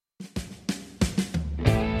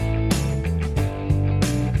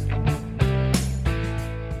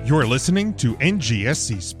You're listening to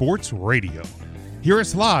NGSC Sports Radio. Hear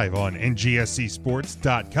us live on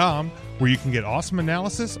ngscsports.com, where you can get awesome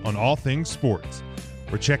analysis on all things sports.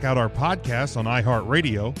 Or check out our podcasts on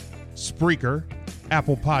iHeartRadio, Spreaker,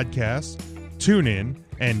 Apple Podcasts, TuneIn,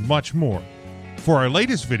 and much more. For our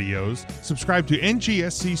latest videos, subscribe to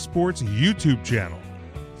NGSC Sports YouTube channel.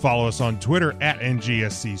 Follow us on Twitter at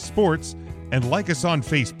NGSC Sports, and like us on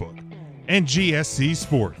Facebook. NGSC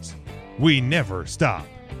Sports. We never stop.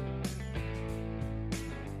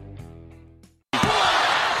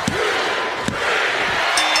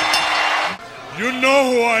 You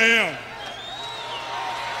know who I am,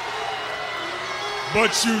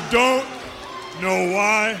 but you don't know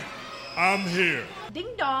why I'm here. Ding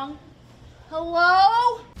dong.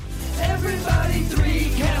 Hello? Everybody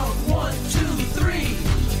three count. 1, 2, 3.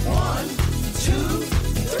 1, 2,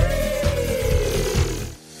 3.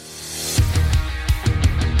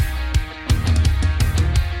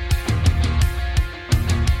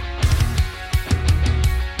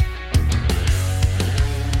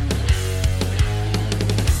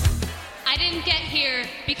 I didn't get here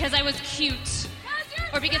because I was cute,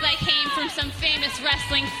 or because I came from some famous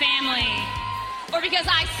wrestling family, or because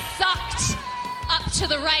I sucked up to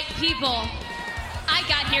the right people. I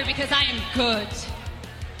got here because I am good.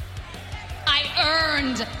 I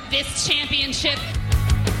earned this championship.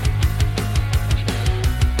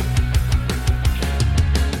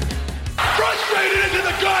 Frustrated into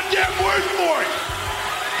the goddamn word for it.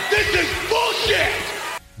 This is bullshit.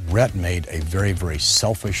 Brett made a very, very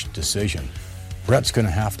selfish decision. Brett's going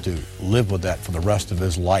to have to live with that for the rest of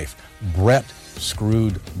his life. Brett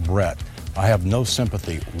screwed Brett. I have no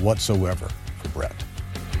sympathy whatsoever for Brett.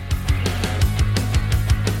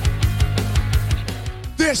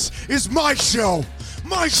 This is my show,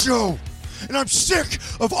 and I'm sick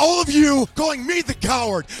of all of you calling me the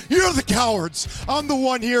coward. You're the cowards. I'm the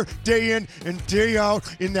one here day in and day out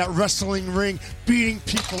in that wrestling ring beating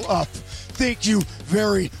people up. Thank you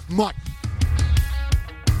very much.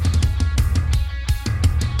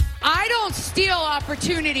 I don't steal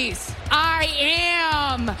opportunities. I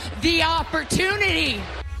am the opportunity.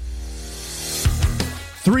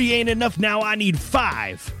 3 ain't enough now. I need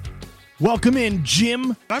 5. Welcome in,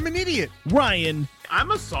 Jim. I'm an idiot. Ryan. I'm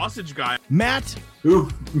a sausage guy. Matt. Who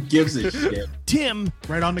gives a shit? Tim.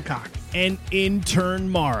 Right on the cock. And intern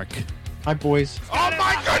Mark. Hi, boys. Oh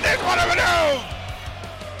my goodness, what am I doing?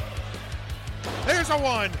 There's a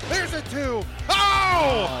 1. There's a 2.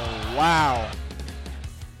 Oh, wow.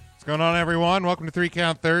 What's going on, everyone? Welcome to 3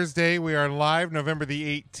 Count Thursday. We are live November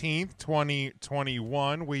the 18th,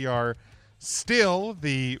 2021. We are still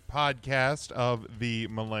the podcast of the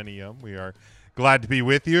millennium. We are glad to be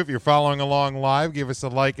with you. If you're following along live, give us a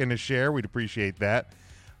like and a share. We'd appreciate that.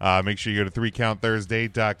 Make sure you go to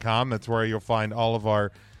 3countthursday.com. That's where you'll find all of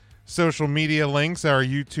our social media links, our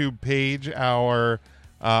YouTube page, our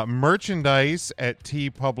merchandise at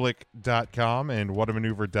tpublic.com and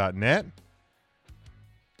whatamaneuver.net.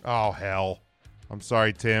 Oh, hell. I'm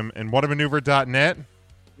sorry, Tim. And whatamaneuver.net.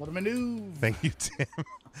 What a maneuver. Thank you, Tim.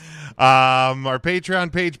 Our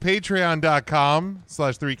Patreon page,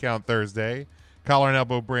 patreon.com/3countthursday. Collar and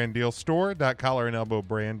Elbow Brand Deal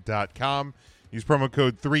store.collarandelbowbrand.com. Use promo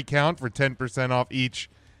code 3count for 10% off each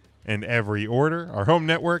and every order. Our home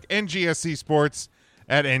network, NGSC Sports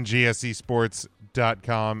at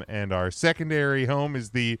ngscsports.com. And our secondary home is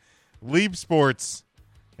the Leap Sports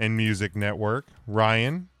and Music Network.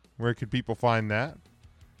 Ryan, where could people find that?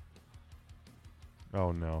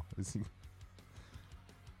 Oh, no. Is he...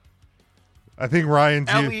 I think Ryan's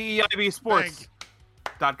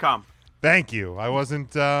LEEIBsports.com. Thank you. I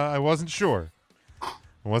wasn't sure. I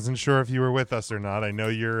wasn't sure if you were with us or not. I know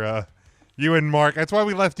you're you and Mark. That's why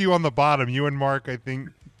we left you on the bottom. You and Mark, I think,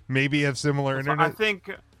 maybe have similar internet. I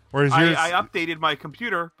think or is yours... I updated my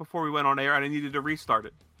computer before we went on air and I needed to restart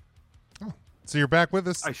it. Oh, so you're back with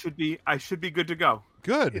us? I should be good to go.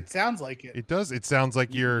 Good. It sounds like it. It does. It sounds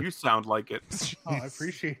like you sound like it. Oh, I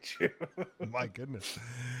appreciate you. My goodness.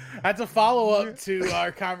 That's a follow-up to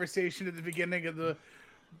our conversation at the beginning of the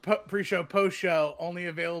pre-show, post-show, only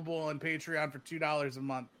available on Patreon for $2 a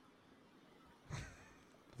month.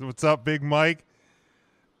 What's up, Big Mike?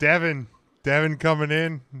 Devin coming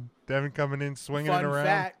in. Swinging it around.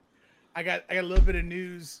 Fact, I got a little bit of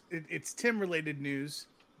news. It's Tim-related news.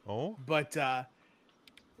 Oh? But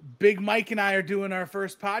Big Mike and I are doing our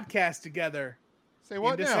first podcast together. Say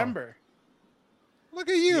what in December. Now? Look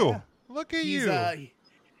at you. Yeah. Look at you.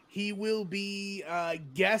 He will be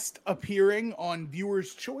guest appearing on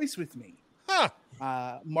Viewer's Choice with me. Huh.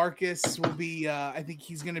 Marcus will be, I think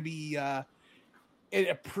he's going to be at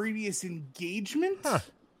a previous engagement. Huh.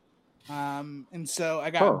 And so I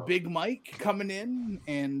got Big Mike coming in,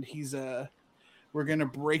 and he's we're gonna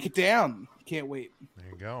break it down. Can't wait. There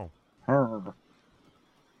you go.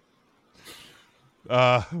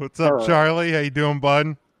 What's up, Charlie? How you doing,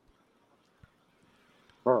 bud?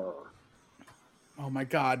 Oh my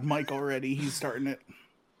God, Mike already. He's starting it.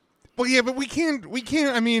 Well, yeah, but we can't.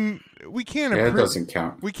 I mean, we can't. Yeah, it doesn't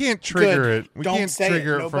count. We can't trigger Good. it. We Don't can't say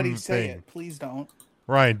trigger it Nobody from the say thing. it. Please don't.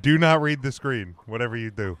 Ryan, do not read the screen. Whatever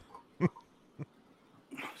you do.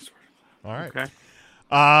 All right. Okay.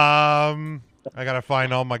 I gotta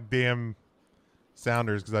find all my damn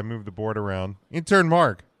sounders because I moved the board around. Intern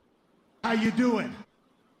Mark, How you doing?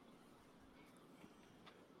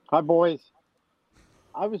 Hi, boys.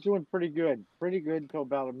 I was doing pretty good until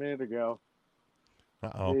about a minute ago.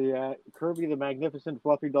 Uh-oh. The Kirby the Magnificent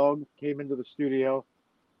Fluffy Dog came into the studio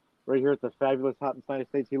right here at the fabulous Hot and United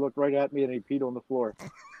States. He looked right at me and he peed on the floor.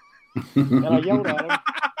 And I yelled at him,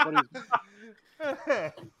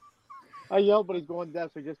 but he's going deaf,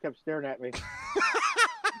 so he just kept staring at me.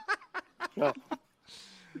 So,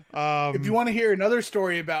 if you want to hear another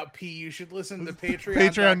story about pee, you should listen to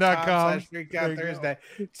Patreon.com/3CountThursday.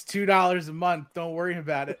 It's $2 a month. Don't worry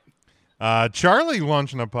about it. Charlie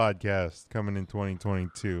launching a podcast coming in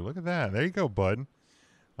 2022. Look at that. There you go, bud.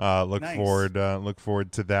 Look Nice. forward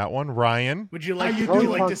to that one. Ryan, Would you like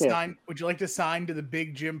to sign to the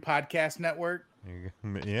Big Jim Podcast Network?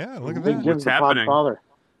 yeah, look at Big that. Jim's What's the happening? Podfather.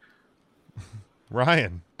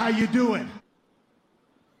 Ryan, How you doing?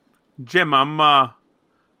 Jim, I'm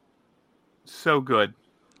so good.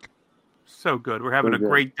 So good. We're having Very a good.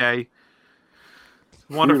 great day.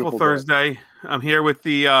 Wonderful Beautiful day. Thursday. I'm here with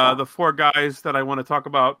the four guys that I want to talk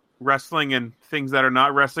about wrestling and things that are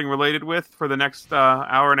not wrestling related with for the next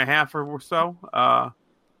hour and a half or so.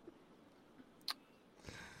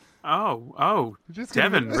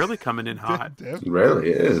 Devin really coming in hot. It really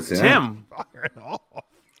is. Yeah. Tim,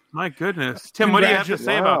 my goodness. Tim, what do you have to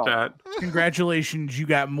say about that? Congratulations, you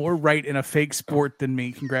got more right in a fake sport than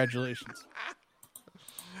me. Congratulations.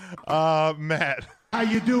 Matt, How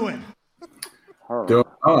you doing? Doing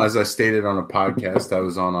well. As I stated on a podcast I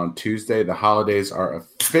was on Tuesday, the holidays are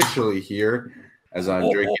officially here as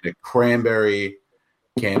I'm drinking a cranberry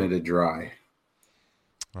Canada Dry.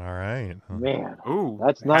 all right. Man, Ooh,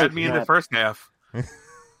 that's nice. had me in the Matt. first half.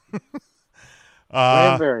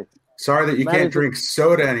 Cranberry. Sorry that you Matt can't is- drink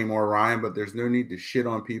soda anymore, Ryan, but there's no need to shit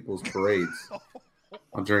on people's parades.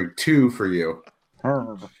 I'll drink 2 for you.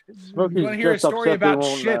 Smokey's You want to hear a just story upset they about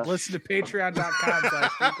won't, shit? Listen to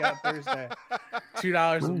patreon.com/freakout-Thursday.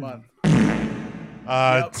 $2 a month.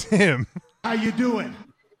 Tim, How you doing?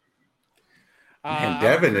 And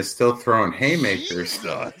Devin is still throwing haymakers.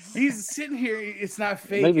 He's sitting here. It's not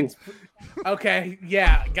fake. Maybe- It's okay.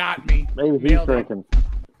 Yeah, got me. Maybe he's Nailed it. drinking.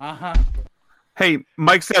 Uh-huh. Hey,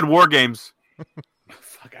 Mike said War Games.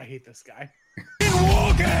 Fuck, I hate this guy.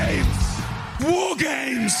 War games! War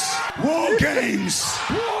games! War games!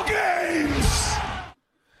 War games!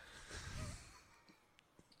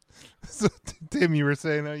 so, Tim, you were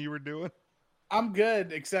saying how you were doing? I'm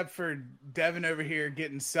good, except for Devin over here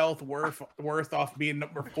getting self-worth off being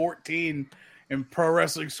number 14 in pro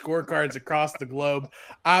wrestling scorecards across the globe.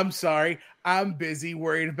 I'm sorry. I'm busy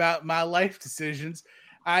worried about my life decisions.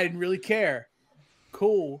 I didn't really care.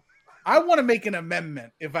 Cool. I want to make an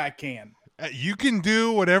amendment if I can. You can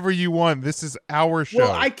do whatever you want. This is our show.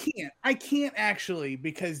 Well, I can't. I can't actually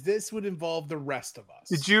because this would involve the rest of us.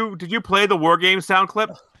 Did you play the War Games sound clip?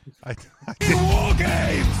 I War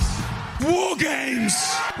games! War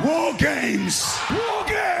games! War games! War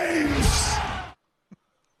games!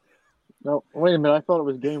 No, wait a minute. I thought it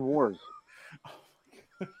was Game Wars.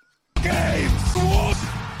 Games! War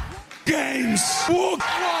games! War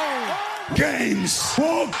games!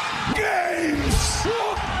 War games!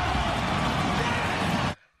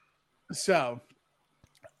 So,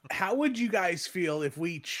 how would you guys feel if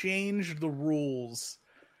we changed the rules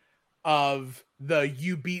of the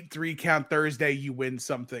 "you beat 3 count Thursday, you win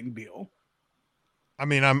something" deal? I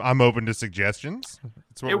mean, I'm open to suggestions.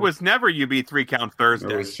 It's what It was never you beat 3 count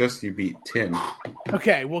Thursday. It was just you beat Tim.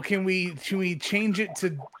 Okay, well, can we change it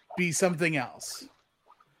to be something else?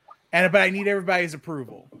 But I need everybody's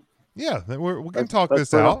approval. Yeah, we can talk Let's this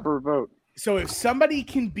put it up out. for a vote. So if somebody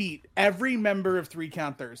can beat every member of 3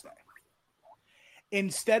 count Thursday,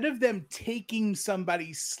 instead of them taking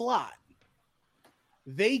somebody's slot,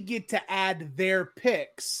 they get to add their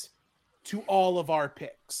picks to all of our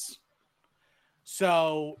picks.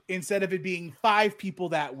 So instead of it being 5 people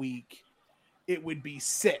that week, it would be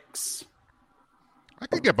 6. I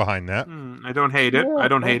could get behind that. I don't hate it. Yeah, I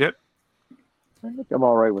don't hate it. I think I'm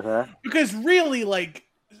all right with that. Because really, like,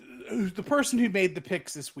 the person who made the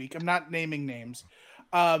picks this week, I'm not naming names,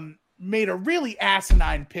 made a really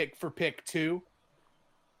asinine pick for pick 2.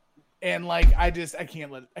 And like, I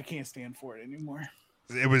can't stand for it anymore.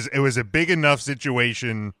 It was a big enough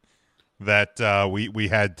situation that we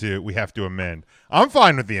have to amend. I'm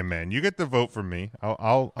fine with the amend. You get the vote from me.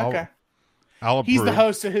 I'll approve. He's the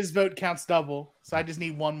host, so his vote counts double. So I just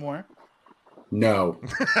need one more. No.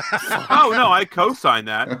 Oh no, I co-sign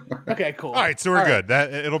that. Okay, cool. All right, so we're good.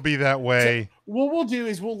 That it'll be that way. So what we'll do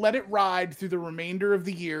is we'll let it ride through the remainder of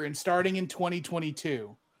the year, and starting in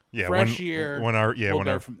 2022, yeah, fresh year. We'll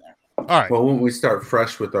go from there. All right. Well, when we start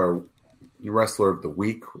fresh with our Wrestler of the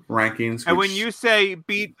Week rankings, And when you say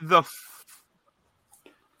beat the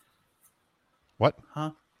what?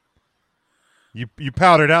 Huh? You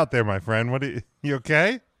powdered out there, my friend. What? You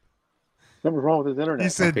okay? Something's wrong with his internet. You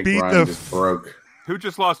said think beat Ryan the. just broke. Who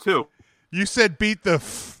just lost who? You said beat the.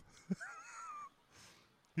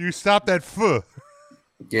 You stopped at f.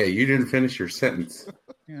 Yeah, you didn't finish your sentence.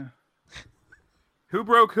 Yeah. Who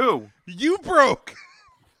broke who? You broke.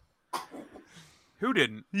 Who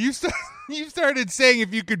didn't? You started saying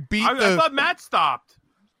if you could beat I thought Matt stopped.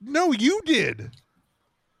 No, you did.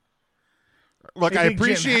 Look, Hey,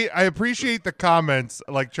 Big Jim. I appreciate the comments,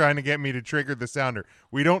 like trying to get me to trigger the sounder.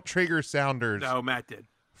 We don't trigger sounders. No, Matt did.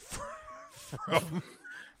 From...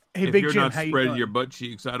 Hey, if Big you're Jim, not how you spreading doing? your butt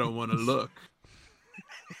cheeks, I don't want to look.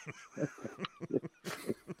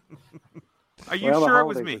 Are you Well, the sure it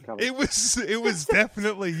was holidays me? are coming. It was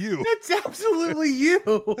definitely you. It's absolutely you.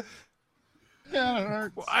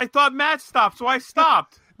 Well, I thought Matt stopped, so I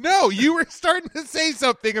stopped. No, you were starting to say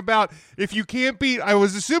something about if you can't beat. I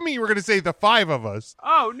was assuming you were going to say the 5 of us.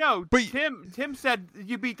 Oh no, But- Tim said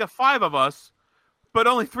you beat the 5 of us, but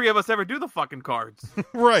only 3 of us ever do the fucking cards.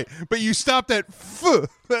 Right, but you stopped at f.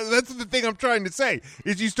 That's the thing I'm trying to say.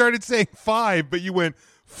 Is you started saying 5, but you went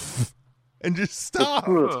f and just stopped.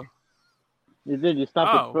 Ugh. You did. You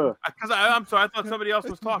stopped Oh, at because I'm sorry, I thought somebody else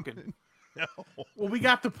was talking. No. Well, we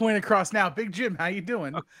got the point across now. Big Jim, how you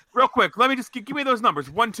doing? Real quick, let me just give me those numbers.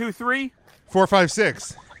 1, 2, 3. 4, 5,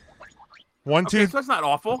 6. 1, 2, Okay, so that's not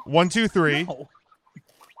awful. 1, 2, 3. No.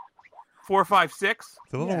 4, 5, 6.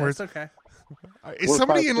 It's a little Yeah, worse. it's okay. Is 4,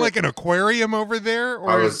 somebody 5, in 6. like an aquarium over there,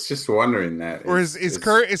 I or was just wondering that. or is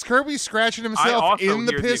Kirby scratching himself also in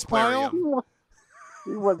the hear the piss pile? aquarium.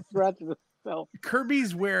 He wasn't scratching himself.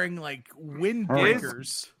 Kirby's wearing like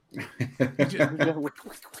windbreakers.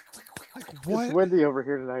 It's windy over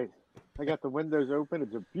here tonight. I got the windows open.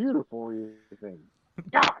 It's a beautiful evening.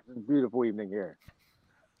 God, it's a beautiful evening here.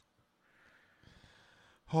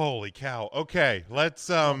 Holy cow! Okay, let's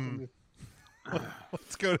go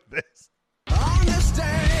to this.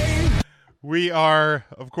 We are,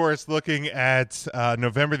 of course, looking at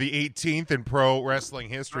November the 18th in pro wrestling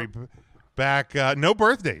history. Back, no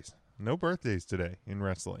birthdays today in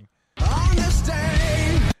wrestling.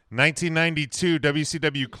 1992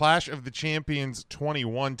 WCW Clash of the Champions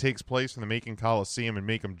 21 takes place in the Macon Coliseum in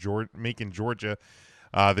Macon, Georgia.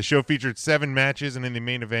 The show featured 7 matches, and in the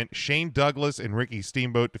main event, Shane Douglas and Ricky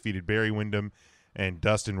Steamboat defeated Barry Windham and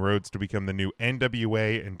Dustin Rhodes to become the new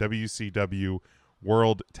NWA and WCW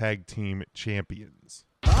World Tag Team Champions.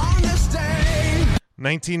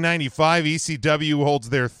 1995, ECW holds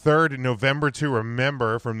their 3rd November to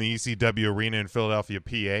Remember from the ECW Arena in Philadelphia,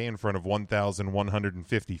 PA, in front of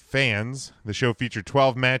 1,150 fans. The show featured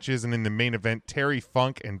 12 matches, and in the main event, Terry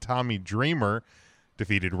Funk and Tommy Dreamer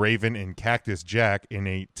defeated Raven and Cactus Jack in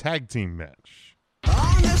a tag team match.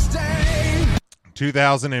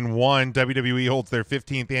 2001, WWE holds their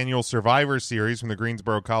 15th annual Survivor Series from the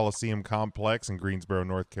Greensboro Coliseum Complex in Greensboro,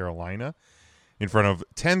 North Carolina, in front of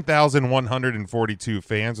 10,142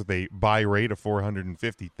 fans with a buy rate of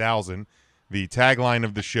 450,000. The tagline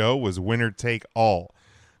of the show was "Winner Take All."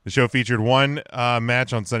 The show featured 1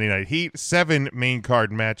 match on Sunday Night Heat, 7 main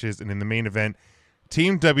card matches, and in the main event,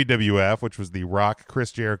 Team WWF, which was The Rock,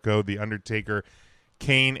 Chris Jericho, The Undertaker,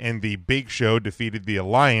 Kane, and The Big Show, defeated The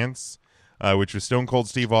Alliance, which was Stone Cold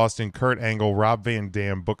Steve Austin, Kurt Angle, Rob Van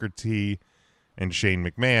Dam, Booker T, and Shane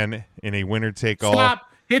McMahon in a winner-take-all. Stop.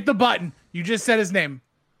 Hit the button. You just said his name.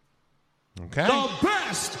 Okay. The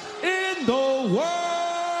best in the world.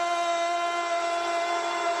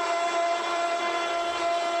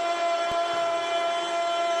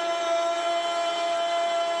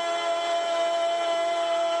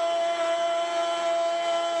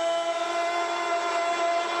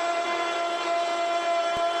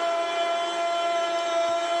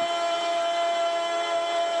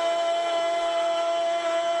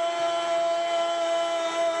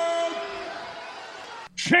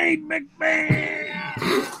 Shane McMahon.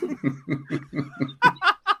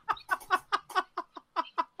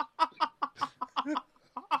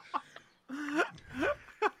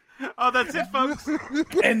 that's it, folks.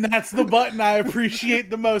 And that's the button I appreciate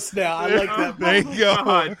the most now. I like that. There you go.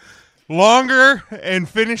 God. Longer and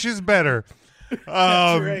finishes better.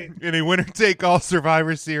 That's right. In a winner-take-all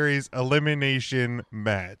Survivor Series elimination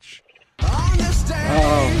match.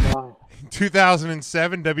 Oh, God.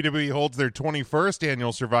 2007, WWE holds their 21st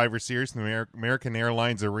annual Survivor Series in the American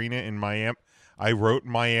Airlines Arena in Miami. I wrote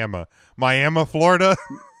Miami, Florida,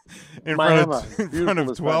 in front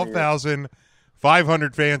of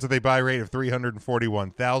 12,500 fans with a buy rate of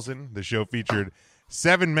 341,000. The show featured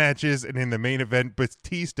 7 matches, and in the main event,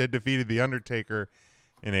 Batista defeated The Undertaker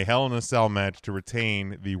in a Hell in a Cell match to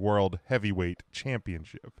retain the World Heavyweight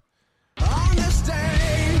Championship.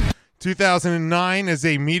 2009, as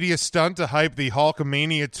a media stunt to hype the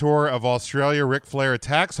Hulkamania tour of Australia, Ric Flair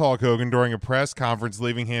attacks Hulk Hogan during a press conference,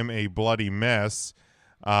 leaving him a bloody mess.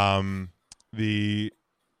 The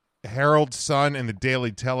Herald Sun and the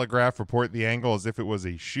Daily Telegraph report the angle as if it was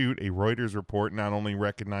a shoot. A Reuters report not only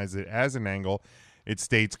recognized it as an angle, it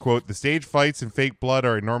states, quote, "The stage fights and fake blood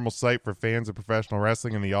are a normal sight for fans of professional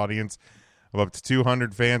wrestling, and the audience of up to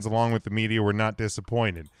 200 fans along with the media were not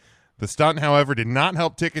disappointed. The stunt, however, did not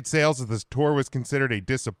help ticket sales as the tour was considered a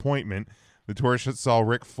disappointment. The tour saw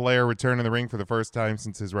Ric Flair return to the ring for the first time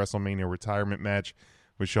since his WrestleMania retirement match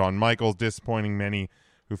with Shawn Michaels, disappointing many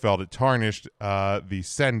who felt it tarnished the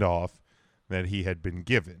send-off that he had been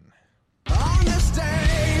given."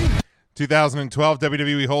 2012,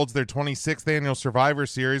 WWE holds their 26th annual Survivor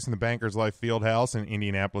Series in the Bankers Life Fieldhouse in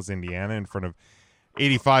Indianapolis, Indiana, in front of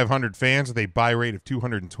 8,500 fans with a buy rate of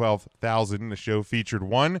 212,000. The show featured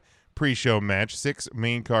 1 pre-show match, 6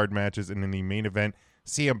 main card matches, and in the main event,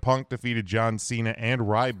 CM Punk defeated John Cena and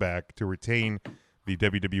Ryback to retain the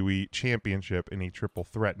WWE Championship in a triple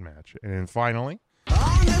threat match. And then finally,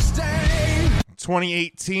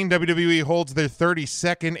 2018, WWE holds their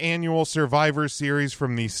 32nd annual Survivor Series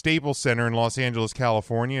from the Staples Center in Los Angeles,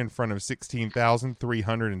 California, in front of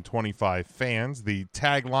 16,325 fans. The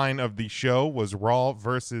tagline of the show was Raw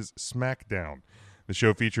versus SmackDown. The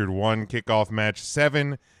show featured 1 kickoff match,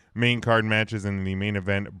 7 main card matches, and in the main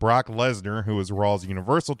event, Brock Lesnar, who was Raw's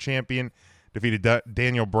Universal Champion, defeated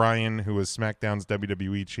Daniel Bryan, who was SmackDown's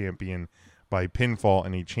WWE Champion, by pinfall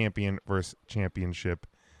in a champion versus champion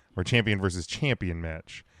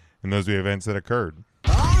match. And those are the events that occurred.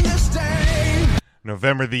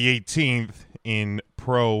 November the 18th in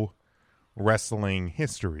pro wrestling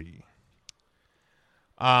history.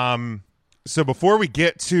 So before we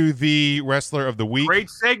get to the wrestler of the week, Great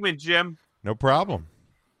segment, Jim. No problem.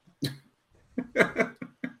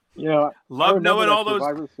 Love knowing all those.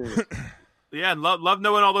 Yeah, love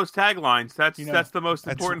knowing all those taglines. That's the most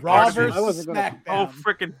important part. Oh,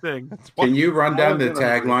 freaking thing! Can you run down the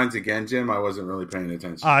taglines again, Jim? I wasn't really paying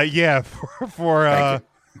attention. Yeah, for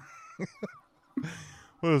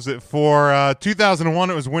what was it? For 2001,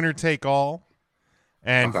 it was winner take all.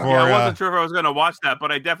 And Okay. for I wasn't sure if I was going to watch that,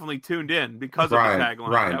 but I definitely tuned in because of the tagline.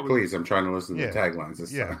 Ryan, please, I'm trying to listen to the taglines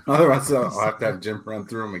this Yeah. time. Otherwise, I'll have to have Jim run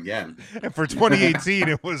through them again. And for 2018,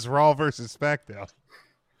 it was Raw versus SmackDown.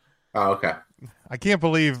 Oh, okay. I can't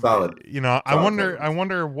believe. Solid. I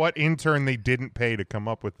wonder what intern they didn't pay to come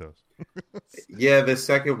up with those. Yeah, the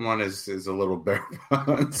second one is a little bare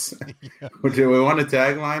bones. Do we want a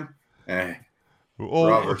tagline?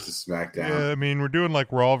 Raw versus SmackDown. Yeah, I mean, we're doing like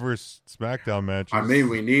Raw versus SmackDown matches. I mean,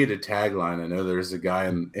 we need a tagline. I know there's a guy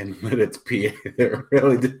in Liddit's PA that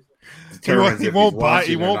really determines he if won't he's buy.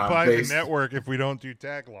 watching He or won't not buy the based- network if we don't do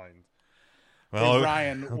taglines. Hey, Well,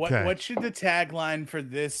 Ryan, okay. what should the tagline for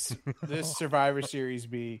this Survivor Series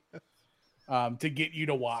be to get you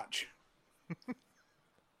to watch?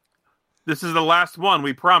 This is the last one,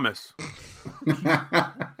 we promise.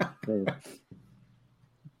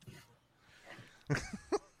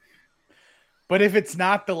 But if it's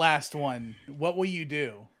not the last one, what will you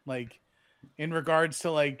do? Like, in regards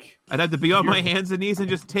to like, I'd have to be on my hands and knees and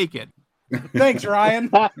just take it. Thanks, Ryan.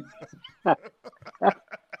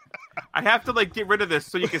 I have to get rid of this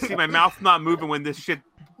so you can see my mouth not moving when this shit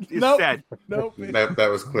is said. Nope. That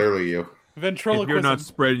was clearly you. If you're not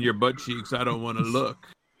spreading your butt cheeks, I don't want to look.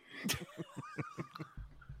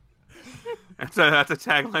 That's a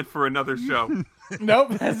tagline for another show. Nope,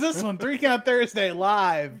 that's this one. 3 Count Thursday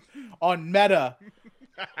live on Meta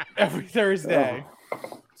every Thursday.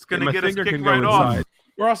 It's gonna get us kicked right off.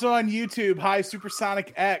 We're also on YouTube. Hi,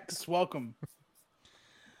 Supersonic X. Welcome.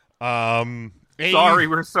 Sorry,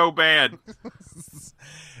 we're so bad.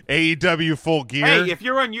 AEW Full Gear. Hey, if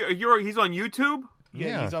you're on he's on YouTube.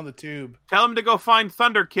 Yeah, he's on the tube. Tell him to go find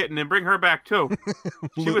Thunder Kitten and bring her back too.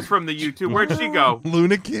 She was from the YouTube. Where'd she go?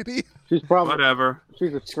 Luna Kitty. She's probably whatever.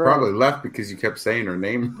 She's a probably left because you kept saying her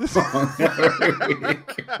name wrong every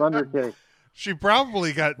week. Thunder Kitty. She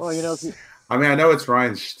probably got. Well, you know. I mean, I know it's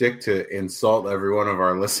Ryan's shtick to insult every one of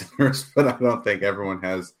our listeners, but I don't think everyone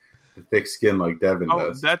has the thick skin like Devin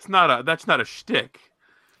does. That's not a shtick.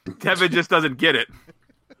 Devin just doesn't get it.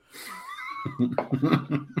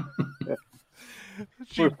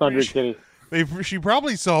 Thunder Kitty. She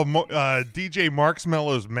probably saw DJ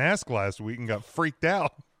Marshmallow's mask last week and got freaked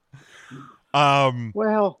out.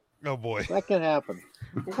 Well, oh boy, that can happen.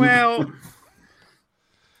 Well,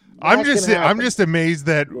 I'm just amazed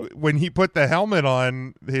that when he put the helmet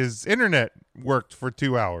on, his internet worked for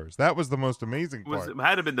 2 hours. That was the most amazing part. It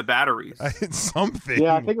had to have been the batteries. It's something.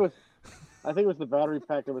 Yeah, I think it was the battery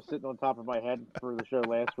pack that was sitting on top of my head for the show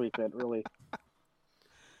last week that really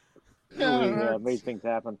made things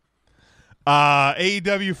happen.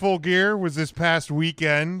 AEW Full Gear was this past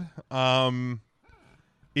weekend.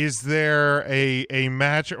 Is there a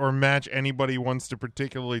match or match anybody wants to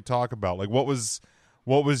particularly talk about? Like, what was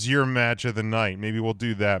your match of the night? Maybe we'll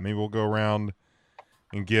do that. Maybe we'll go around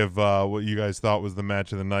and give what you guys thought was the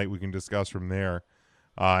match of the night. We can discuss from there.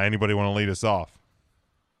 Anybody want to lead us off?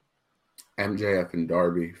 MJF and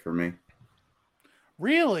Darby for me.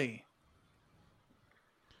 Really?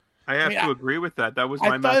 I have to agree with that. That was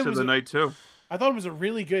my match of the night too. I thought it was a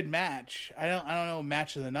really good match. I don't know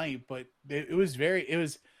match of the night, but it was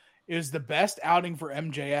the best outing for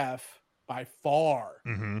MJF by far.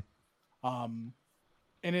 Mm-hmm. And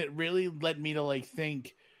it really led me to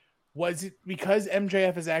think, was it because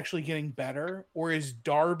MJF is actually getting better, or is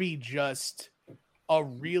Darby just a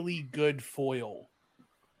really good foil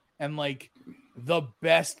and the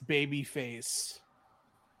best baby face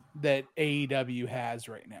that AEW has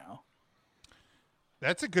right now?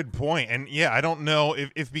 That's a good point. And yeah, I don't know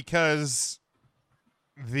if because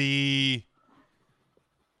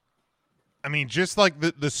just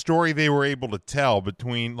the story they were able to tell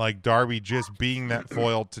between Darby just being that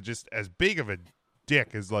foil to just as big of a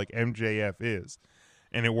dick as MJF is,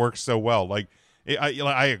 and it works so well. I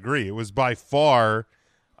agree. It was by far,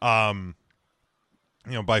 MJF's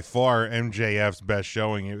best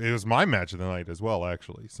showing. It was my match of the night as well,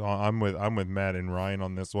 actually. So I'm with Matt and Ryan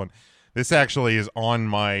on this one. This actually is on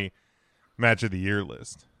my match of the year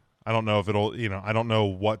list. I don't know if it'll, I don't know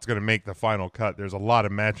what's going to make the final cut. There's a lot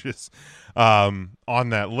of matches on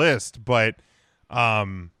that list, but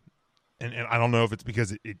and I don't know if it's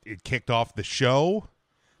because it kicked off the show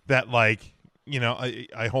that I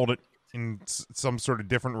hold it in some sort of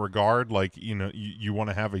different regard. You want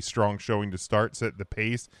to have a strong showing to start, set the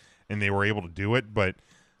pace, and they were able to do it. But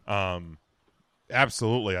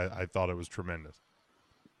absolutely, I thought it was tremendous.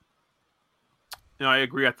 I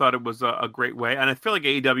agree. I thought it was a great way. And I feel like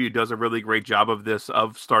AEW does a really great job of this,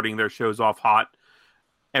 of starting their shows off hot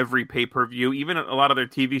every pay-per-view. Even a lot of their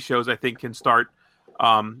TV shows, I think, can start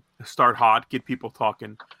hot, get people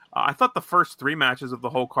talking. I thought the first three matches of the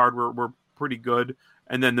whole card were pretty good.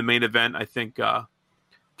 And then the main event, I think,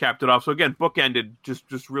 capped it off. So, again, bookended,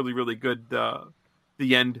 just really, really good.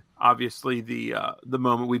 The end, obviously, the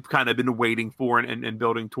moment we've kind of been waiting for and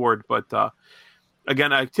building toward. But,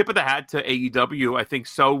 again, a tip of the hat to AEW. I think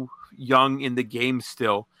so young in the game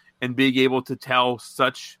still, and being able to tell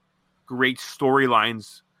such great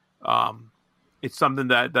storylines. It's something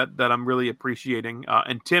that I'm really appreciating.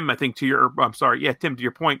 And Tim, I think to your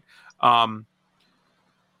point.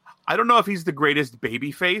 I don't know if he's the greatest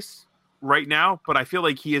babyface right now, but I feel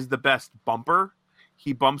like he is the best bumper.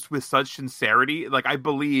 He bumps with such sincerity. I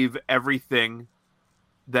believe everything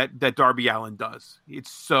that Darby Allin does. It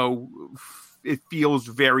feels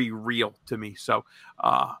very real to me. So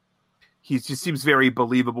he just seems very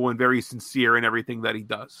believable and very sincere in everything that he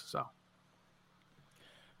does. So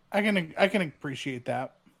I can appreciate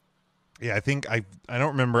that. Yeah, I think I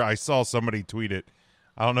don't remember. I saw somebody tweet it.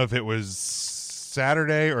 I don't know if it was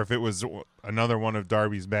Saturday or if it was another one of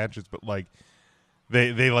Darby's matches, but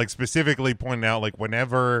they specifically pointed out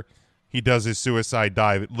whenever he does his suicide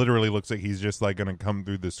dive, it literally looks like he's just going to come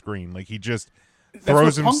through the screen. He just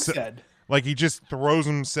throws himself. He just throws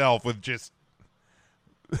himself with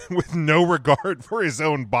no regard for his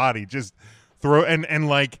own body. Just throw and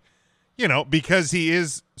because he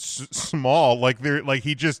is small,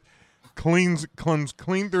 he just cleans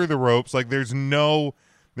clean through the ropes.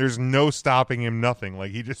 There's no stopping him. Nothing.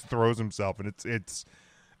 He just throws himself, and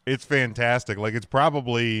it's fantastic. It's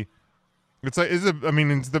probably it's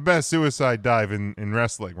the best suicide dive in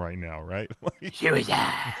wrestling right now, right?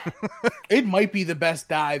 Suicide. It might be the best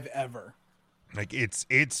dive ever. It's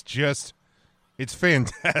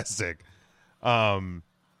fantastic. Also,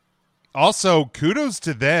 kudos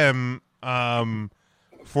to them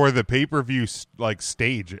for the pay-per-view like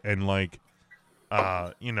stage and like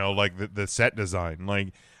like the set design.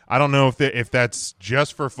 Like I don't know if that's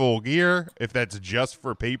just for Full Gear, if that's just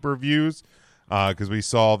for pay-per-views, because we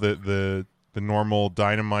saw the normal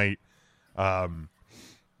Dynamite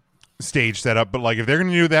stage setup, but like if they're going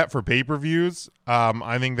to do that for pay-per-views,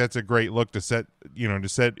 I think that's a great look to set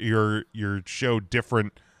your show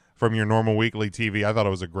different from your normal weekly TV. I thought it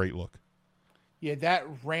was a great look. Yeah, that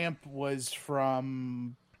ramp was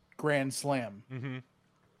from Grand Slam. Mm-hmm.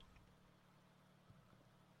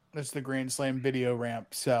 That's the Grand Slam video ramp.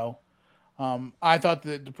 So I thought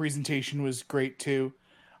that the presentation was great too.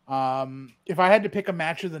 If I had to pick a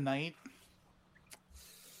match of the night,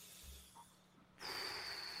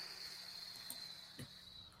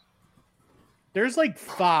 there's like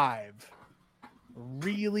 5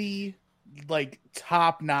 really like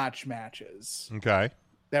top-notch matches. Okay.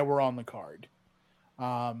 That were on the card.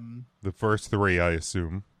 The first 3, I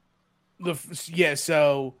assume.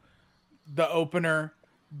 So the opener,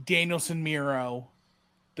 Danielson Miro,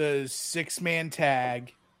 the 6-man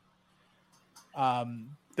tag,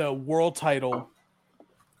 the world title,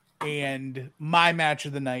 and my match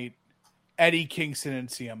of the night, Eddie Kingston and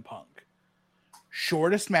CM Punk.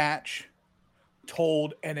 Shortest match,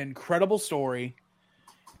 told an incredible story.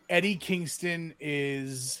 Eddie Kingston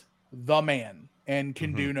is the man and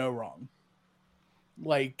can do no wrong.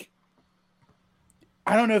 Like,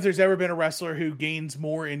 I don't know if there's ever been a wrestler who gains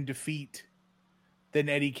more in defeat than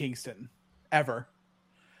Eddie Kingston, ever.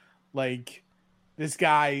 Like, this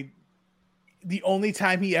guy, the only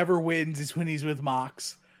time he ever wins is when he's with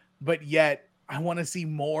Mox, but yet I want to see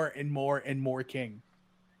more and more and more King,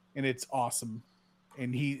 and it's awesome.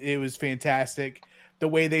 And it was fantastic. The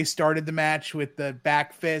way they started the match with the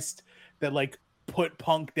back fist that like put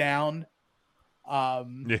Punk down.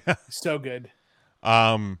 So good.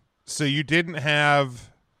 So you didn't have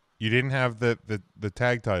the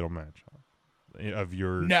tag title match of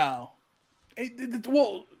your... No.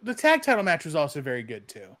 Well, the tag title match was also very good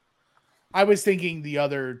too. I was thinking the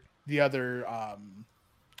other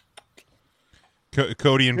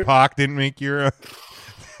Cody and Pac didn't make your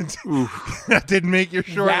that didn't make your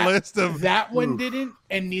short list of that one. Didn't,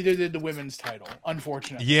 and neither did the women's title,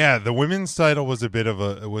 unfortunately. Yeah, the women's title was a bit of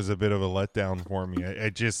a letdown for me.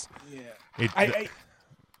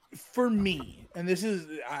 For me, and this is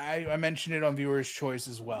I mentioned it on Viewers' Choice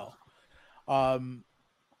as well.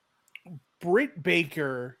 Britt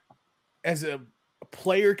Baker as a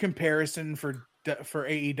player comparison for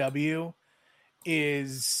AEW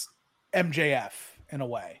is MJF in a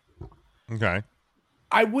way. Okay.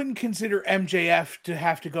 I wouldn't consider MJF to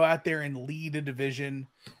have to go out there and lead a division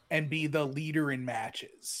and be the leader in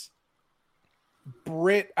matches.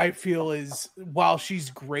 Britt, I feel, is, while she's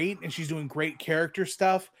great and she's doing great character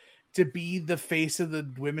stuff, to be the face of the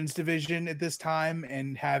women's division at this time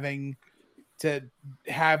and having to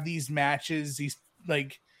have these matches, these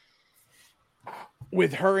like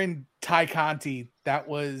with her and Ty Conti, that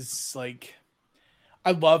was like,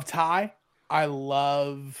 I love Ty. I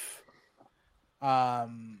love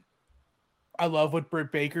what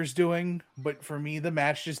Britt Baker's doing, but for me, the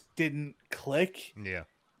match just didn't click. Yeah.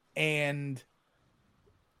 And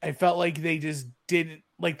I felt like they just didn't,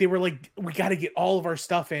 like, they were like, we got to get all of our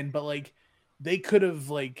stuff in, but like, they could have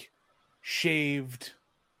like shaved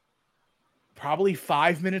probably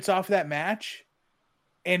 5 minutes off that match,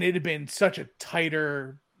 and it'd have been such a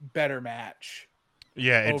tighter, better match.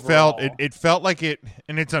 Yeah, overall. it felt like it,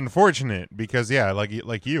 and it's unfortunate because like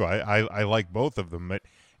you, I like both of them, but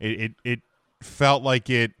it felt like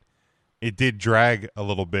it did drag a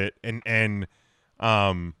little bit, and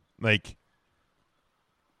like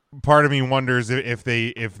part of me wonders if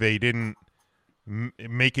they didn't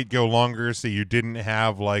make it go longer, so you didn't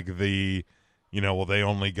have like the, they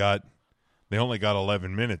only got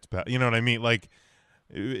 11 minutes, you know what I mean? Like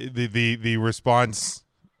the response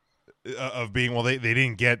of being, well, they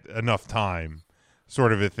didn't get enough time,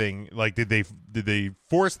 sort of a thing. Like, did they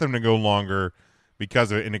force them to go longer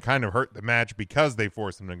because of it, and it kind of hurt the match because they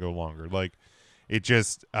forced them to go longer? Like, it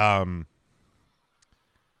just, I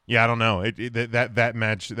don't know. That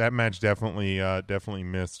match definitely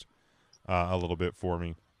missed a little bit for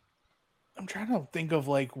me. I'm trying to think of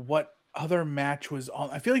like what other match was on.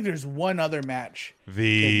 I feel like there's one other match.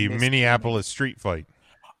 The Minneapolis street fight.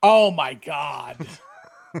 Oh my God.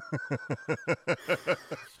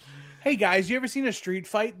 Hey guys, you ever seen a street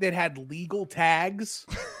fight that had legal tags?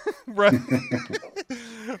 Right.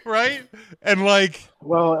 Right? And like,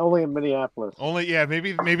 well, only in Minneapolis.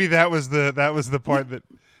 Maybe that was the part that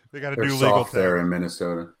they got to do legal tags there in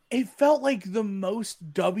Minnesota. It felt like the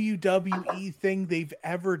most WWE thing they've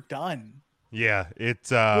ever done. Yeah,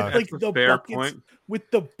 it's with like the fair buckets, point.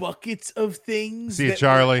 with the buckets of things. See you, that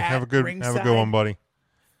Charlie. were at Have a good one, buddy.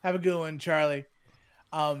 Have a good one, Charlie.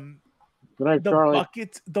 Good night, The Charlie.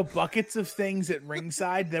 buckets of things at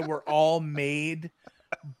ringside that were all made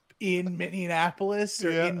in Minneapolis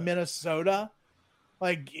or in Minnesota.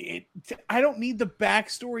 Like I don't need the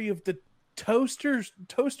backstory of the toaster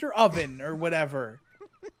oven or whatever.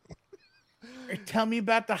 Or tell me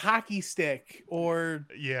about the hockey stick, or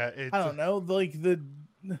I don't know, like the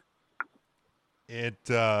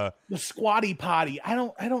squatty potty. I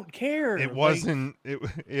don't care. It wasn't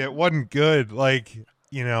it wasn't good. Like,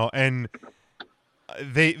 you know, and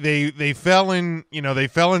they fell in, you know, they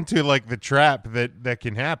fell into like the trap that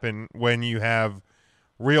can happen when you have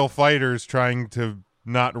real fighters trying to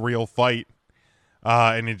not real fight,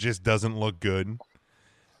 and it just doesn't look good.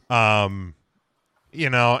 You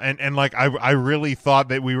know, and like I really thought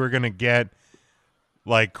that we were gonna get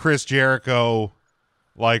like Chris Jericho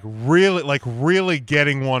like really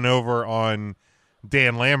getting one over on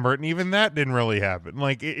Dan Lambert, and even that didn't really happen.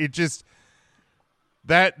 Like it just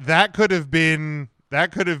that could have been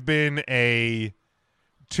a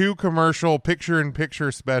 2 commercial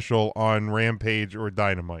picture-in-picture special on Rampage or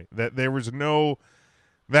Dynamite.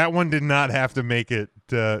 That one did not have to make it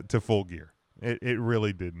to Full Gear. It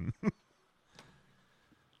really didn't.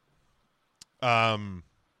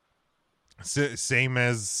 Same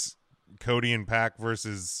as Cody and Pac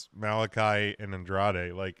versus Malachi and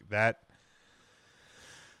Andrade. Like that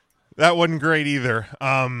wasn't great either.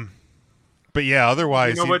 But yeah,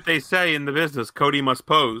 otherwise, you know what they say in the business: Cody must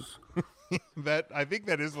pose. I think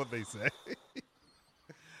that is what they say.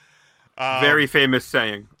 Very famous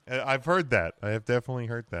saying. I've heard that. I have definitely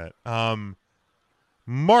heard that.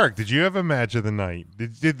 Mark, did you have a match of the night?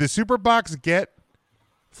 Did the Superbox get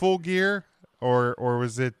Full Gear, or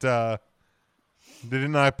was it? Did it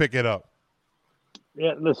not pick it up?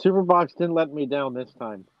 Yeah, the Superbox didn't let me down this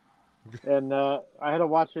time. And I had to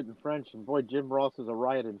watch it in French, and boy, Jim Ross is a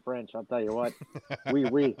riot in French. I'll tell you what.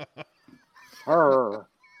 Oui. Her,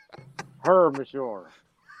 monsieur.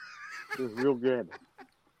 It was real good.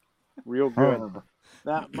 Real good.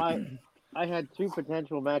 Now, I had 2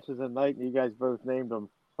 potential matches a night, and you guys both named them.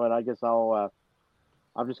 But I guess I'm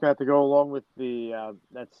just gonna have to go along with the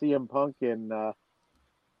that CM Punk and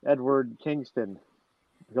Edward Kingston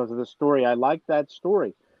because of the story. I like that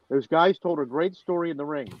story. Those guys told a great story in the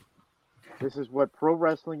ring. This is what pro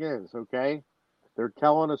wrestling is, okay? They're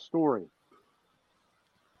telling a story.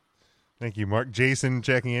 Thank you, Mark. Jason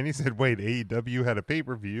checking in. He said, wait, AEW had a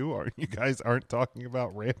pay-per-view? Or you guys aren't talking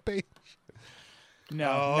about Rampage?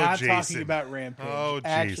 No, not Jason. Talking about Rampage.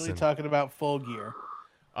 Actually talking about Full Gear.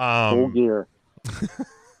 Full Gear.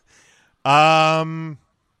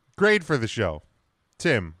 Grade for the show.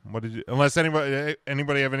 Tim, what did you, unless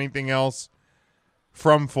anybody have anything else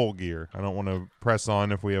from Full Gear? I don't want to press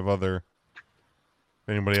on if we have if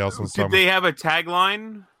anybody else wants to. Did they have a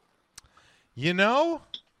tagline? You know,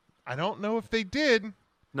 I don't know if they did.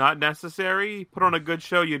 Not necessary. Put on a good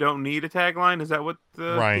show. You don't need a tagline. Is that what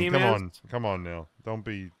the theme is? Come on now. Don't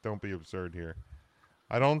be absurd here.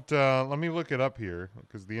 I don't. Let me look it up here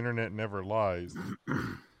because the internet never lies.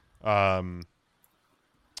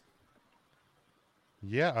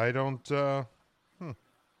 Yeah, I don't. Yeah,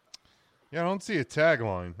 I don't see a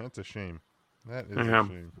tagline. That's a shame. That is a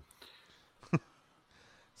shame.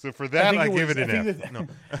 So for that, I give it an F. No.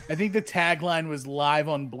 I think the tagline was live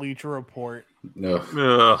on Bleacher Report.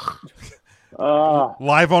 No.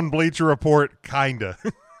 Live on Bleacher Report, kinda.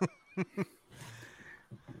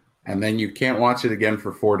 And then you can't watch it again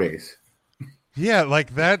for 4 days. Yeah,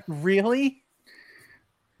 like that. Really?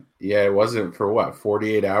 Yeah, it wasn't for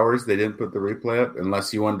 48 hours? They didn't put the replay up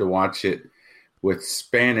unless you wanted to watch it with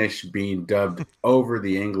Spanish being dubbed over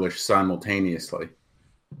the English simultaneously.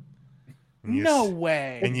 No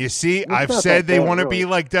way. And you see, I've said they want to be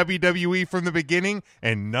like WWE from the beginning,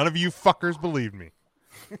 and none of you fuckers believed me.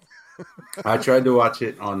 I tried to watch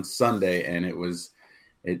it on Sunday, and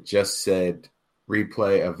it just said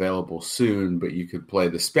replay available soon, but you could play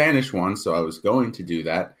the Spanish one, so I was going to do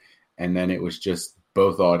that, and then it was just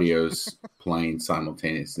both audios playing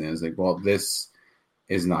simultaneously. And I was like, well, this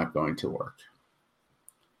is not going to work.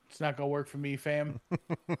 It's not going to work for me, fam.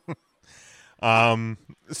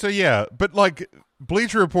 So yeah, but like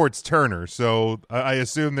Bleacher Report's Turner, so I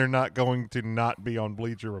assume they're not going to not be on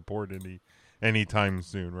Bleacher Report anytime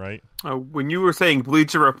soon, right? When you were saying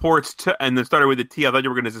Bleacher Reports and then started with a T, I thought you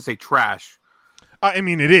were going to say trash. I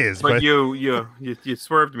mean, it is, but you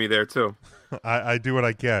swerved me there too. I do what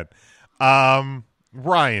I can.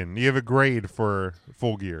 Ryan, you have a grade for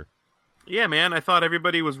Full Gear? Yeah, man. I thought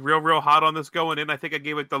everybody was real hot on this going in. I think I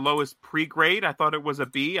gave it the lowest pre-grade. I thought it was a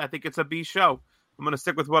B. I think it's a B show. I'm going to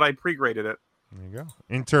stick with what I pre-graded it. There you go.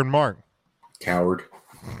 Intern Mark. Coward.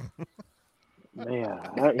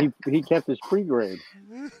 Man, he kept his pre-grade.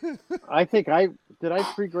 I think I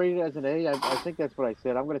pre-grade it as an A. I think that's what I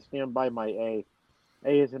said. I'm going to stand by my A.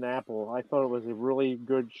 A is an apple. I thought it was a really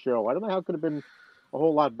good show. I don't know how it could have been a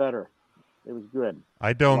whole lot better. It was good.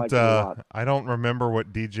 I don't remember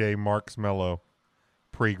what DJ Marks Mello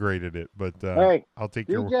pre-graded it, but hey, I'll take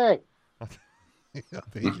DJ. your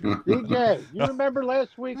DJ, you remember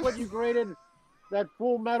last week when you graded that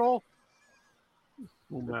Full Metal?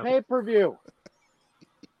 The pay-per-view.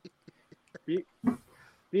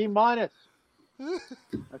 B minus. I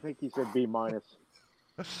think he said B minus.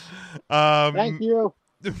 Thank you.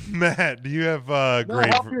 Matt, do you have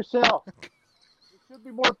grade? Help yourself. There should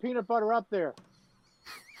be more peanut butter up there.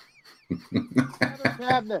 Another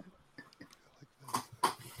cabinet.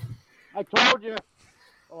 I told you.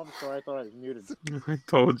 Oh, I'm sorry. I thought I was muted. I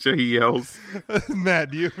told you, he yells.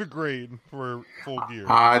 Matt, do you have a grade for Full Gear?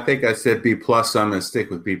 I think I said B+, so I'm going to stick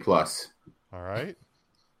with B+. All right.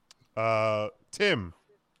 Tim.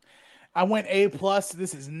 I went A+.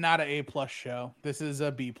 This is not an A+ show. This is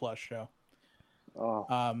a B+ show. Oh.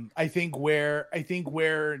 I think where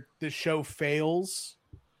the show fails,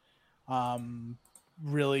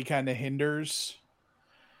 really kind of hinders.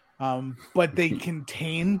 But they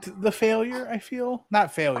contained the failure, I feel.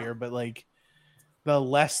 Not failure, but like the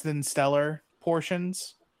less than stellar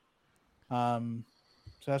portions. So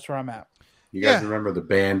that's where I'm at. You guys remember the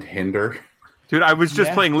band Hinder? Dude, I was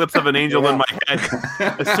just playing Lips of an Angel in my head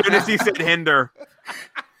as soon as he said Hinder.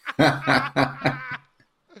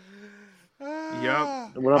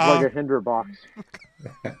 Yep. It went up like a Hinder box.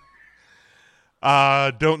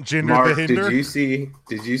 Don't gender Mark, the Hinder.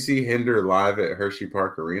 Did you see Hinder live at Hershey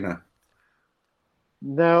Park Arena?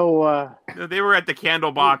 No. They were at the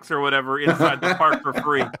Candlebox or whatever inside the park for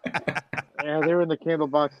free. Yeah, they were in the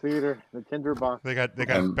Candlebox Theater, the Tinder box. They got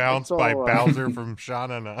bounced by Bowser from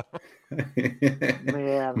Shauna.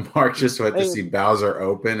 Man, Mark just went to see Bowser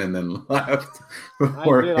open and then left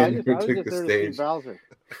before Hinder took the stage. Bowser.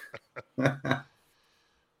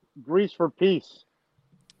 Grease for Peace.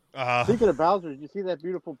 Speaking of Bowser, did you see that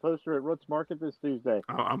beautiful poster at Roots Market this Tuesday?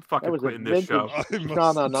 Oh, I'm fucking quitting this show.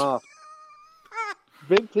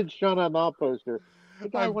 Vintage Shauna Na poster. The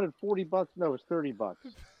guy wanted $40. No, it was $30.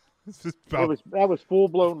 That was full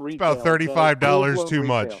blown retail. About $35 too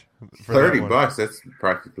much. For $30. That's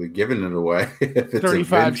practically giving it away. If it's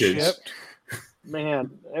 35 a vintage. shipped.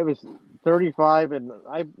 Man, it was 35 and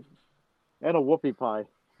a whoopie pie.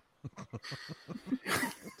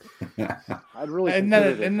 I'd really isn't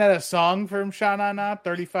that a song from Shauna Na?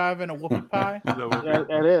 35 and a whoopie pie. Yeah,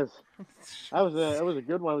 it is. That was a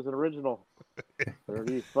good one. It was an original.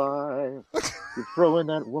 35. You're throwing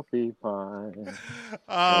that whoopie pie.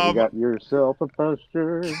 You got yourself a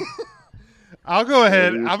poster. I'll go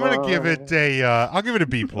ahead. I'm going to give it I'll give it a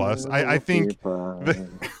B+. I think. Got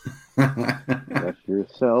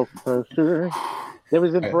yourself a poster. It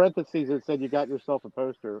was in parentheses. It said you got yourself a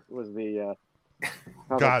poster. Was the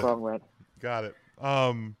how the song went. Got it.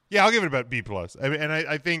 Yeah, I'll give it about B+.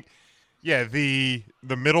 I think, yeah, the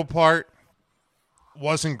middle part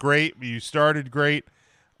wasn't great. You started great.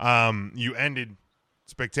 You ended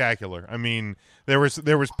spectacular. I mean, there was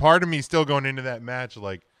part of me still going into that match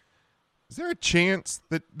like, is there a chance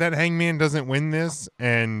that Hangman doesn't win this?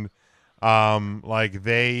 And like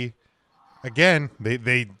they did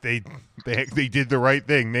the right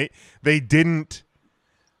thing. They didn't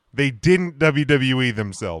WWE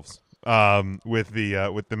themselves with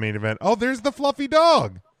the main event. Oh, there's the fluffy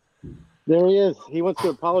dog. There he is. He wants to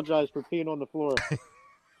apologize for peeing on the floor.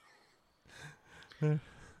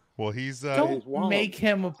 Well, he's don't make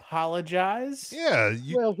him apologize. Yeah.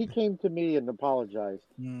 Well, he came to me and apologized.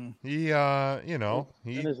 He in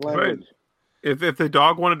his language. If the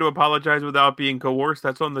dog wanted to apologize without being coerced,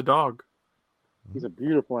 that's on the dog. He's a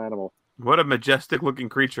beautiful animal. What a majestic looking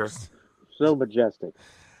creature. So majestic.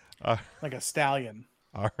 Like a stallion.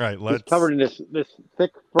 All right, He's covered in this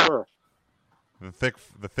thick fur. The thick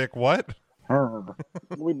what?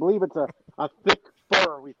 We believe it's a thick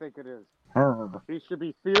fur. We think it is. He should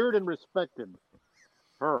be feared and respected.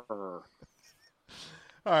 All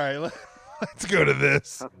right, let's go to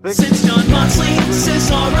this. Since John Moxley,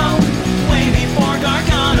 Cesaro, way before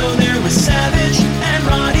Gargano, there was Savage and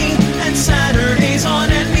Roddy, and Saturdays on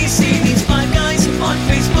NBC. These five guys on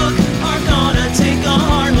Facebook are gonna take a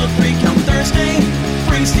hard look. 3 Count Thursday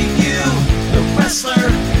brings to you the wrestler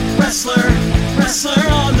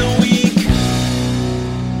on the week.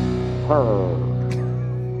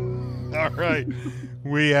 All right.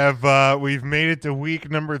 We've made it to week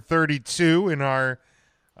number 32 in our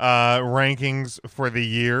rankings for the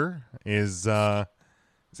year. Does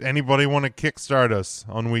anybody want to kickstart us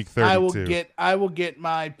on week 32? I will get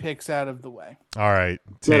my picks out of the way. All right,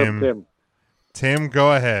 Tim,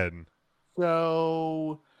 go ahead.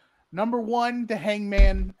 So, number 1, the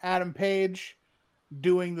Hangman Adam Page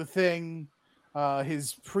doing the thing,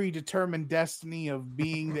 his predetermined destiny of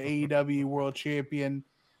being the AEW World Champion.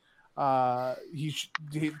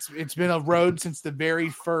 It's been a road since the very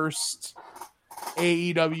first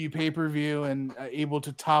AEW pay-per-view, and able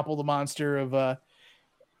to topple the monster of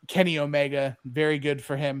Kenny Omega. Very good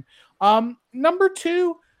for him. Number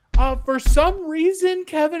 2, for some reason,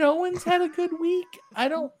 Kevin Owens had a good week. I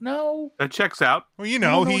don't know. That checks out. Well, he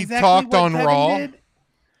talked on Kevin Raw. did.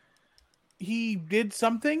 He did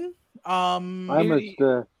something. I almost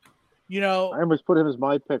put him as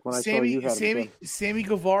my pick when I saw you had him. Sammy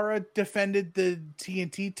Guevara defended the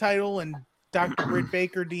TNT title, and Dr. Britt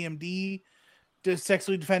Baker, DMD,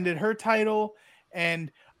 successfully defended her title.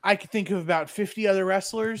 And I could think of about 50 other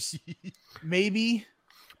wrestlers, maybe.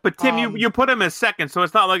 But Tim, you put him as second, so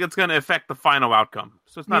it's not like it's going to affect the final outcome.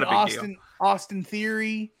 So it's not a big deal. Austin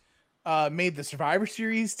Theory made the Survivor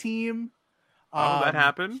Series team. That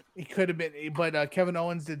happened. It could have been, but Kevin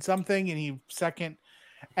Owens did something, and he second.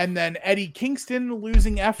 And then Eddie Kingston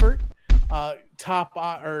losing effort, top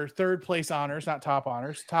or third place honors, not top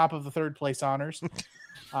honors, top of the third place honors.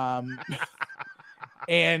 But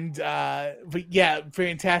yeah,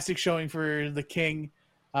 fantastic showing for the King,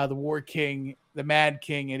 the War King, the Mad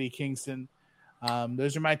King, Eddie Kingston.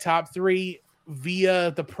 Those are my top 3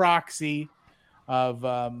 via the proxy of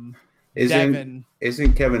Devin.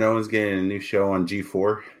 Isn't Kevin Owens getting a new show on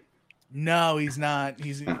G4? No, he's not.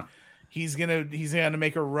 He's gonna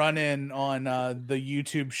make a run in on the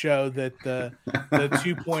YouTube show that the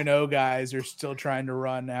 2.0 guys are still trying to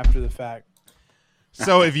run after the fact.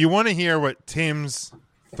 So if you want to hear what Tim's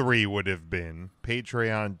 3 would have been,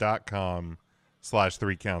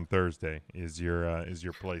 patreon.com/3count Thursday is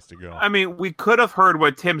your place to go. I mean, we could have heard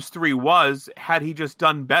what Tim's 3 was had he just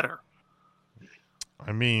done better.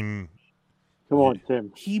 I mean, come on,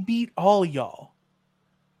 Tim. He beat all y'all.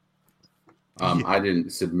 I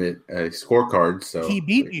didn't submit a scorecard, so he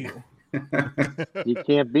beat you. He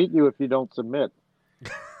can't beat you if you don't submit.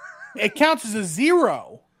 It counts as a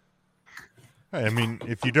 0. I mean,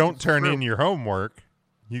 if you don't turn in your homework,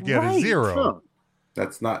 you get a 0. Huh.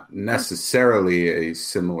 That's not necessarily a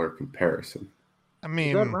similar comparison. I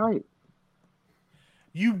mean, is that right?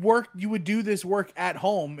 You would do this work at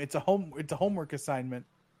home. It's a homework assignment.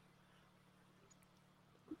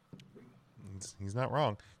 He's not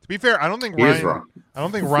wrong. To be fair, I don't think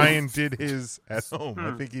Ryan did his at home.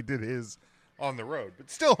 I think he did his on the road, but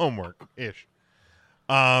still homework-ish.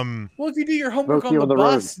 Well, if you do your homework on the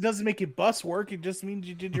bus, it doesn't make it bus work. It just means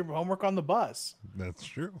you did your homework on the bus. That's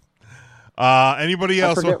true. Anybody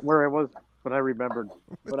else? I forget where I was, but I remembered.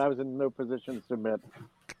 But I was in no position to submit.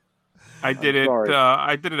 I did it.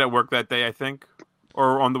 I did it at work that day, I think,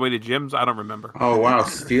 or on the way to Jim's. I don't remember. Oh wow,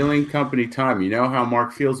 stealing company time. You know how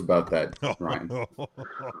Mark feels about that, Ryan.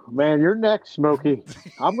 Man, you're next, Smokey.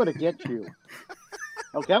 I'm gonna get you.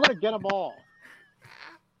 Okay, I'm gonna get them all.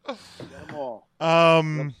 Get them all.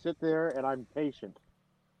 I'm sit there and I'm patient,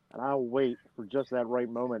 and I'll wait for just that right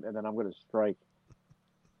moment, and then I'm gonna strike.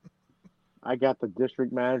 I got the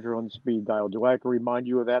district manager on speed dial. Do I have to remind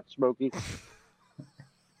you of that, Smokey?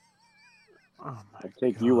 I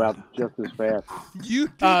take you out just as fast. You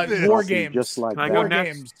did War Games. Just like Can I that. go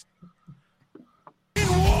next?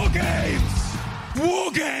 War Games!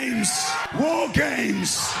 War Games! War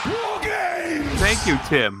Games! War Games! Thank you,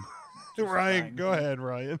 Tim. Ryan, go ahead,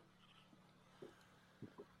 Ryan.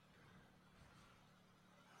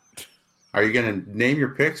 Are you going to name your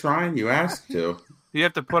picks, Ryan? You asked to. You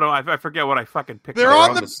have to put them. I forget what I fucking picked. They're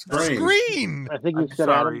up. on the screen. I think you said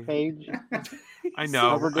sorry. Adam Page. I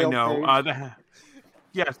know. Silverdale Page.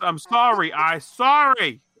 Yes, I'm sorry.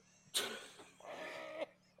 Sorry.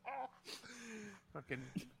 Fucking.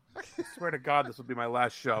 I swear to God, this will be my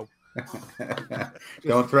last show.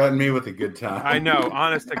 Don't threaten me with a good time. I know.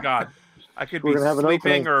 Honest to God, I could be We're gonna have an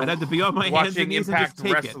sleeping opening. or I'd have to be on my hands and watching knees and Impact just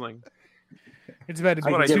take it. Wrestling. It's about to That's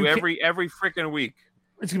be what I two do ca- every freaking week.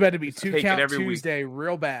 It's about to be Just 2 take it count every week. Tuesday,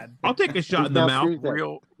 real bad. I'll take a shot in the Now mouth. Tuesday.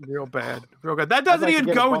 Real bad. Real good. That doesn't like to even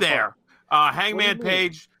get a go bump there. Hangman What do you mean?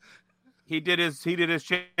 Page, he did his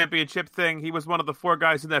championship thing. He was one of the 4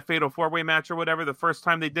 guys in that fatal 4-way match or whatever the first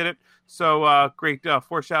time they did it. So great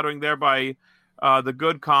foreshadowing there by the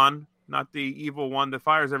good Khan, not the evil one that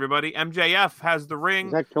fires everybody. MJF has the ring.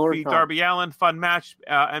 Is that Killer Beat Khan? Darby Allin. Fun match.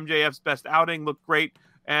 MJF's best outing looked great.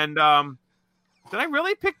 And did I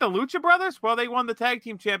really pick the Lucha Brothers? Well, they won the tag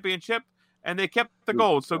team championship and they kept the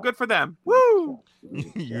gold, so good for them. Woo!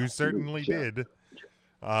 You certainly did.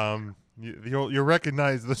 You'll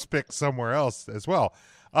recognize this pick somewhere else as well.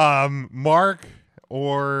 Mark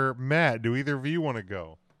or Matt, do either of you want to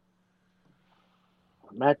go?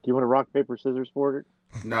 Matt, do you want to rock, paper, scissors for it?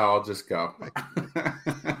 No, I'll just go.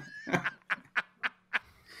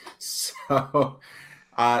 So,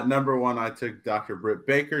 number one, I took Dr. Britt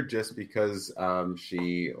Baker just because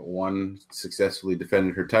she successfully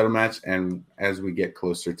defended her title match. And as we get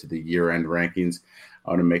closer to the year-end rankings, I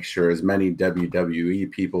want to make sure as many WWE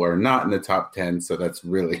people are not in the top 10. So that's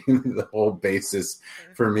really the whole basis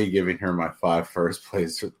for me giving her my 5 first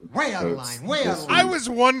place. Way out of line. Way out of line. I was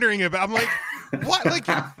wondering about, I'm like, what? Like,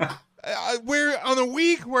 we're on a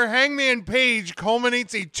week where Hangman Page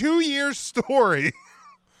culminates a 2-year story.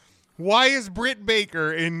 Why is Britt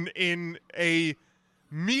Baker in a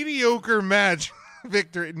mediocre match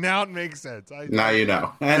victory? Now it makes sense. Now you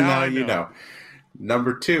know. And now you know.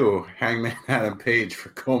 Number 2, Hangman Adam Page for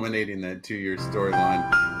culminating that 2-year storyline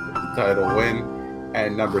with the title win.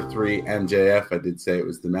 And number 3, MJF. I did say it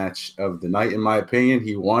was the match of the night, in my opinion.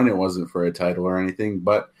 He won. It wasn't for a title or anything,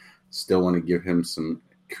 but still want to give him some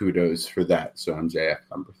kudos for that. So MJF,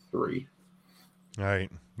 number 3. All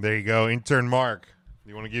right. There you go. Intern Mark,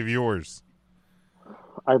 you want to give yours?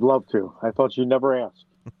 I'd love to. I thought you'd never ask.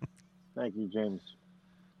 Thank you, James.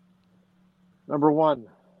 Number 1,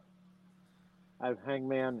 I have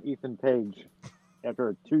Hangman Ethan Page. After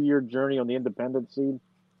a 2-year journey on the independent scene,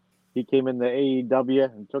 he came in the AEW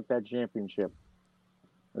and took that championship.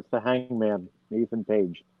 That's the Hangman, Ethan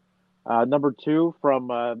Page. Number 2, from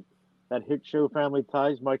that hit show Family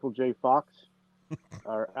Ties, Michael J. Fox.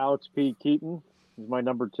 Alex P. Keaton is my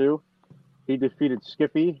number 2. He defeated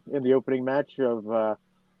Skippy in the opening match of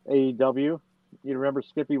AEW. You remember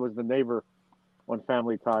Skippy was the neighbor on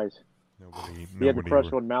Family Ties. He had the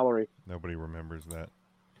crush on Mallory. Nobody remembers that.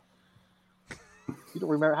 You don't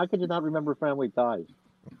remember? How could you not remember Family Ties?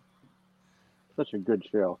 Such a good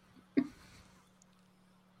show.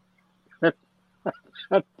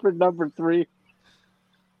 For number 3,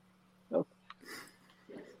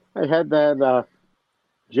 I had that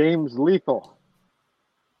James Lethal.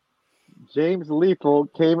 James Lethal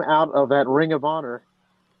came out of that Ring of Honor,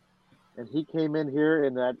 and he came in here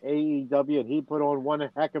in that AEW, and he put on one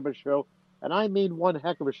heck of a show. And I mean one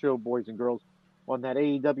heck of a show, boys and girls, on that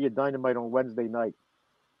AEW Dynamite on Wednesday night.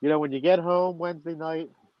 You know, when you get home Wednesday night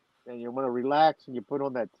and you want to relax and you put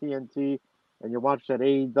on that TNT and you watch that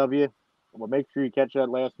AEW, well, make sure you catch that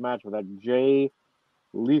last match with that Jay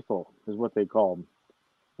Lethal is what they call him.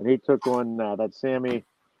 And he took on that Sammy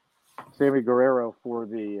Guerrero for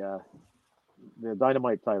the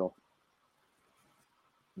Dynamite title.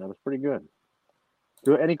 That was pretty good.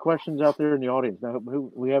 Do any questions out there in the audience? Now,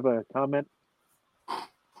 we have a comment.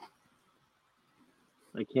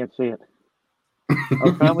 I can't see it.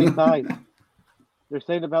 Oh, Family Ties. They're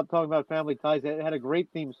saying talking about Family Ties. It had a great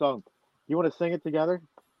theme song. You want to sing it together?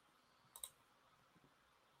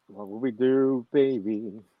 What will we do,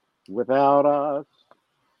 baby, without us?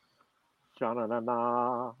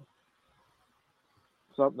 Sha-na-na-na.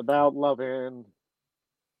 Something about loving.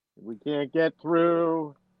 We can't get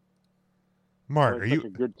through. Mark,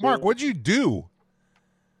 Mark, what'd you do?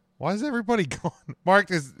 Why is everybody gone? Mark,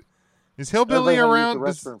 is Hillbilly around?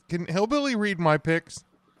 Can Hillbilly read my picks?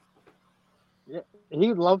 Yeah,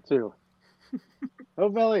 he'd love to.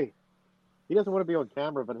 Hillbilly. He doesn't want to be on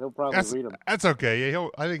camera, but he'll probably read them. That's okay. Yeah,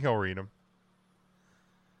 I think he'll read them.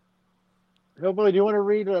 Hillbilly, do you want to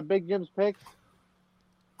read Big Jim's picks?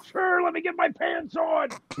 Sure, let me get my pants on.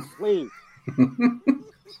 Please.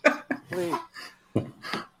 Please.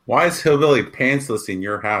 Why is Hillbilly pantsless in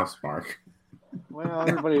your house, Mark? Well,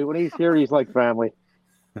 everybody, when he's here, he's like family.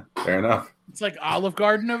 Fair enough. It's like Olive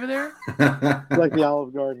Garden over there. It's like the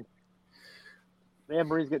Olive Garden. Anne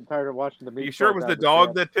Marie's getting tired of watching the meat. You sure it was the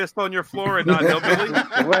dog that pissed on your floor and not Hillbilly?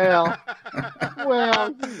 Well,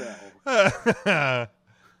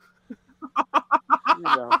 you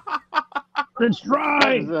know. It's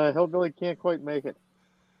dry. Hillbilly can't quite make it.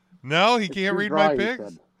 No, he It's can't too read dry, my he picks?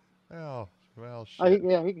 said. Oh, well, shit.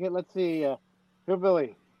 He can. Let's see.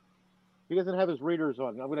 Hillbilly. He doesn't have his readers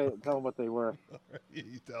on. I'm going to tell him what they were.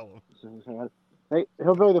 You tell him. Hey,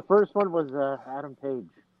 Hillbilly, the first one was Adam Page,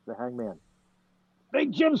 the Hangman.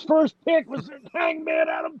 Big Jim's first pick was Hangman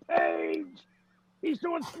Adam Page. He's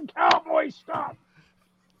doing some cowboy stuff.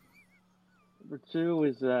 Number 2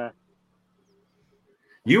 is...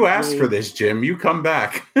 You asked for this, Jim. You come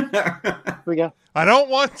back. I don't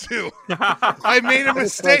want to. I made a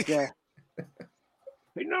mistake. Hey,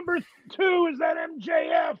 number 2 is that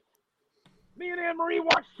MJF. Me and Anne Marie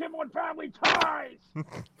watched him on Family Ties.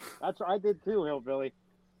 That's what I did too, Hillbilly.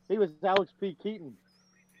 He was Alex P. Keaton.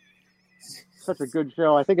 Such a good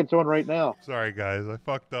show. I think it's on right now. Sorry, guys. I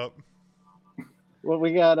fucked up. Well,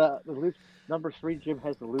 we got the number 3. Jim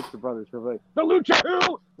has the Lucha Brothers. Hillbilly. The Lucha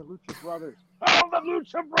who? The Lucha Brothers. Oh, the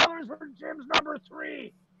Lucha Brothers were Jim's number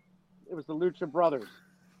 3. It was the Lucha Brothers.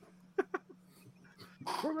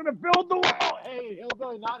 We're going to build the wall. Hey,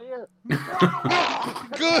 Hillbilly, not here.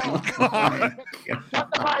 Good God.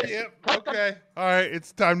 Yep. Okay. All right.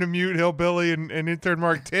 It's time to mute Hillbilly and intern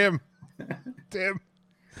Mark Tim. Tim.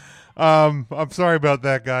 I'm sorry about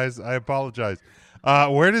that, guys. I apologize.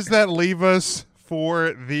 Where does that leave us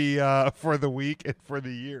for the week and for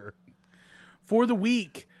the year? For the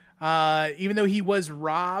week, even though he was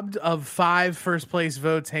robbed of 5 first place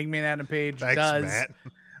votes, Hangman Adam Page does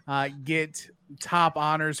get top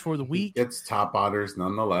honors for the week. It's top honors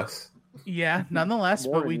nonetheless. Yeah, nonetheless,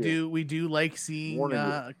 but we do like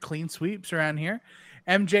seeing clean sweeps around here.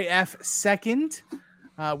 MJF second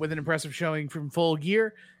with an impressive showing from Full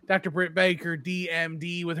Gear. Dr. Britt Baker,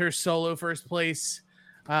 DMD, with her solo first place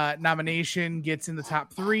nomination, gets in the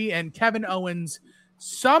top 3, and Kevin Owens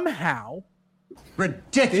somehow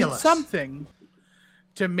did something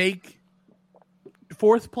to make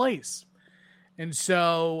 4th place. And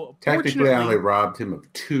so, technically, I only robbed him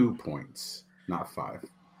of 2 points, not 5.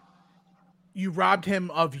 You robbed him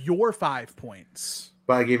of your 5 points.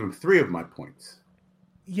 But I gave him 3 of my points.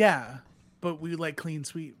 Yeah, but we like clean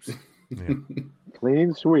sweeps. Yeah.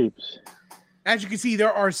 Clean sweeps. As you can see,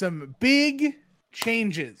 there are some big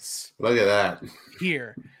changes. Look at that.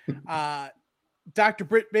 Here. Dr.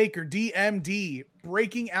 Britt Baker, DMD,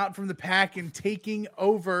 breaking out from the pack and taking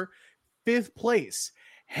over 5th place.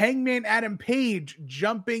 Hangman Adam Page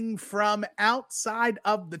jumping from outside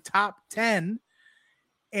of the top 10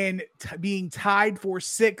 and being tied for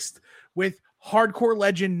 6th with hardcore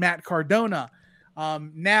legend Matt Cardona.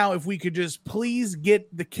 Now, if we could just please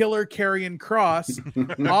get the killer Karrion Kross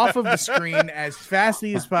off of the screen as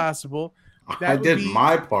fastly as possible. I did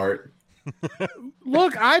my part.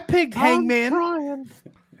 Look, I picked Hangman.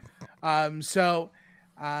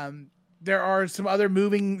 There are some other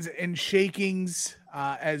movings and shakings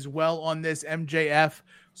as well on this. MJF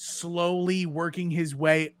slowly working his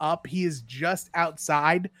way up. He is just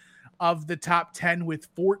outside of the top 10 with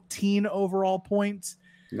 14 overall points.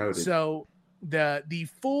 Noted. So the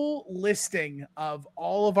full listing of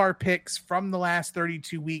all of our picks from the last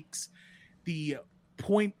 32 weeks, the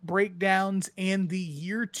point breakdowns, and the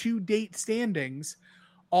year-to-date standings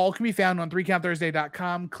all can be found on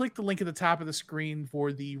 3countthursday.com. Click the link at the top of the screen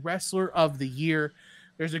for the Wrestler of the Year.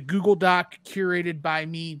 There's a Google Doc curated by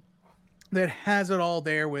me that has it all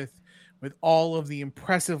there with all of the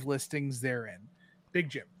impressive listings therein. Big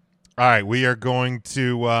Jim. All right, we are going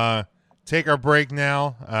to take our break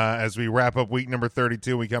now as we wrap up week number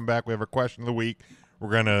 32. We come back, we have our question of the week.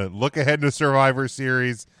 We're going to look ahead to Survivor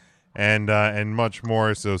Series and much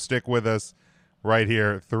more, so stick with us right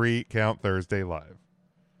here, 3 Count Thursday Live.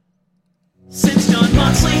 Since John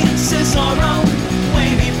Moxley and Cesaro,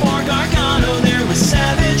 way before Gargano, there was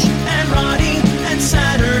Savage and Roddy, and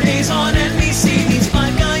Saturdays on NBC. These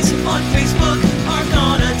 5 guys on Facebook are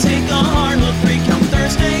gonna take a hard look. 3 Count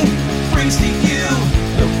Thursday brings to you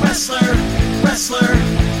the wrestler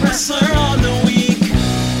on the week.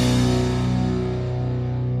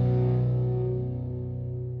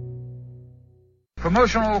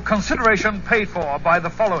 Promotional consideration paid for by the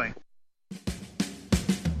following.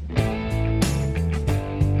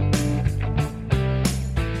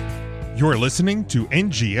 You're listening to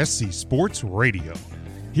NGSC Sports Radio.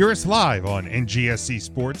 Hear us live on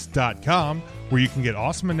ngscsports.com, where you can get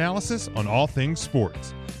awesome analysis on all things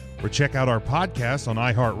sports. Or check out our podcasts on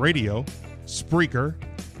iHeartRadio, Spreaker,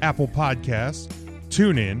 Apple Podcasts,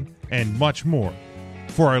 TuneIn, and much more.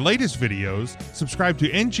 For our latest videos, subscribe to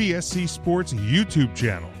NGSC Sports YouTube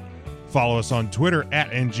channel. Follow us on Twitter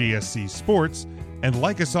at NGSC Sports, and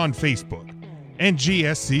like us on Facebook.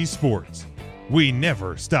 NGSC Sports. We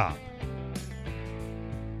never stop.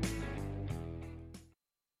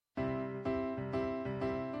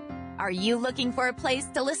 Are you looking for a place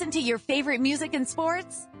to listen to your favorite music and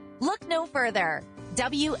sports? Look no further.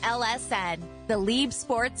 WLSN, the Lieb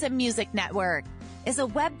Sports and Music Network, is a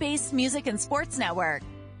web-based music and sports network.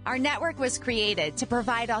 Our network was created to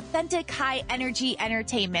provide authentic, high-energy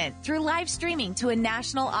entertainment through live streaming to a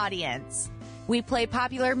national audience. We play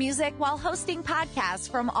popular music while hosting podcasts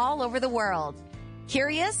from all over the world.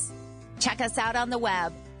 Curious? Check us out on the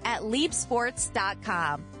web at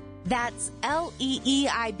liebsports.com. That's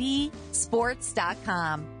LEEIB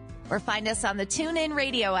sports.com. Or find us on the TuneIn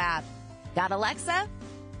Radio app. Got Alexa?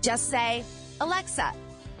 Just say, Alexa,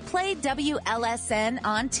 play WLSN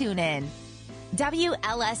on TuneIn.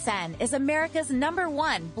 WLSN is America's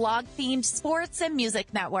 #1 blog-themed sports and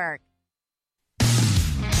music network.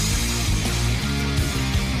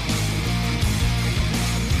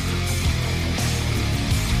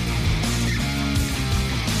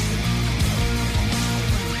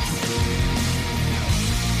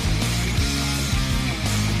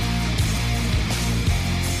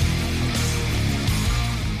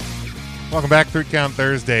 Welcome back, 3 Count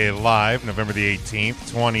Thursday live, November the 18th,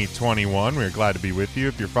 2021. We're glad to be with you.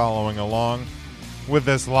 If you're following along with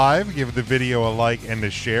us live, give the video a like and a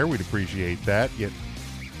share. We'd appreciate that. Get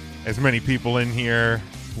as many people in here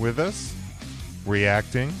with us,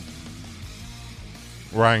 reacting.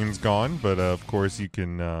 Ryan's gone, but of course you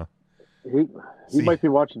can... he might be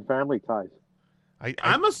watching Family Ties.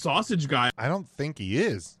 I'm a sausage guy. I don't think he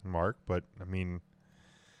is, Mark, but, I mean,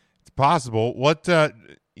 it's possible. What...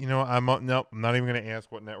 I'm not even going to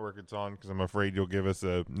ask what network it's on because I'm afraid you'll give us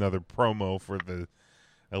another promo for the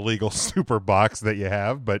illegal super box that you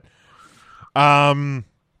have. But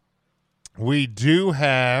we do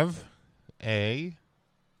have the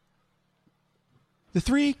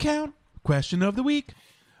 3 count question of the week.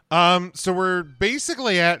 So we're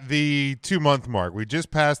basically at the 2-month mark. We just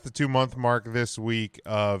passed the 2-month mark this week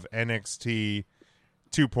of NXT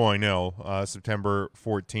 2.0. September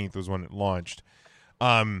 14th was when it launched.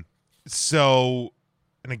 So,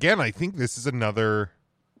 and again, I think this is another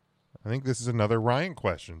Ryan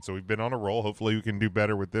question. So we've been on a roll. Hopefully we can do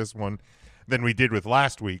better with this one than we did with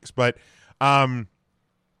last week's. But NXT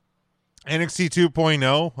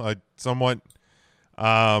 2.0, somewhat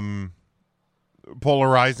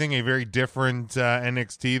polarizing, a very different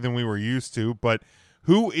NXT than we were used to. But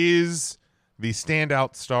who is the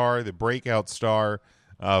standout star, the breakout star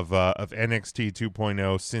of NXT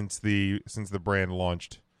 2.0 since the brand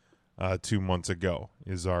launched 2 months ago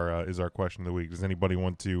is our question of the week. Does anybody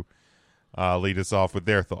want to lead us off with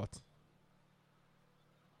their thoughts?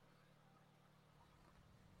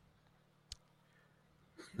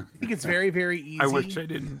 I think it's very, very easy. I wish I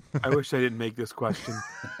didn't make this question.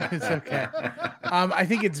 It's okay. I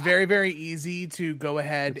think it's very, very easy to go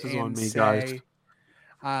ahead and say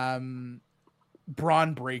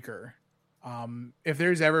Braun Breaker. If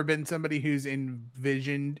there's ever been somebody who's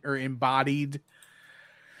envisioned or embodied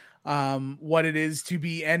what it is to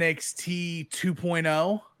be NXT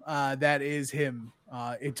 2.0, that is him.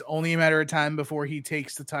 It's only a matter of time before he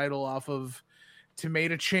takes the title off of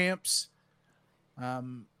Tomato Champs.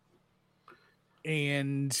 And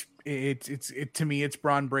it's to me, it's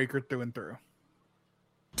Braun Breaker through and through.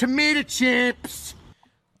 Tomato Champs.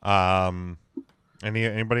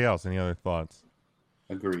 Anybody else? Any other thoughts?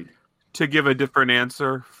 Agreed. To give a different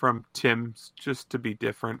answer from Tim's, just to be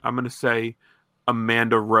different, I'm going to say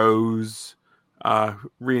Amanda Rose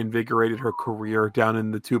reinvigorated her career down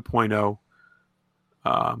in the 2.0.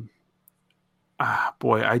 I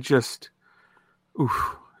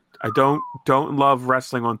don't love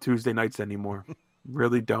wrestling on Tuesday nights anymore.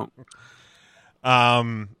 Really don't.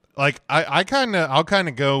 I'll kind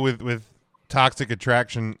of go with Toxic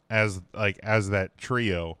Attraction as that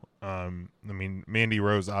trio. Mandy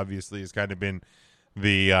Rose obviously has kind of been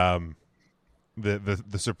the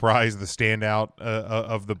surprise, the standout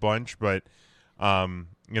of the bunch, but I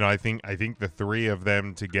think the three of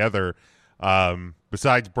them together,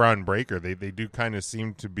 besides Braun Breaker, they do kind of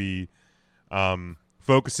seem to be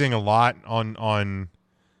focusing a lot on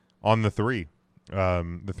the three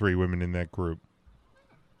women in that group.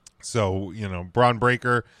 So Braun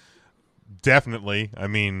Breaker. Definitely. I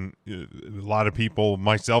mean, a lot of people,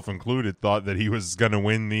 myself included, thought that he was going to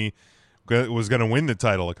win the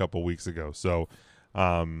title a couple weeks ago. So,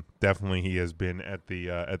 definitely, he has been at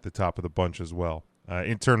the top of the bunch as well.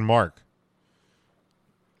 Intern Mark,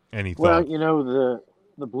 any thoughts? Well,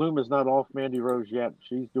 the bloom is not off Mandy Rose yet.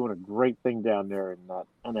 She's doing a great thing down there in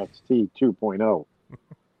NXT 2.0.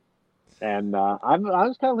 And I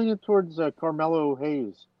was kind of leaning towards Carmelo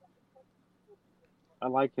Hayes. I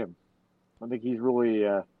like him. I think he's really.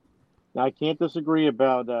 Now I can't disagree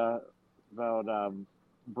about Braun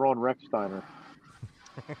Rechsteiner,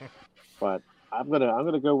 but I'm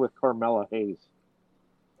gonna go with Carmella Hayes.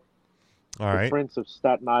 All right, Prince of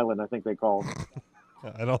Staten Island, I think they call him.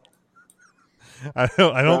 I don't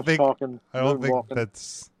think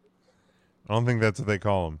that's what they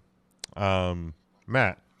call him.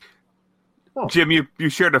 Matt. Oh. Jim, you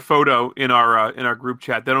shared a photo in our group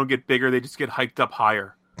chat. They don't get bigger; they just get hiked up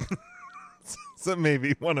higher. So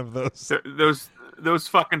maybe one of those. Those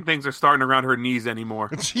fucking things are starting around her knees anymore.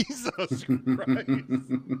 Jesus Christ!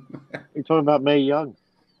 You're talking about Mae Young.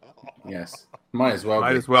 Yes, might as well.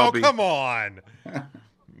 Might be. as well Oh, be. come on.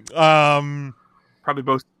 Probably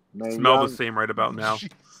both Mae smell Young. the same right about now.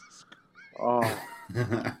 Oh,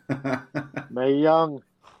 Mae Young.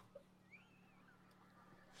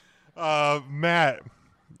 Matt,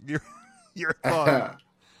 your thought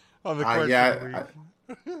on the question of the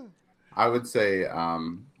week. I would say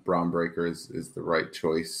Braun Breaker is the right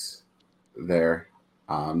choice there,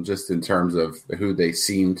 just in terms of who they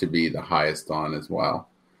seem to be the highest on as well.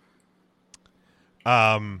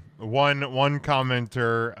 One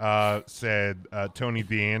commenter said Tony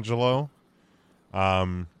D'Angelo.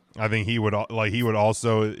 I think he would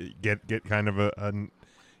also get kind of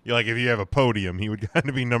like if you have a podium, he would kind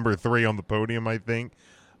of be number 3 on the podium. I think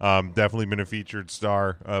definitely been a featured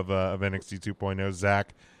star of NXT 2.0.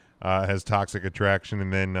 Zach has Toxic Attraction,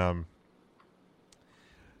 and then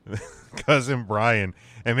cousin Brian,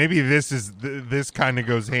 and maybe this kind of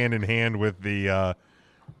goes hand in hand with the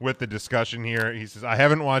discussion here. He says, I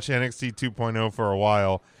haven't watched NXT 2.0 for a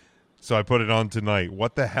while, so I put it on tonight.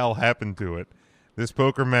 What the hell happened to it? This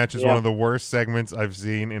poker match is one of the worst segments I've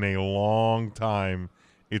seen in a long time.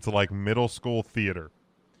 It's like middle school theater.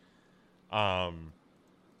 I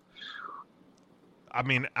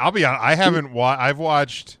mean, I'll be honest, I've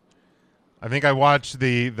watched, I think I watched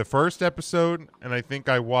the first episode, and I think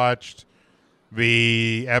I watched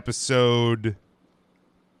the episode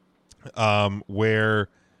where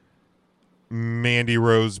Mandy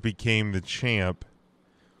Rose became the champ.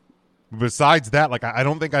 Besides that, like, I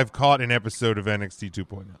don't think I've caught an episode of NXT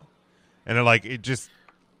 2.0. And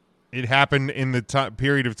it happened in the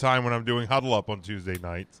period of time when I'm doing Huddle Up on Tuesday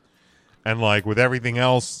nights. And like with everything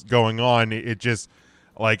else going on, it's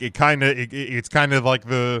kind of like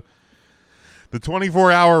the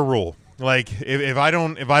 24-hour rule. Like if I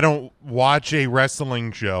don't watch a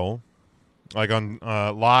wrestling show, like on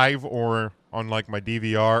live or on like my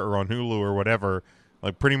DVR or on Hulu or whatever,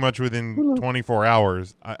 like pretty much within 24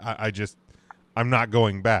 hours, I'm not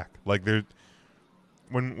going back. Like there's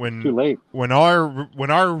when Too late. when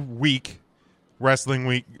our week, wrestling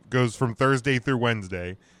week, goes from Thursday through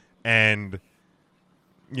Wednesday, and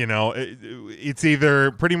you know it's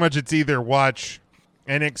either watch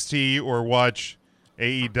NXT or watch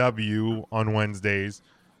AEW on Wednesdays,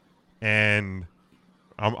 and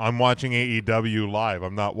I'm watching AEW live.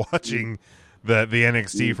 I'm not watching the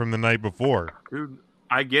NXT from the night before. Dude,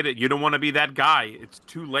 I get it. You don't want to be that guy. It's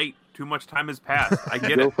too late. Too much time has passed. I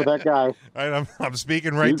get Go it. for that guy. I'm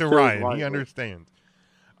speaking right to Ryan. He understands.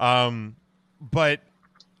 But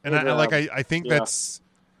I think that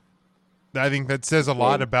says a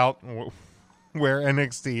lot about where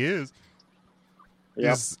NXT is.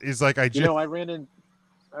 Yeah. Is like I ran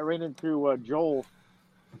into Joel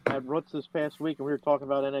at Roots this past week, and we were talking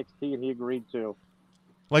about NXT, and he agreed to.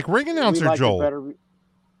 Like ring announcer Joel.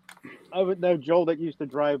 I would know Joel that used to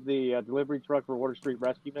drive the delivery truck for Water Street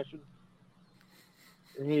Rescue Mission.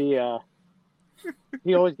 He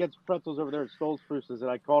always gets pretzels over there at Stoll Spruces,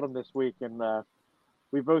 and I called him this week, and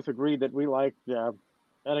we both agreed that we liked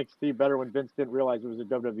NXT better when Vince didn't realize it was a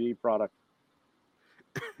WWE product.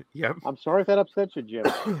 Yep. I'm sorry if that upsets you, Jim.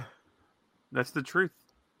 That's the truth.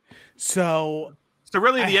 So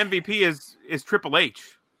really, the MVP is Triple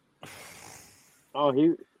H. Oh,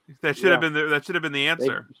 that should have been the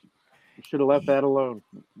answer. Should have left that alone.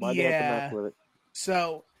 Why Yeah. they have to mess with it?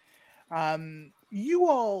 So, you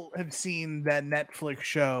all have seen that Netflix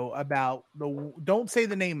show about don't say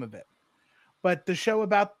the name of it, but the show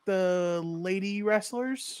about the lady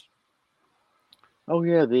wrestlers. Oh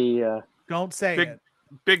yeah, don't say it.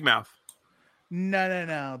 Big Mouth.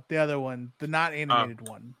 No, the other one, the not animated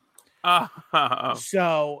one. Oh.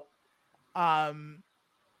 So,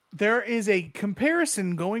 there is a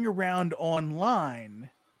comparison going around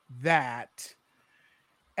online that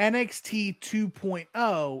NXT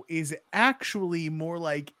 2.0 is actually more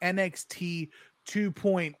like NXT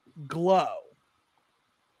 2.0 Glow.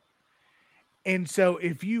 And so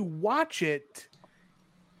if you watch it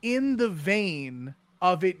in the vein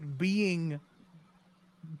of it being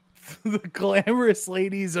the glamorous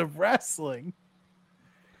ladies of wrestling,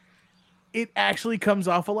 it actually comes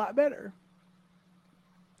off a lot better.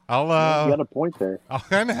 You got a point there. I'll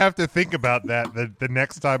kind of have to think about that the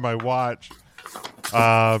next time I watch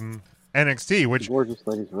NXT, which gorgeous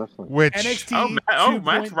ladies wrestling. Which NXT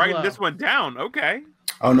Matt's writing this one down. Okay.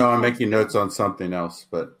 Oh no, I'm making notes on something else,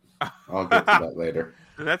 but I'll get to that later.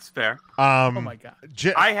 That's fair. Oh my god!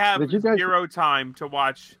 I have zero time to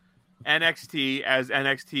watch NXT as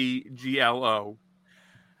NXT GLO.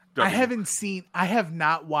 I have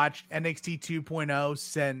not watched NXT 2.0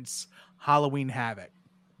 since Halloween Havoc.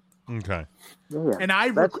 Okay. And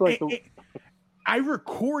I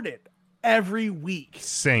record it every week.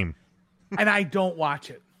 Same. And I don't watch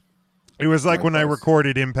it. It was like when I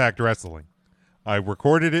recorded Impact Wrestling. I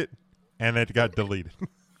recorded it, and it got deleted.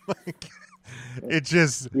 It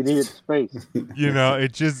just... You needed space.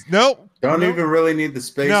 It just... Nope. Don't even really need the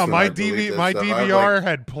space. No, when my I delete this my stuff. DVR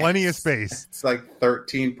had plenty of space. It's like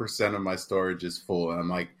 13% of my storage is full, and I'm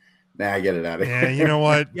like, nah, get it out of here. Yeah, you know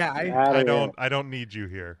what? Yeah, I don't need you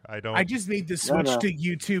here. I just need to switch to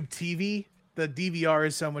YouTube TV. The DVR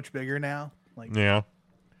is so much bigger now. Yeah.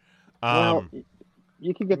 Well,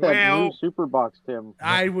 you can get that new Super Box, Tim.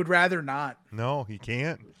 I would rather not. No, he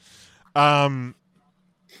can't.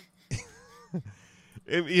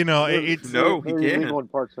 It's He can't. In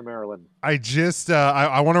parts of Maryland. I just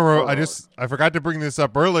I want to I forgot to bring this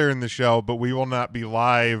up earlier in the show, but we will not be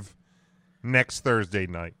live next Thursday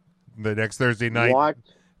night. The next Thursday night, What?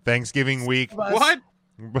 Thanksgiving week. What?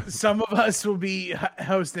 Some of us will be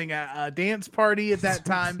hosting a dance party at that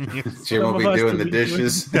time. Jim will be doing the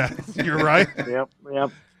dishes. Yeah, you're right. Yep.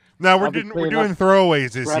 No, we're I'll be doing cleaning up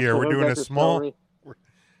throwaways this scraps year. of We're doing a Odessa small. celery.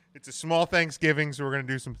 It's a small Thanksgiving, so we're gonna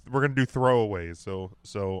do throwaways.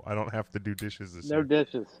 So I don't have to do dishes this No year.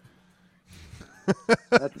 dishes.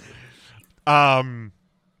 Dance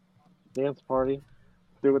party.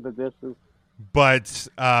 Doing the dishes. But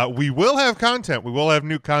we will have content. We will have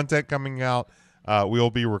new content coming out.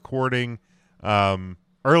 We'll be recording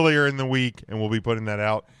earlier in the week, and we'll be putting that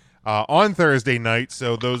out on Thursday night.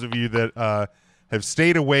 So those of you that have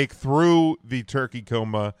stayed awake through the turkey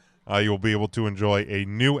coma, you'll be able to enjoy a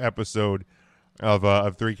new episode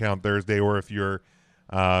of 3 Count Thursday. Or if you're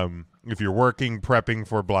working, prepping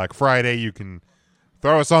for Black Friday, you can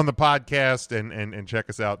throw us on the podcast and check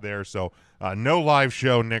us out there. So no live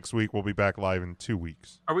show next week. We'll be back live in 2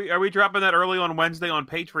 weeks. Are we dropping that early on Wednesday on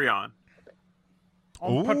Patreon?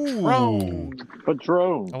 Patron.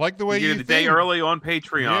 I like the way you you get the day think. early on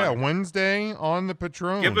Patreon. Yeah, Wednesday on the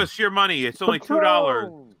Patron. Give us your money. It's only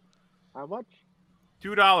 $2. How much?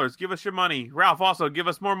 $2. Give us your money. Ralph, also give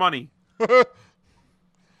us more money.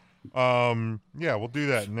 Yeah, we'll do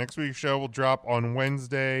that. Next week's show will drop on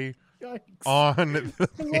Wednesday on On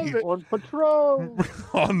Patron.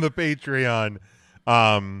 on the Patreon.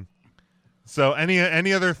 So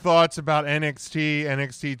any other thoughts about NXT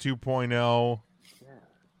 2.0?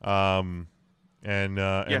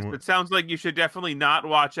 Yes, it sounds like you should definitely not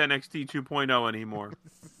watch NXT 2.0 anymore.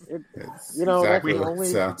 Exactly what it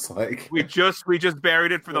sounds like. We just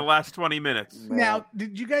buried it for the last 20 minutes. Now,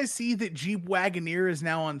 did you guys see that Jeep Wagoneer is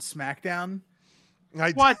now on SmackDown?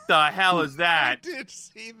 What the hell is that? I did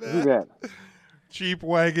see that. Who's that? Jeep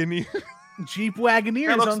Wagoneer. Jeep Wagoneer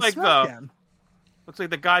That is looks on like SmackDown. Looks like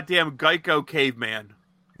the goddamn Geico caveman.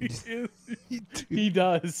 He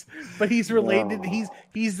does, but he's related.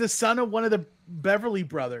 He's the son of one of the Beverly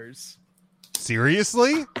brothers.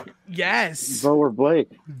 Seriously? Yes. Bo or Blake?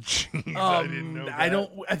 Jeez, I didn't know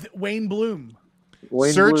that. Wayne Bloom.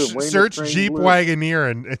 Search Jeep Wagoneer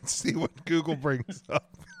and see what Google brings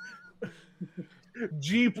up.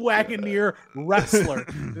 Jeep Wagoneer wrestler.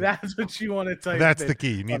 That's what you want to type. That's in. the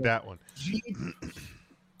key. You need that one. Jeep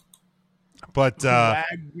But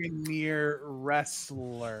Wagoneer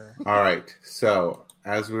wrestler. All right. So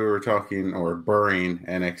as we were talking or burying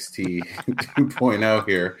NXT 2.0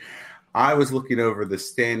 here, I was looking over the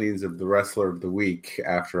standings of the Wrestler of the Week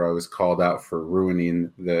after I was called out for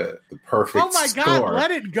ruining the perfect Oh my score. God!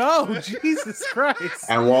 Let it go, Jesus Christ!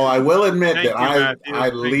 And while I will admit Thank that you, Matthew. I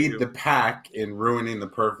Thank lead you. the pack in ruining the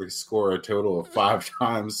perfect score a total of 5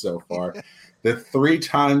 times so far, the 3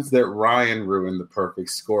 times that Ryan ruined the perfect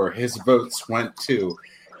score, his votes went to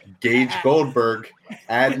Gage Goldberg,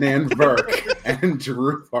 Adnan Virk, and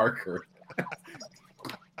Drew Parker.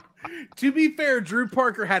 To be fair, Drew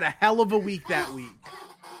Parker had a hell of a week that week.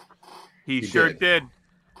 He sure did.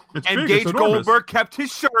 It's And big, it's Gage enormous. Goldberg kept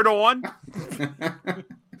his shirt on.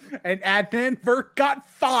 And Adnan Virk got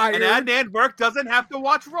fired. And Adnan Virk doesn't have to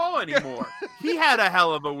watch Raw anymore. He had a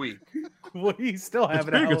hell of a week. Well, he's still It's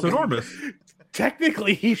having a big. hell It's of a enormous. week.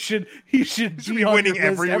 Technically, he should be on winning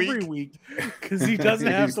your list every week because he doesn't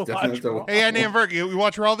have to Doesn't watch have to Raw. hey, Adnan Virk, you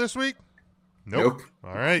watch Raw this week? Nope.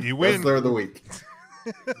 All right, you win. Wrestler of the Week.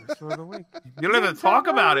 You don't have to talk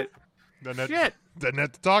about it. Shit. Doesn't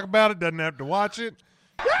have to talk about it. Doesn't have to watch it.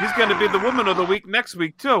 He's going to be the woman of the week next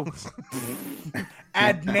week, too.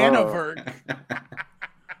 Adnanovirk.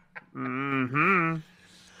 Mm-hmm.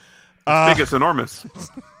 It's big, it's enormous.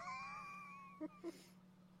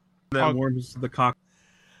 That warms the cock.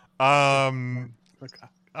 All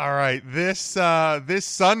right, this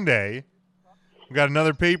Sunday, we got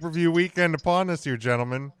another pay-per-view weekend upon us here,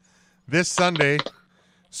 gentlemen. This Sunday,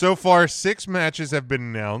 So far, 6 matches have been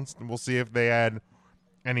announced. We'll see if they add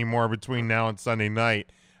any more between now and Sunday night.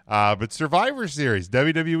 But Survivor Series,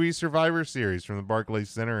 WWE Survivor Series from the Barclays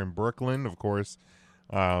Center in Brooklyn, of course.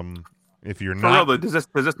 If you're For not, real, though, does this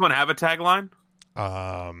one have a tagline?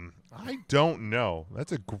 I don't know.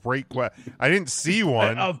 That's a great question. I didn't see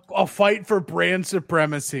one. A fight for brand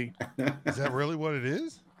supremacy. Is that really what it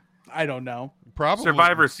is? I don't know. Probably.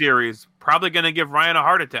 Survivor Series. Probably going to give Ryan a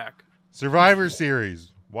heart attack. Survivor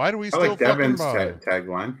Series. Why do we I still like Devin's fucking bother?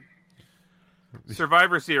 tagline.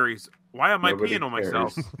 Survivor Series. Why am Nobody I peeing on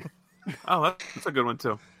myself? cares. Oh, that's a good one,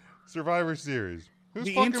 too. Survivor Series. Who's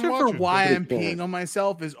The fucking answer watching? for why I'm peeing on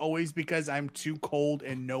myself is always because I'm too cold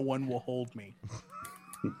and no one will hold me.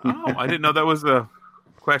 Oh, I didn't know that was a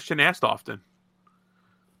question asked often.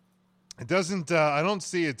 It doesn't. I don't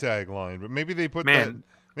see a tagline, but maybe they put that. Man,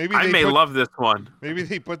 Maybe I they may put, love this one. Maybe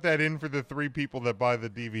they put that in for the 3 people that buy the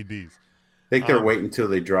DVDs. I think they're waiting until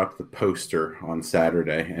they drop the poster on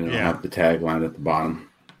Saturday, and it'll Yeah. have the tagline at the bottom.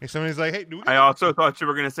 If somebody's like, "Hey, I also thought you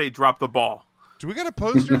were going to say drop the ball. do we got a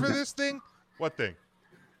poster for this thing? What thing?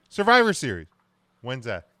 Survivor Series. When's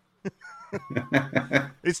that?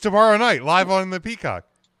 It's tomorrow night, live on the Peacock.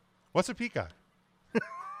 What's a Peacock?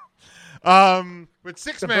 With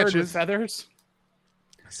 6 The bird with matches. feathers.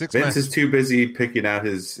 6 Vince matches. is too busy picking out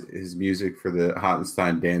his music for the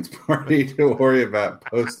Hottenstein dance party to worry about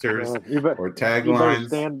posters or You better taglines.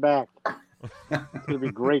 stand back. It's gonna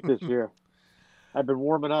be great this year. I've been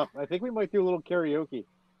warming up. I think we might do a little karaoke.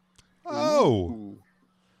 Oh.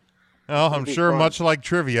 Well, I'm That'd be sure fun. much like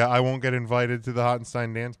trivia, I won't get invited to the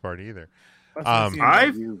Hottenstein dance party either. I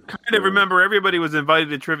kind of remember everybody was invited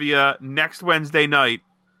to trivia next Wednesday night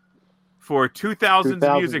for 2000s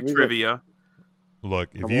 2000s music music. trivia. Look,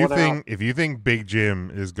 if Come you on think out. if you think Big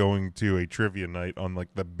Jim is going to a trivia night on like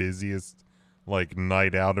the busiest like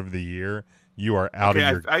night out of the year, you are out Okay,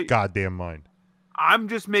 of your I- goddamn mind. I'm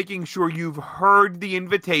just making sure you've heard the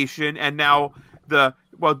invitation, and now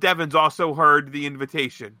Devin's also heard the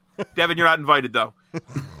invitation. Devin, you're not invited though.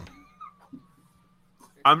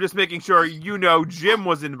 I'm just making sure you know Jim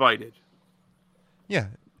was invited. Yeah.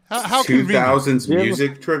 How convenient. 2000s Jim-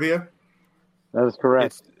 music trivia? That is correct.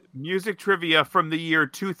 It's music trivia from the year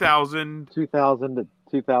 2000 2000 to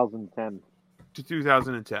 2010. to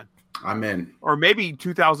 2010, I'm in. or maybe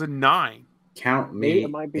 2009. Count Maybe me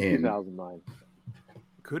it might be in. 2009.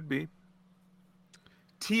 Could be.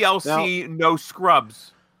 TLC No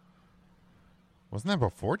Scrubs. Wasn't that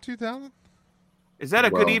before 2000? Is that a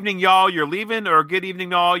good Well- evening, y'all? You're leaving, or a good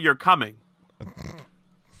evening, y'all? You're coming.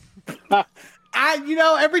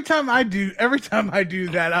 Every time I do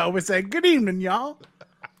that, I always say, "Good evening, y'all."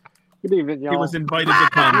 Good evening, y'all. He was invited to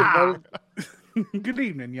come. Good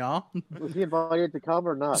evening, y'all. Was he invited to come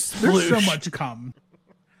or not? There's so much come.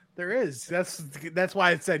 There is. That's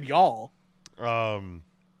why it said y'all.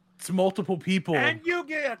 It's multiple people. And you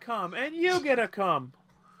get a come. And you get a come.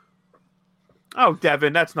 Oh,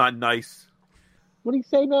 Devin, that's not nice. What do you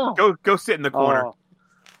say now? Go sit in the corner.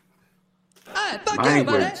 Oh,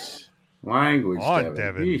 Language, On, Devin.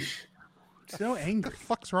 Devin. Yeesh. So angry. What the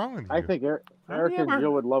fuck's wrong with you? I think Eric and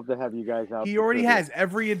Joe would love to have you guys out. He for already trivia. has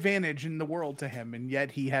every advantage in the world to him, and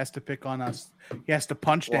yet he has to pick on us. He has to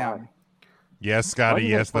punch down. Yes, Why Scotty. do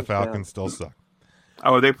you Yes, the punch down? Falcons still suck.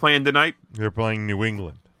 Oh, are they playing tonight? They're playing New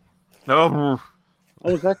England. No. Oh,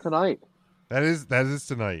 is that tonight? That is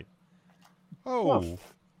tonight. Oh,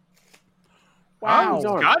 Wow.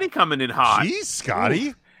 Oh, Scotty coming in hot. geez,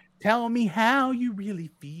 Scotty. Tell me how you really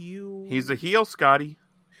feel. He's a heel, Scotty.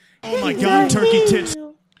 Oh my God, turkey tits.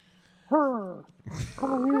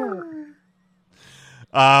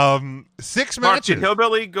 6 Mark, matches. did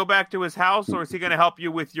Hillbilly go back to his house, or is he going to help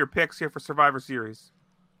you with your picks here for Survivor Series?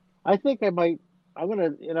 I think I might. I'm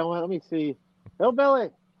gonna. Let me see. Hillbilly.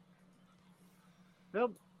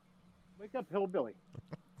 Wake up, Hillbilly.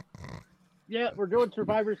 Yeah, we're doing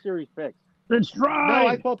Survivor Series picks. Let's No, try.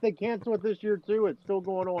 I thought they canceled it this year too. It's still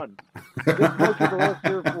going on. This coach is the last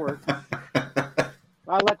year for it.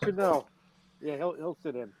 I'll let you know. Yeah, he'll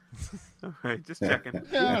sit in. All right, just checking.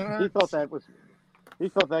 He thought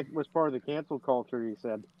that was part of the cancel culture. He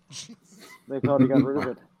said they thought he got rid of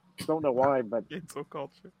it. Don't know why, but Cancel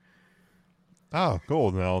culture. Oh,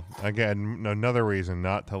 cool. Now, again, another reason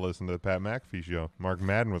not to listen to the Pat McAfee show. Mark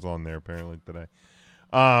Madden was on there apparently today.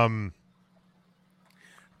 Pat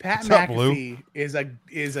What's up, Lou? McAfee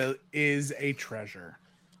is a treasure.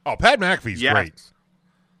 Oh, Pat McAfee's Yes. great.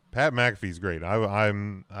 Pat McAfee's great.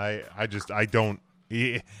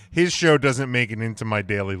 His show doesn't make it into my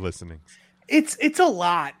daily listenings. It's a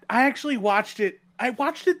lot. I actually watched it. I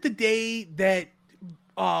watched it the day that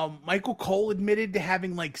Michael Cole admitted to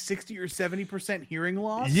having like 60 or 70% hearing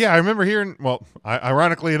loss. Yeah, I remember hearing. Well,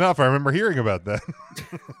 ironically enough, I remember hearing about that.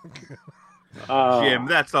 Jim,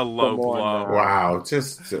 that's a low blow. Wow,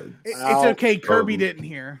 just It's okay. Kirby didn't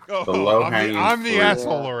hear. the low hanging. I'm the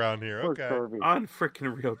asshole around here. Okay, on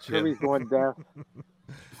freaking real Jim. Kirby's going deaf.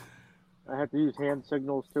 I have to use hand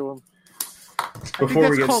signals to him. Before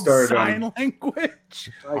we get started sign on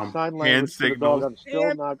language. Sign language to the dog. I'm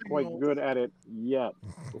still not quite good at it yet.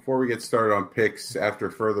 Before we get started on picks,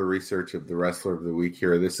 after further research of the wrestler of the week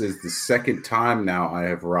here, this is the second time now I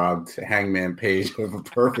have robbed Hangman Page of a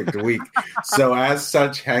perfect week. So as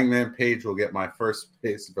such, Hangman Page will get my first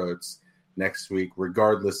place votes next week,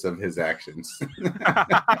 regardless of his actions.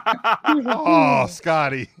 Oh,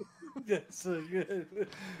 Scotty. That's so good.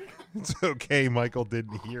 It's okay. Michael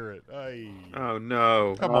didn't hear it. Oh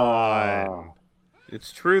no! Come on.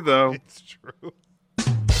 It's true though. It's true.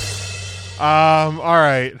 All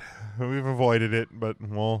right. We've avoided it, but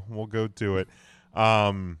we'll go to it.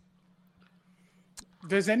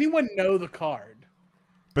 Does anyone know the card?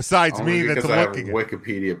 Besides Only me, that's because I have looking at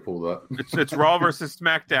Wikipedia pulled up. It's Raw versus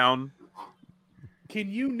SmackDown. Can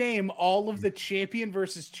you name all of the champion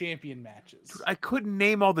versus champion matches? I couldn't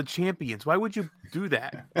name all the champions. Why would you do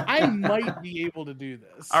that? I might be able to do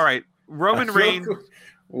this. All right, Roman I feel Reigns. like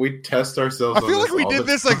we test ourselves. I feel on like we all did the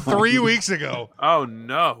this like time. 3 weeks ago. Oh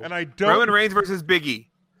no! And I don't. Roman Reigns versus Big E.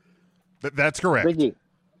 That's correct. Biggie.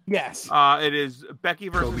 Yes. It is Becky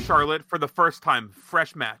versus Charlotte for the first time,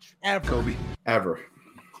 fresh match. Ever.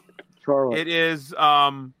 Charlotte. It is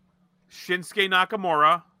Shinsuke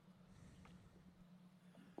Nakamura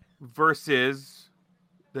versus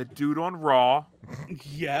the dude on Raw.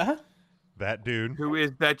 Yeah. That dude. Who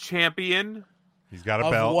is that champion? He's got a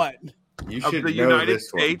Of belt. what? You Of should the know United this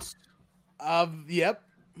one. States. Yep.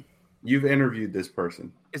 You've interviewed this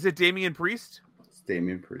person. Is it Damian Priest? It's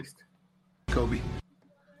Damian Priest.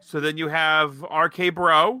 So then you have RK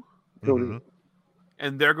Bro, Mm-hmm.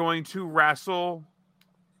 and they're going to wrestle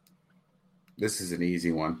This is an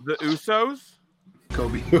easy one. the Usos.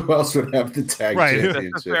 Who else would have the tag Right. That's a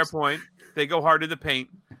championships? That's a fair point. They go hard in the paint,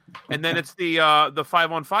 and then it's the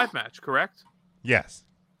 5-on-5 match, correct? Yes.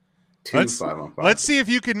 Two 5-on-5. Let's see if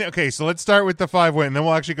you can. Okay, so let's start with the 5-win, and then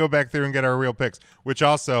we'll actually go back through and get our real picks. Which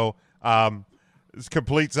also, is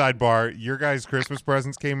complete sidebar. Your guys' Christmas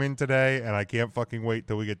presents came in today, and I can't fucking wait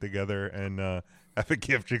till we get together and have a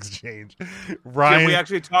gift exchange. Ryan, Jim, we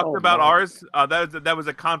actually talked about ours. That was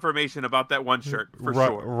a confirmation about that one shirt for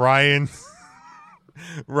sure.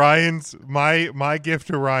 Ryan's my gift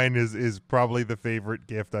to Ryan is probably the favorite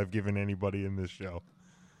gift I've given anybody in this show.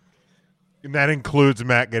 And that includes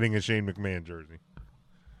Matt getting a Shane McMahon jersey.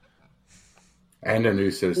 And an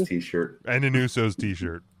Usos t-shirt. And an Usos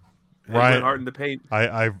t-shirt. And went Ryan, hard in the paint.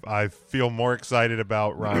 I feel more excited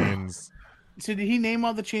about Ryan's. So did he name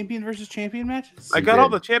all the champion versus champion matches? I got all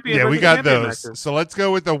the champion. Yeah, we versus got champion those. matches. So let's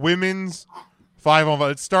go with the women's 5-on-5.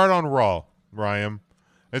 Let's start on Raw, Ryan.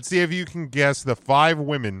 Let's see if you can guess the 5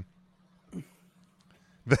 women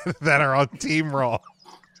that are on Team Raw.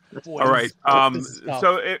 All right.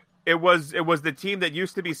 So it was the team that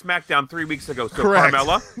used to be SmackDown 3 weeks ago. So Correct.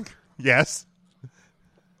 Carmella. Yes.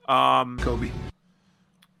 The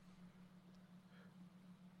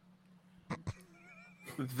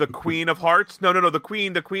Queen of Hearts. No. The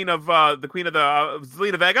Queen of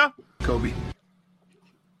Zelina Vega.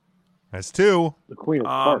 That's 2. The Queen of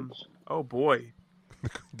Hearts. Oh boy.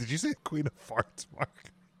 Did you say Queen of Farts, Mark?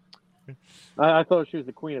 I thought she was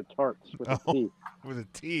the Queen of Tarts with a T. With a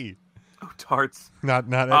T. Oh, tarts. Not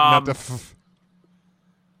the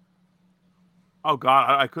Oh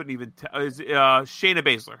God, I couldn't even tell. Is Shayna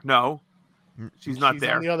Baszler? No, she's not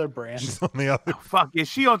there. On the other brand. She's on the other. Oh, fuck, is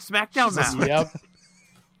she on SmackDown She's on now?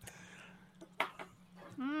 Yep.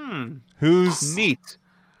 Who's neat?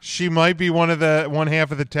 She might be one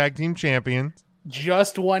half of the tag team champions.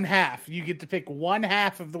 Just one half. You get to pick one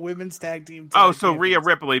half of the women's tag team. Oh, so Rhea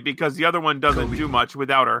Ripley, because the other one doesn't do much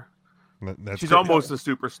without her. That's She's correct. almost a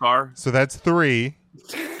superstar. So that's 3.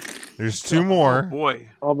 There's 2 more. Oh, boy.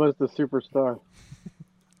 Almost a superstar.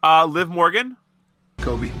 Liv Morgan.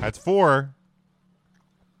 That's 4.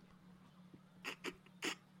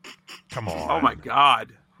 Come on. Oh my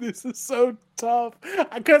God. This is so tough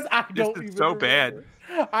because I This don't is even so remember. bad.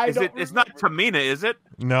 It's not Tamina, is it?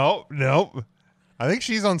 No. I think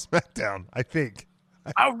she's on SmackDown. I think.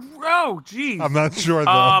 Oh, geez. I'm not sure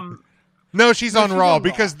though. No, she's on she's Raw on Raw.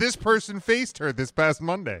 because this person faced her this past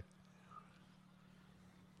Monday.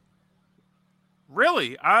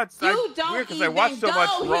 Really? It's You don't weird because I even watch so go much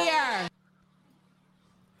Raw. here.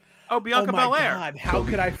 Oh, Bianca Belair. God, how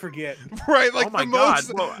could I forget? Right, like Oh my God.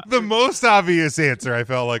 Well, the most obvious answer I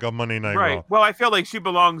felt like on Monday Night right. Raw. Well, I feel like she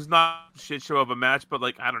belongs not shit show of a match, but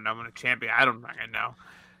like I don't know, I'm a champion. I don't fucking know.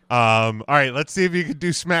 All right, let's see if you could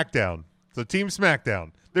do SmackDown. So Team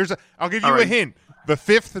SmackDown. I'll give you All a right. hint. The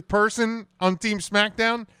 5th person on Team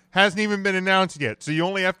SmackDown hasn't even been announced yet, so you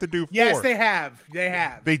only have to do 4. Yes, they have. They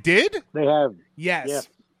have. They did? They have. Yes. Yeah.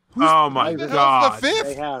 Oh my the hell's God. the 5th?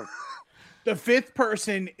 They have. The 5th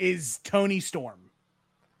person is Tony Storm.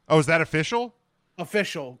 Oh, is that official?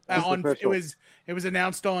 Official. It's official. It was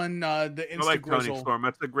announced on the I like Tony Instagram. Storm.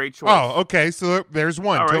 That's a great choice. Oh, okay. So there's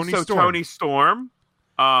one. All right, Tony so Storm. Tony Storm,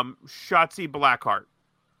 Shotzi Blackheart.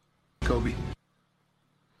 Kobe.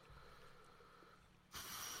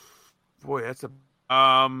 Boy, that's a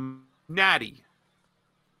Natty.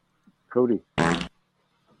 Cody.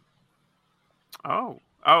 Oh.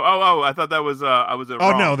 I thought that was I was Oh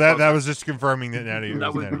wrong. no, that was just confirming that Natty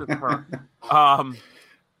that was was Natty. her.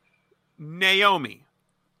 Naomi.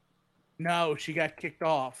 No, she got kicked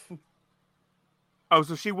off. Oh,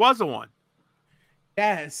 so she was the one.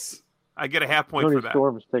 Yes. I get a half point Tony for that.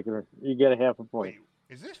 Storm's taking her. You get a half a point.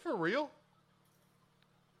 Is this for real?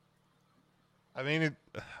 I mean,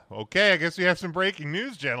 okay. I guess we have some breaking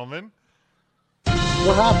news, gentlemen.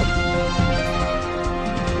 What happened?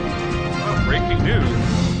 Oh, breaking news.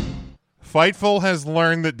 Fightful has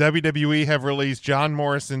learned that WWE have released John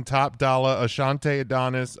Morrison, Top Dollar, Ashante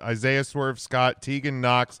Adonis, Isaiah Swerve Scott, Tegan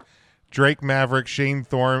Knox, Drake Maverick, Shane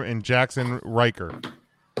Thorne, and Jackson Riker.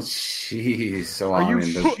 Jeez. So Are you I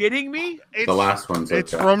mean, shitting me? the last one's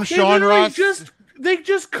It's okay. from They Sean literally Ross. They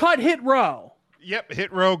just cut Hit Row. Yep,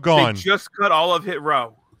 Hit Row gone. They just cut all of Hit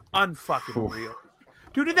Row. Unfucking real.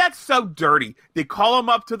 Dude, that's so dirty. They call him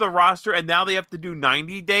up to the roster, and now they have to do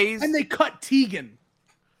 90 days. And they cut Tegan.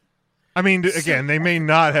 I mean, again, they may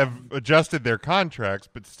not have adjusted their contracts,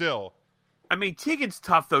 but still. I mean, Tegan's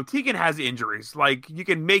tough, though. Tegan has injuries. Like, you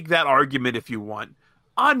can make that argument if you want.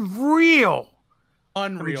 Unreal. I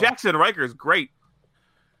mean, Unreal. Jackson Riker is great.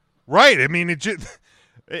 Right. I mean, it just.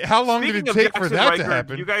 How long Speaking did it of take for Jackson that Riker, to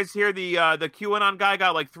happen? You guys hear the QAnon guy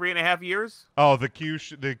got like 3.5 years? Oh, the Q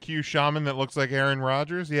shaman that looks like Aaron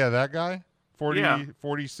Rodgers? Yeah, that guy?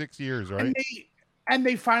 46 years, right? And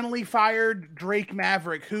they finally fired Drake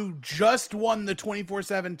Maverick, who just won the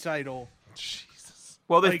 24/7 title. Jesus.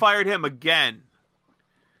 Well, they Like- fired him again.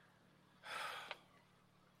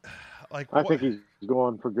 Like, I think he's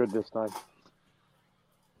going for good this time.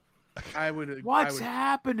 What's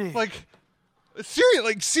happening? Like,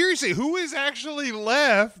 seriously, who is actually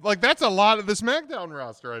left? Like, that's a lot of the SmackDown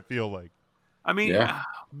roster, I feel like. I mean, Yeah.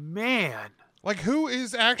 man. Like, who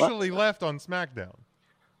is actually left on SmackDown?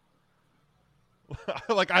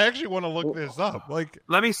 Like, I actually want to look this up. Like,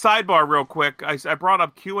 Let me sidebar real quick. I brought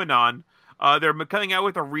up QAnon. They're coming out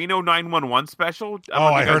with a Reno 911 special.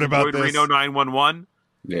 I heard about this. Reno 911.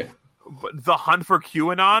 Yeah. But the hunt for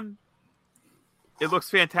QAnon. It looks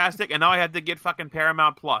fantastic, and now I had to get fucking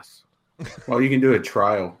Paramount Plus. Well, you can do a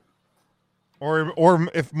trial. or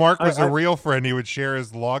if Mark was a real friend, he would share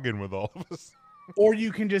his login with all of us. Or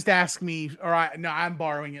you can just ask me. No, I'm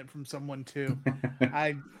borrowing it from someone too.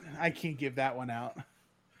 I can't give that one out.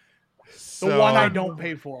 The one I don't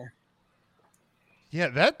pay for. Yeah,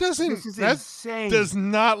 that doesn't. This is That insane. does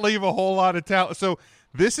not leave a whole lot of talent. So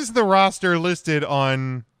this is the roster listed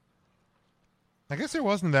on. I guess there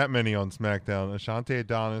wasn't that many on SmackDown. Ashante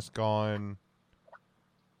Adonis gone.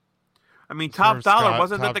 I mean, Top Swerve Dollar Scott,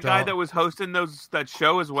 wasn't that Top the guy Dollar. that was hosting that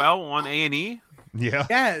show as well on A&E? Yeah.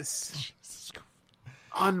 Yes.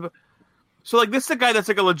 So like this is a guy that's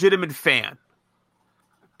like a legitimate fan,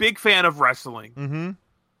 big fan of wrestling, Mm-hmm.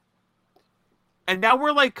 and now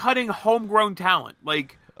we're like cutting homegrown talent.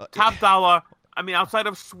 Like Top Dollar, I mean, outside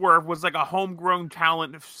of Swerve, was like a homegrown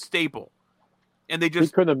talent staple, and they He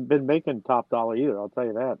just couldn't have been making Top Dollar either. I'll tell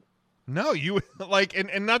you that. No, you like,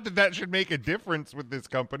 and not that should make a difference with this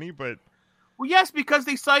company, but well, yes, because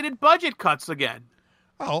they cited budget cuts again.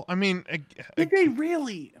 oh, I mean, Did they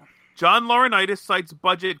really? John Laurinaitis cites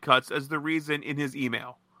budget cuts as the reason in his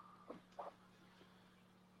email.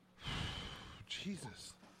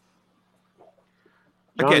 Jesus.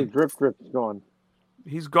 Johnny Again, Drip's gone.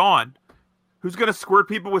 he's gone. Who's going to squirt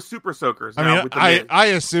people with super soakers? I now mean, with the Miz? I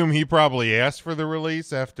assume he probably asked for the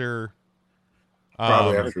release after.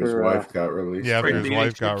 Probably after his wife got released. Yeah, after his Frankie-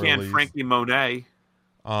 wife got can't released. Frankie Monet.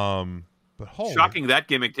 But holy, Shocking that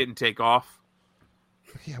gimmick didn't take off.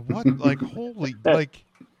 yeah, what? Like, holy, like.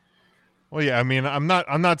 Well, yeah, I mean, I'm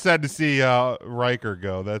not sad to see Riker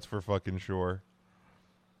go. That's for fucking sure.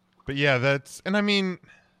 But yeah, and I mean,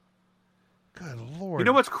 good lord. You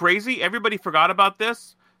know what's crazy? Everybody forgot about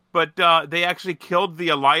this. but they actually killed the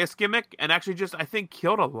Elias gimmick and actually just, I think,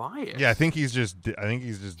 killed Elias. Yeah, I think he's just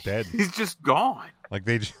dead. He's just gone. Like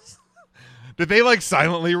they just did they like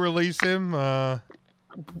silently release him? I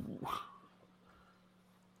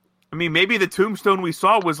mean, maybe the tombstone we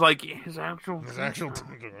saw was like his actual tombstone.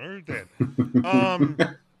 Dead.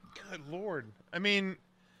 Good Lord. I mean,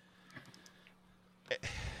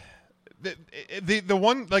 the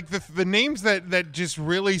one like the names that just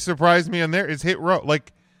really surprised me on there is Hit Row.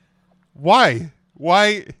 Like, why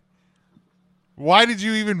did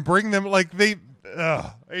you even bring them? Like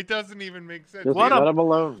it doesn't even make sense. Just let them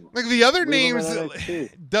alone. Like the other Leave names, them in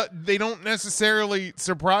NXT. they don't necessarily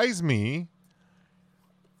surprise me.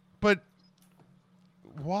 But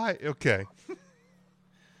why? Okay.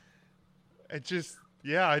 I just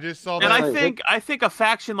saw that. And I think a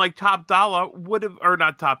faction like Top Dollar would have, or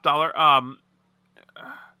not Top Dollar,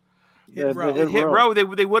 Hit Row, they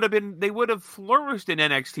would have flourished in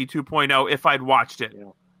NXT 2.0 if I'd watched it.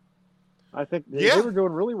 Yeah. I think they were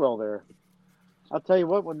doing really well there. I'll tell you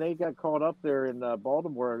what, when they got caught up there in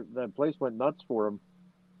Baltimore, the place went nuts for them.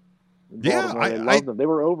 Yeah, they loved them. They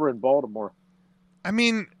were over in Baltimore. I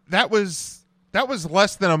mean, that was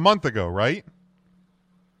less than a month ago, right?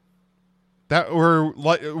 That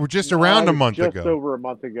we're just around a month ago. Just over a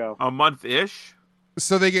month ago. A month-ish.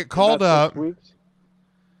 So they get called up. 6 weeks.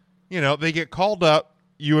 They get called up.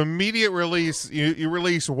 You immediate release. You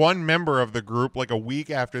release one member of the group like a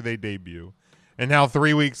week after they debut, and now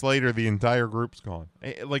 3 weeks later, the entire group's gone.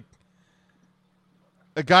 Like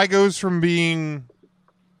a guy goes from being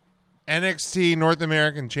NXT North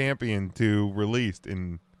American champion to released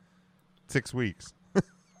in 6 weeks.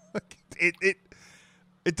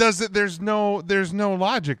 It does it. There's no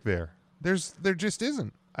logic there. There just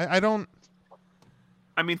isn't. I don't.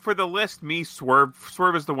 I mean, for the list,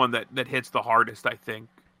 Swerve is the one that hits the hardest. I think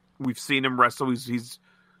we've seen him wrestle. He's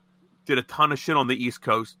did a ton of shit on the East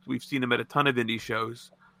Coast. We've seen him at a ton of indie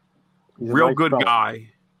shows. Real good guy,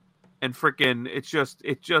 and freaking,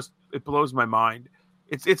 it blows my mind.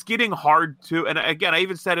 It's getting hard to, and again, I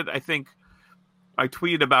even said it. I think I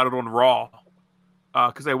tweeted about it on Raw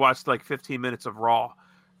because I watched like 15 minutes of Raw.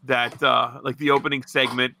 That like the opening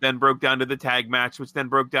segment then broke down to the tag match, which then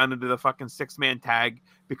broke down into the fucking 6-man tag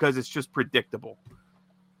because it's just predictable.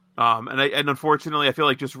 And unfortunately, I feel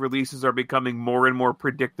like just releases are becoming more and more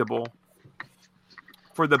predictable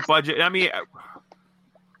for the budget. I mean,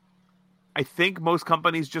 I think most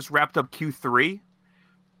companies just wrapped up Q3.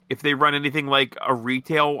 If they run anything like a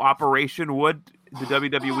retail operation would, the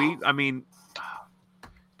WWE, I mean,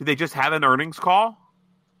 did they just have an earnings call?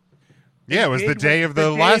 Yeah, it was the day of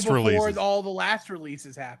the last release. Before all the last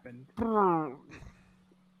releases happened. And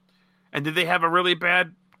did they have a really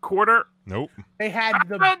bad quarter? Nope. They had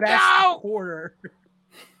the best quarter.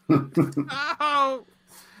 No.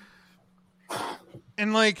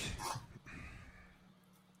 And like,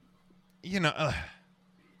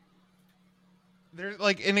 there's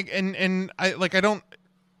like, and I like, I don't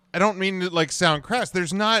mean to like sound crass.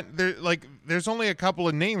 There's only a couple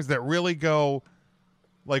of names that really go.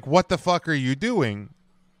 Like, what the fuck are you doing?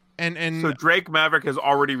 And so Drake Maverick has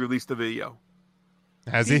already released a video.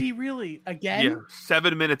 Has Did he really? Again? Yeah,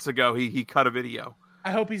 7 minutes ago he cut a video.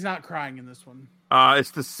 I hope he's not crying in this one.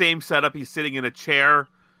 It's the same setup. He's sitting in a chair.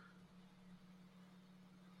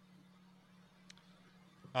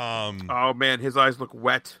 Oh man, his eyes look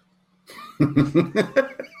wet.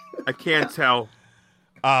 I can't tell.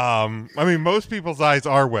 I mean, most people's eyes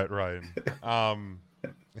are wet, Ryan.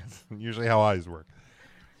 That's usually how eyes work.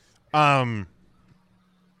 But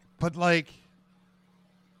like,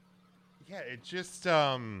 yeah, it just,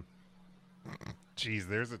 geez,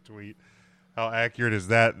 there's a tweet. How accurate is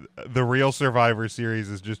that? The real Survivor Series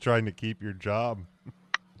is just trying to keep your job.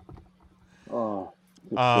 Oh.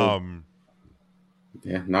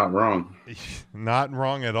 Yeah, not wrong. Not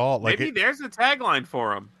wrong at all. Like maybe there's a tagline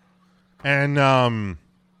for him. And,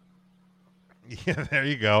 yeah, there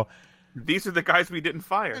you go. These are the guys we didn't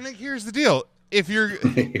fire. And like, here's the deal. If you're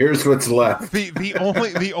here's what's left. The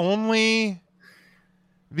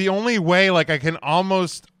only way, like I can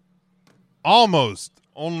almost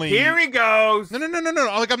only. Here he goes. No.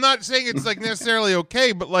 Like I'm not saying it's like necessarily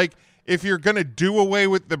okay, but like if you're gonna do away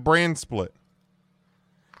with the brand split,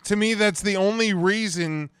 to me that's the only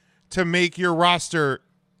reason to make your roster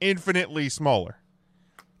infinitely smaller.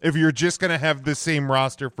 If you're just gonna have the same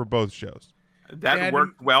roster for both shows. That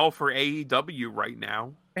worked well for AEW right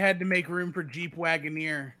now. They had to make room for Jeep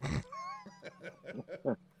Wagoneer.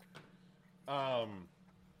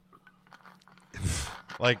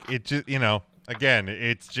 Like it just, again,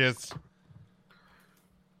 it's just.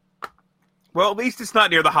 Well, at least it's not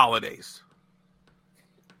near the holidays.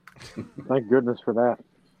 Thank goodness for that.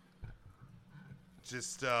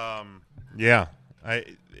 Just yeah,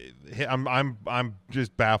 I'm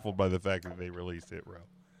just baffled by the fact that they released Hit Row.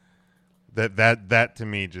 That to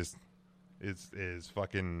me just is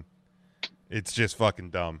fucking. It's just fucking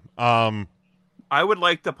dumb. I would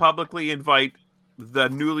like to publicly invite the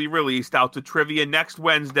newly released out to trivia next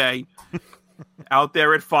Wednesday out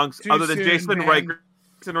there at Funk's. Too other than soon, Jason man. Riker.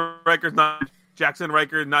 Jackson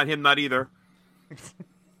Riker, not him, not either.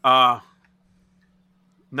 Not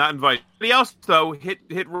invited. Anybody else though? Hit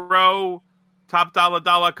Row, Top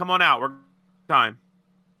Dollar, come on out. We're time.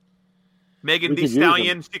 Megan We Thee could use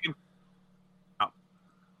Stallion, she can.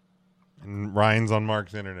 And Ryan's on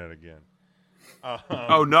Mark's internet again.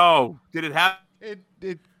 Oh no! Did it happen?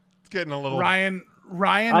 It's getting a little. Ryan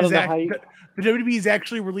I is don't know how you- the WWE's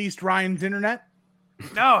actually released Ryan's internet.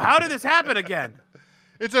 No, how did this happen again?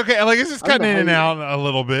 It's okay. Like it's just cutting in and out a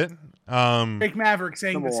little bit. Fake Maverick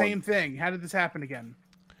saying Number the one. same thing. How did this happen again?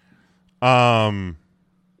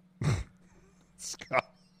 Scott.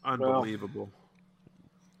 Unbelievable.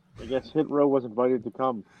 I guess Hit Row was invited to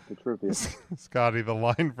come to trivia. Scotty, the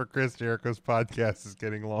line for Chris Jericho's podcast is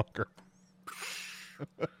getting longer.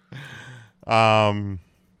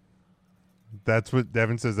 That's what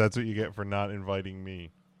Devin says. That's what you get for not inviting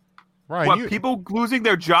me. Ryan, What, you, people losing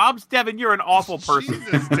their jobs? Devin, you're an awful person.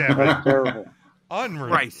 Jesus, Devin. That's terrible. Unreal.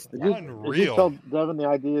 Christ. Did you Unreal. tell Devin the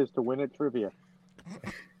idea is to win at trivia?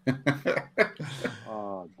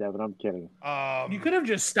 Oh, Devin, I'm kidding. You could have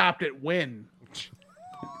just stopped at win.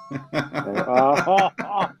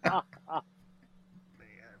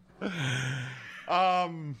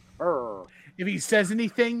 If he says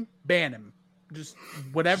anything, ban him. Just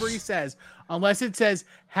whatever he says, unless it says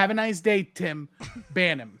 "Have a nice day, Tim."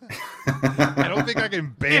 Ban him. I don't think I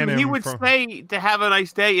can ban him. He would from... say to have a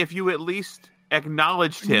nice day if you at least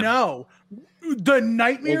acknowledged him. No, the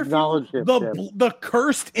nightmare, Acknowledge him, the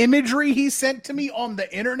cursed imagery he sent to me on the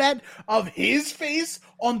internet of his face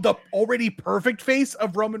on the already perfect face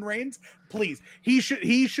of Roman Reigns. Please, he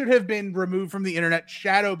should have been removed from the internet,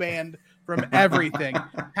 shadow banned from everything.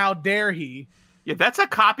 How dare he? Yeah, that's a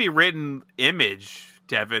copywritten image,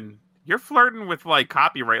 Devin. You're flirting with like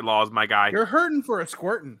copyright laws, my guy. You're hurting for a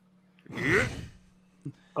squirtin'.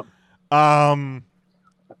 Um,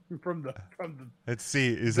 From the let's see.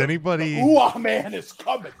 Is anybody? ooh, man is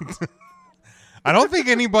coming. I don't think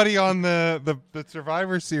anybody on the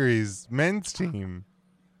Survivor Series men's team,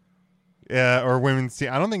 or women's team.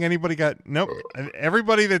 I don't think anybody got. Nope.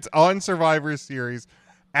 Everybody that's on Survivor Series,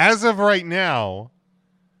 as of right now,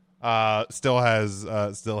 still has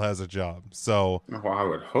a job. So Well, I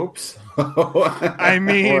would hope so. I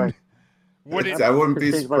mean, Boy. would it? I wouldn't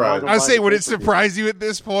be surprised. I would say, would it surprise you at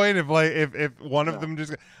this point if one of them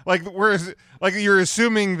just like you're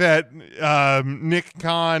assuming that Nick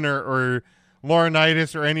Khan or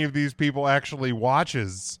Laurinaitis or any of these people actually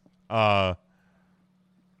watches the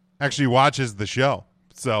show.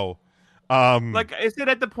 So, Like, is it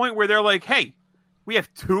at the point where they're like, "Hey, we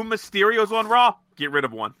have 2 Mysterios on Raw. Get rid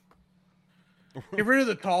of one." Get rid of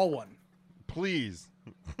the tall one, please.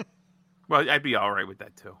 Well, I'd be all right with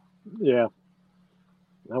that too. Yeah,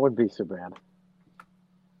 that wouldn't be so bad.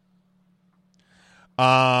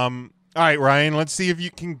 All right, Ryan. Let's see if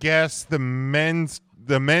you can guess the men's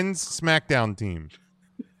SmackDown team.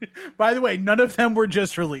 By the way, none of them were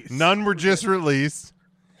just released. None were just released,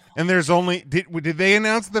 and there's only did they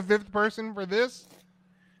announce the 5th person for this?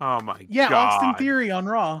 Oh my Yeah, god! Austin Theory on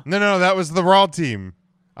Raw. No, that was the Raw team.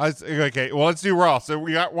 Okay, well, let's do Raw. So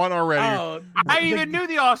we got one already. Oh, I even knew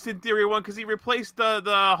the Austin Theory one because he replaced the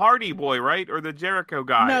Hardy Boy, right, or the Jericho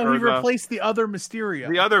guy. no, or he replaced the other Mysterio.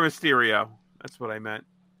 the other Mysterio. That's what I meant.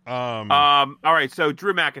 All right, so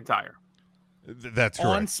Drew McIntyre. That's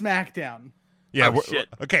on correct. SmackDown. Yeah. Oh, shit.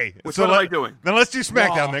 Okay. Which so one am I doing? Then let's do SmackDown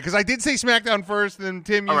Raw. then, because I did say SmackDown first. Then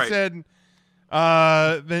Tim, you All right. said.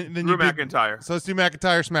 Then Drew you did- McIntyre. So let's do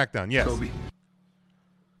McIntyre SmackDown. Yes.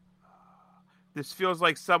 This feels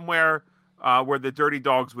like somewhere where the Dirty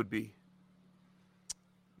Dogs would be.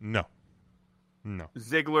 No.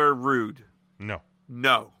 Ziggler, Rude. No.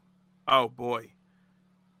 No. Oh boy.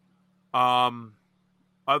 Other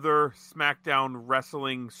SmackDown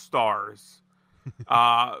wrestling stars.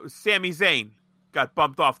 Sami Zayn got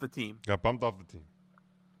bumped off the team Got bumped off the team.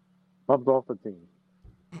 Bumped off the team.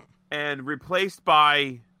 and replaced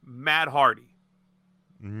by Matt Hardy.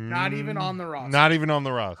 Not even on the roster. Not even on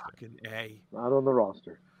the roster. Fucking A. Not on the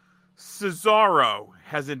roster. Cesaro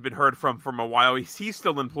hasn't been heard from a while. He's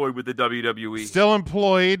still employed with the WWE. Still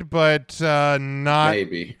employed, but not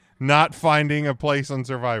Maybe. not finding a place on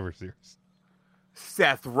Survivor Series.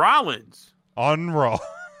 Seth Rollins On Raw.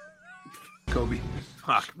 Kobe.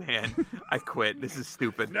 Fuck, man. I quit. This is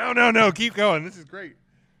stupid. No. Keep going. This is great.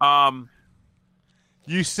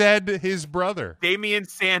 You said his brother. Damian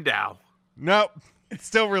Sandow. Nope. It's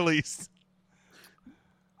still released.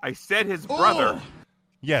 I said his brother. Oh.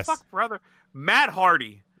 Yes. Fuck, brother. Matt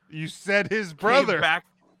Hardy. You said his brother. Came back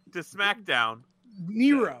to SmackDown.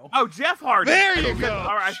 Nero. Oh, Jeff Hardy. There you go.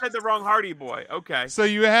 All right, I said the wrong Hardy boy. Okay. So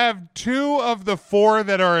you have 2 of the 4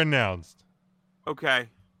 that are announced. Okay.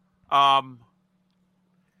 Oh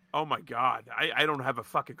my God. I don't have a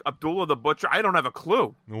fucking Abdullah the Butcher. I don't have a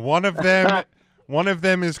clue. One of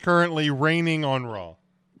them is currently reigning on Raw.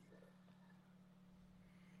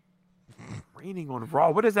 Reigning on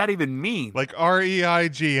Raw. What does that even mean? Like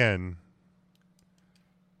REIGN.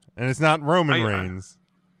 And it's not Roman Reigns.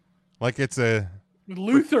 Like it's a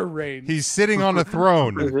Luther Reigns. He's sitting on a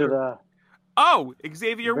throne. Is it, Oh,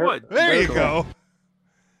 Xavier Woods. There you go.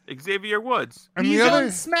 Xavier Woods. And He's the other on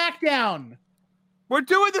SmackDown. We're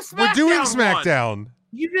doing the SmackDown. We're doing one. SmackDown.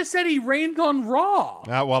 You just said he reigned on Raw.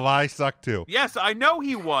 Well, I suck too. Yes, I know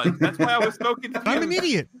he was. That's why I was so confused. I'm an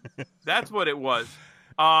idiot. That's what it was.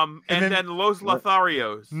 And then Los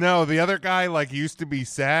Lotharios. No, the other guy like used to be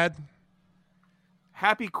sad.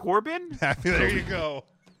 Happy Corbin? There you go.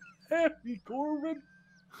 Happy Corbin.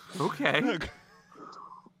 Okay.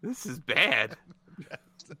 This is bad.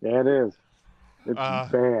 Yeah, it is. It's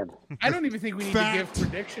bad. I don't even think we need to give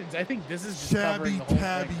predictions. I think this is just covering the whole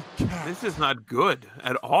thing. This is not good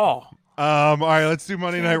at all. All right, let's do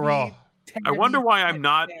Monday Night Raw. I wonder why I'm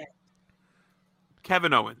not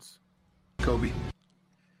Kevin Owens. Kobe.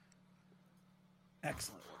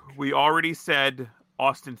 Excellent. We already said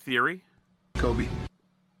Austin Theory. Kobe.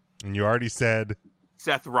 And you already said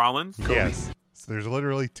Seth Rollins. Yes. So there's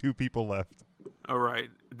literally 2 people left. All right.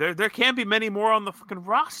 There can't be many more on the fucking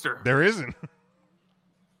roster. There isn't.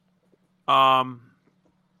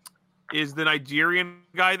 Is the Nigerian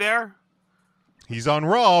guy there? He's on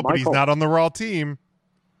Raw, but he's not on the Raw team.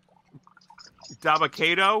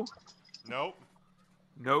 Dabba-Kato?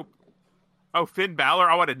 Nope. Oh, Finn Balor?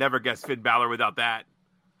 I would have never guessed Finn Balor without that.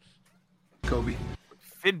 Kobe.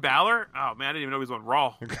 Finn Balor? Oh, man, I didn't even know he was on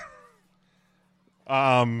Raw.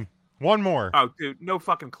 One more. Oh, dude, no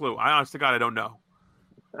fucking clue. I honest to God, I don't know.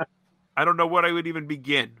 I don't know what I would even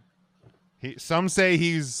begin. Some say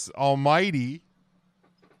he's almighty.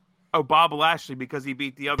 Oh, Bob Lashley, because he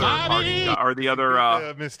beat the other party, or the other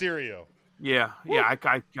Mysterio. Yeah.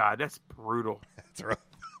 God, that's brutal. That's rough.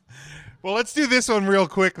 Well, let's do this one real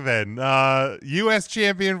quick then. U.S.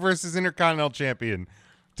 champion versus Intercontinental champion.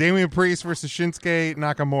 Damian Priest versus Shinsuke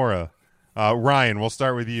Nakamura. Ryan, we'll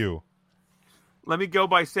start with you. Let me go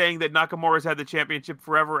by saying that Nakamura's had the championship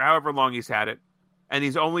forever, however long he's had it. And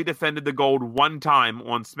he's only defended the gold one time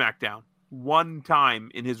on SmackDown. One time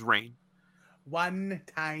in his reign. One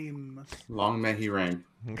time. Long may he reign.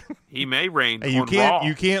 He may reign. Hey, you on can't Raw.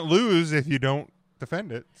 you can't lose if you don't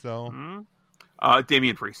defend it. So,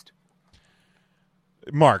 Damian Priest.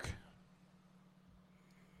 Mark.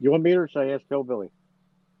 You want me or should I ask Hillbilly?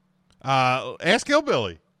 Ask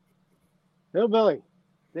Hillbilly. Hillbilly.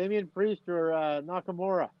 Damian Priest or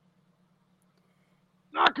Nakamura?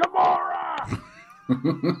 Nakamura!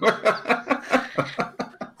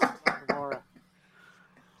 Nakamura.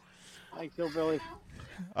 Thanks, Hillbilly.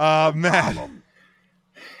 Matt.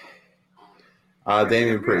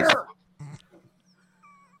 Damian Priest.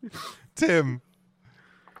 Tim.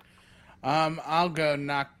 I'll go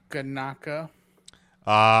Naka.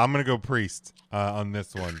 I'm going to go Priest on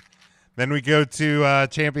this one. Then we go to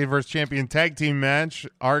champion versus champion tag team match.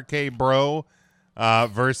 RK Bro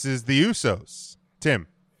versus the Usos. Tim.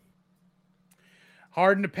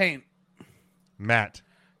 Hard in the paint. Matt.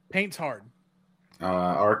 Paint's hard.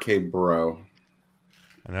 RK Bro.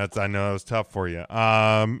 And I know that was tough for you.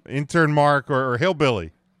 Intern Mark or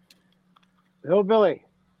Hillbilly. Hillbilly.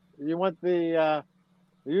 You want the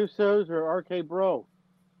Usos or RK Bro?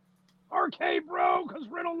 RK Bro, because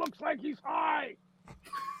Riddle looks like he's high.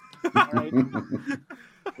 All right.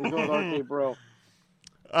 We'll go with RK Bro.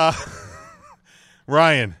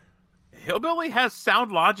 Ryan. Hillbilly has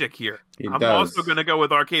sound logic here. I'm does. also going to go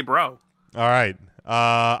with RK Bro. All right.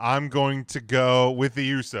 I'm going to go with the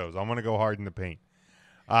Usos. I'm going to go hard in the paint.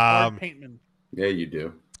 Hard paintman. Yeah, you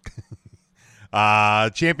do.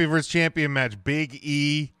 Champion versus champion match. Big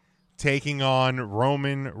E taking on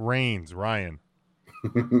Roman Reigns. Ryan.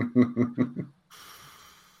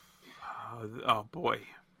 Oh boy.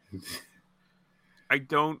 I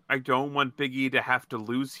don't want Big E to have to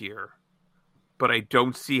lose here, but I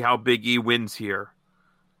don't see how Big E wins here.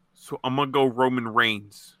 So I'm gonna go Roman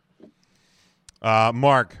Reigns.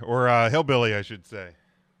 Mark or Hillbilly, I should say.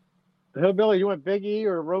 Hillbilly, you want Big E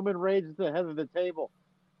or Roman Reigns at the head of the table?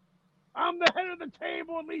 I'm the head of the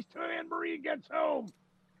table at least till Anne Marie gets home.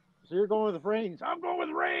 So you're going with Reigns. I'm going with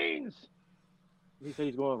Reigns. He said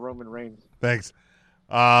he's going with Roman Reigns. Thanks.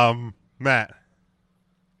 Matt.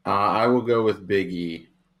 I will go with Big E.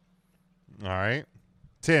 All right.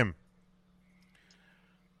 Tim.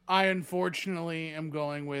 I unfortunately am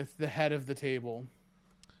going with the head of the table.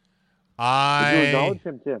 Did you acknowledge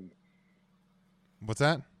him, Tim? What's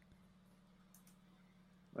that?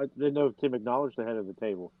 I didn't know if Tim acknowledged the head of the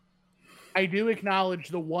table. I do acknowledge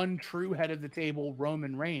the one true head of the table,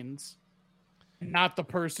 Roman Reigns, not the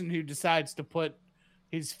person who decides to put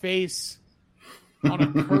his face on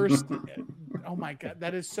a cursed. Oh my God,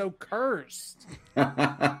 that is so cursed.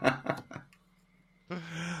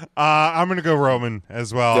 I'm going to go Roman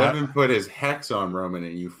as well. Devin put his hex on Roman,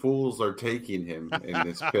 and you fools are taking him in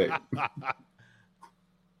this pick.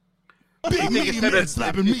 You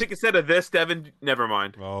think instead of this, Devin? Never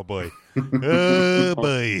mind. Oh boy. Oh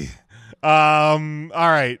boy. All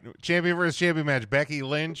right. Champion versus champion match. Becky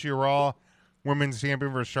Lynch, your Raw Women's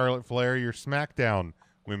Champion versus Charlotte Flair, your SmackDown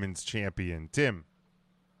Women's Champion. Tim.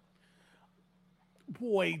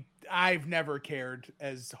 Boy, I've never cared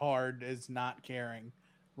as hard as not caring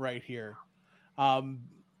right here.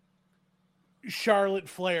 Charlotte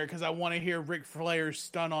Flair, because I want to hear Ric Flair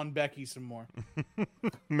stun on Becky some more.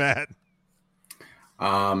 Matt.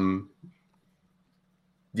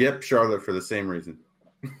 Yep, Charlotte for the same reason.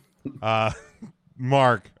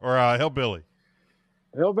 Mark or Hillbilly.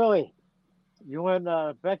 Hillbilly, you want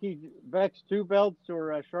Beck's 2 belts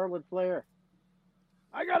or Charlotte Flair?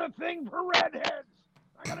 I got a thing for redheads.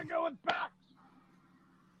 I gotta go with Bex.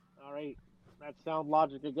 All right, that's sound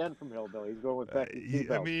logic again from Hillbilly. He's going with Becky.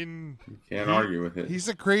 I mean, you can't argue with it. He's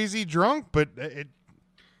a crazy drunk, but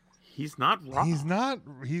he's not wrong. He's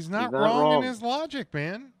not wrong in his logic,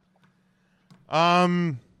 man.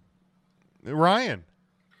 Ryan.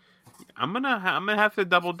 I'm gonna have to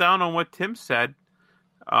double down on what Tim said.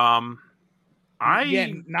 Not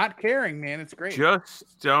caring, man. It's great.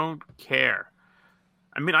 Just don't care.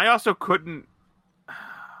 I mean, I also couldn't.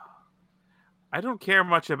 I don't care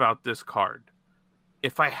much about this card.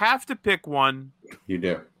 If I have to pick one, you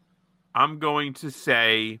do. I'm going to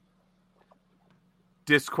say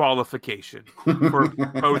disqualification for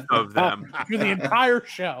both of them For the entire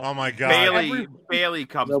show. Oh my God. Bailey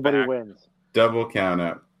comes Nobody back. wins. Double count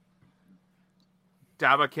out.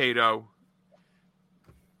 Dabba-Kato.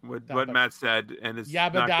 What Matt said, and it's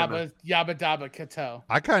Yabba dabba kato.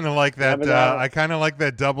 I kind of like that. I kind of like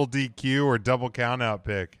that double DQ or double count out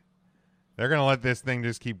pick. They're gonna let this thing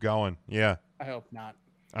just keep going. Yeah. I hope not.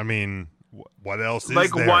 I mean, what else is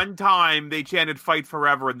like there? one time they chanted "Fight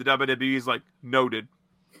Forever" and the WWE's like noted.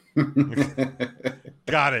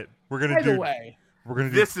 Got it. We're gonna By the way,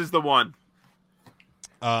 this is the one.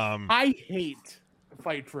 I hate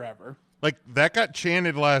Fight Forever. Like that got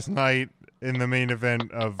chanted last night in the main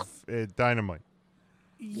event of Dynamite.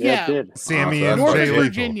 Yeah, Sammy and Norfolk, Jay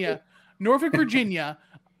Lethal. Norfolk, Virginia,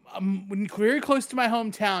 very close to my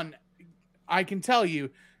hometown. I can tell you,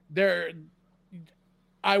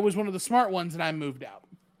 I was one of the smart ones, and I moved out.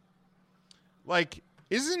 Like,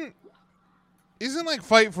 isn't like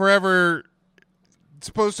Fight Forever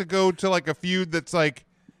supposed to go to like a feud that's like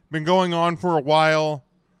been going on for a while,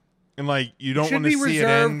 and like you don't want to see it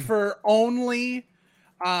end?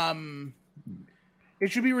 It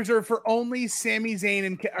should be reserved for only Sami Zayn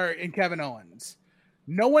and Kevin Owens.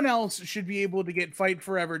 No one else should be able to get Fight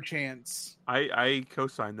Forever chance. I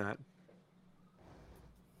co-sign that.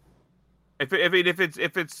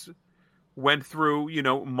 If it's went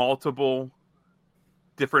through, multiple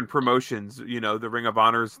different promotions, the Ring of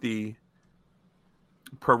Honors, the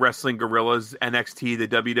Pro Wrestling Guerrillas, NXT, the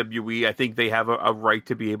WWE, I think they have a right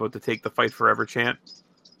to be able to take the Fight Forever chant.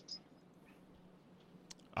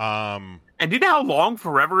 And do you know how long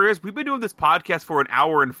forever is? We've been doing this podcast for 1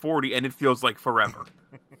 hour and 40, and it feels like forever.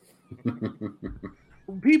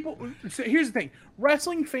 So here's the thing.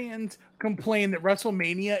 Wrestling fans complain that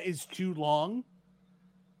WrestleMania is too long,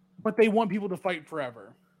 but they want people to fight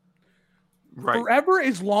forever. Right. Forever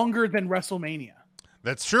is longer than WrestleMania.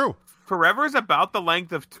 That's true. Forever is about the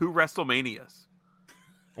length of 2 WrestleManias.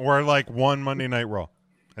 Or like 1 Monday Night Raw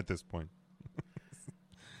at this point.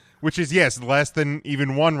 Which is, yes, less than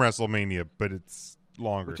even 1 WrestleMania, but it's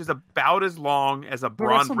longer. Which is about as long as a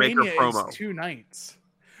Braun Breaker promo. Is 2 nights.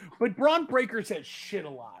 But Braun Breaker says shit a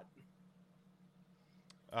lot.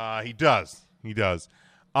 He does.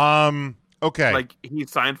 Okay. Like, he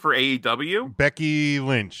signed for AEW? Becky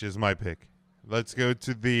Lynch is my pick. Let's go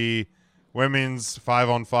to the women's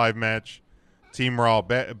 5-on-5 match. Team Raw,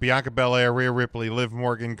 Bianca Belair, Rhea Ripley, Liv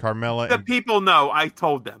Morgan, Carmella. The people know. I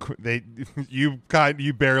told them. You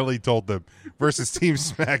barely told them. Versus Team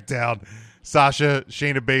SmackDown, Sasha,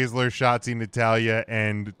 Shayna Baszler, Shotzi, Natalya,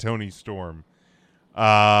 and Toni Storm.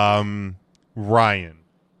 Ryan.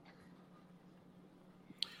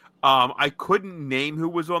 I couldn't name who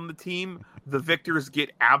was on the team. The victors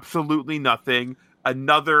get absolutely nothing.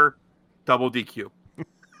 Another double DQ.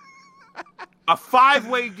 A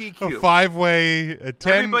 5-way DQ. A 5-way. A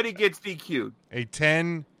 10. Everybody gets DQ'd. A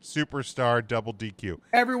 10 superstar double DQ.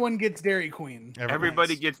 Everyone gets Dairy Queen.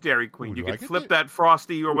 Everybody gets Dairy Queen. Ooh, you do I can get flip it? that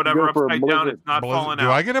Frosty or whatever Go for a upside down. blizzard. It's not falling Do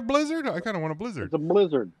out. I get a blizzard? I kind of want a blizzard. It's a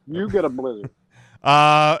blizzard. You get a blizzard.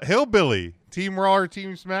 Hillbilly, Team Raw or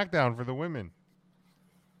Team SmackDown for the women?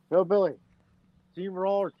 Hillbilly, Team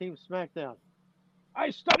Raw or Team SmackDown?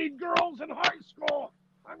 I studied girls in high school.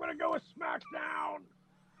 I'm going to go with SmackDown.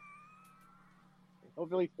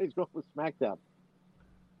 Hillbilly he's going with SmackDown.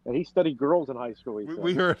 And he studied girls in high school.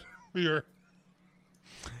 We heard.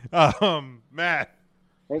 Matt.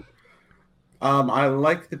 Hey. I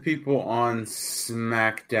like the people on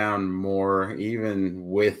SmackDown more, even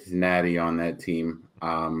with Natty on that team.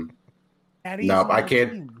 Nope, I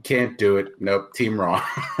can't do it. Nope, Team Raw.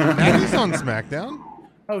 Natty's on SmackDown.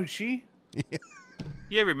 Oh, she?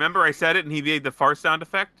 Yeah, remember I said it and he made the fart sound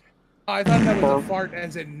effect? Oh, I thought that was a fart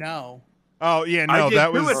as in no. Oh yeah, no, I did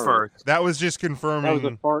that do was it first. That was just confirming. That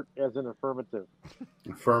was a fart as an affirmative.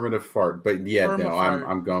 Affirmative fart. But yeah, no, Fart.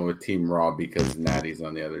 I'm going with Team Raw because Natty's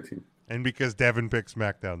on the other team. And because Devin picked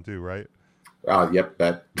SmackDown too, right? Oh, yep,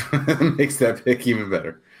 that makes that pick even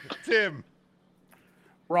better. Tim.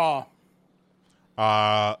 Raw.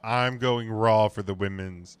 I'm going Raw for the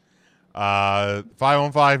women's.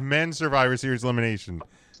 5-on-5 men's Survivor Series elimination.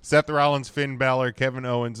 Seth Rollins, Finn Balor, Kevin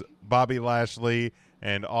Owens, Bobby Lashley,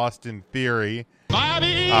 and Austin Theory.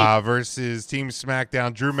 Versus Team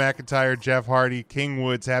SmackDown, Drew McIntyre, Jeff Hardy, King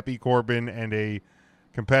Woods, Happy Corbin, and a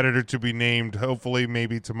competitor to be named, hopefully,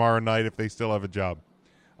 maybe tomorrow night if they still have a job.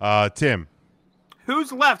 Tim.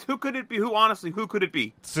 Who's left? Who could it be? Who could it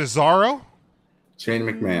be? Cesaro? Shane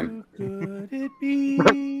McMahon. Who could it be?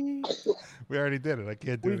 We already did it. I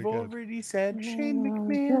can't do it We've again. already said Shane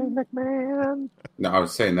McMahon. No, I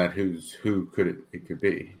was saying that who could it could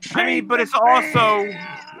be. I mean, but it's also...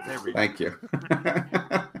 Thank you.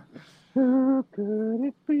 Who could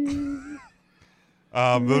it be?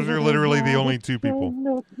 Those are literally the only two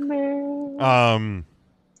people.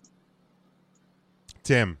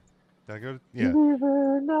 Tim. Did I go? Yeah.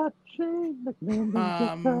 Not Shane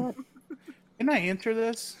McMahon. Can I answer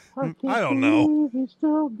this? I don't know. He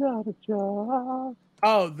still got a job.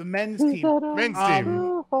 Oh, the men's team. Men's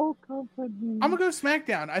team. I'm gonna go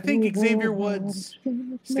SmackDown. I think Xavier Woods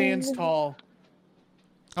stands tall.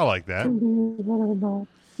 I like that.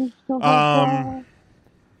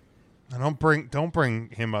 Don't bring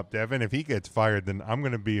him up, Devin. If he gets fired, then I'm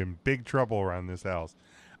going to be in big trouble around this house.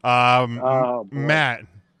 Matt,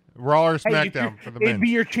 Raw or SmackDown for the men? It'd be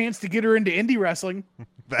your chance to get her into indie wrestling.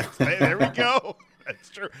 There we go. That's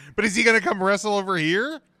true. But is he going to come wrestle over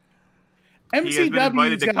here?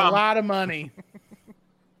 MCW's got a lot of money.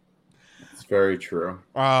 It's very true.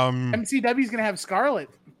 MCW's going to have Scarlett.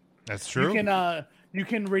 That's true. You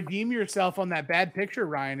can redeem yourself on that bad picture,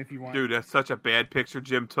 Ryan, if you want. Dude, that's such a bad picture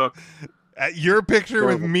Jim took. Your picture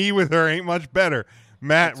with me with her ain't much better.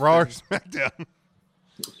 Matt, Raw or SmackDown?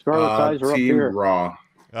 Scarlett's eyes are up Team here. Raw.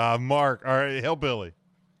 Mark, all right, Hillbilly.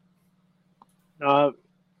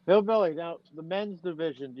 Hillbilly, now, the men's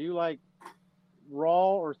division, do you like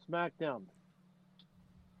Raw or SmackDown?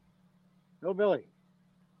 Hillbilly,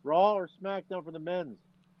 Raw or SmackDown for the men's?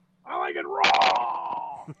 I like it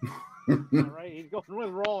raw. All right, he's going with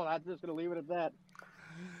Raw, and I'm just going to leave it at that.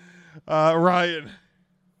 Ryan.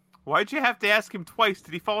 Why'd you have to ask him twice?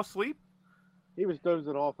 Did he fall asleep? He was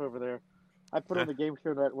dozing off over there. I put on the Game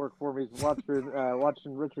Show Network for me. He's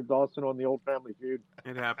watching Richard Dawson on the Old Family Feud.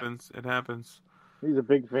 It happens. It happens. He's a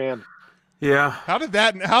big fan. Yeah. How did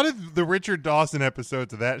the Richard Dawson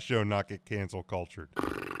episodes of that show not get cancel cultured?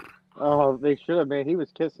 Oh, they should have, man. He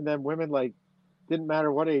was kissing them women like didn't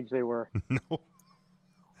matter what age they were. No.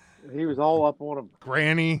 He was all up on them.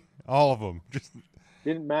 Granny, all of them. Just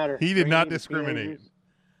didn't matter. He did Granny, not the discriminate.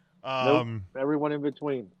 Nope. Everyone in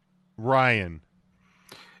between. Ryan.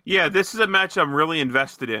 Yeah, this is a match I'm really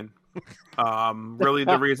invested in. Really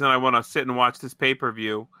the reason I want to sit and watch this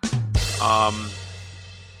pay-per-view.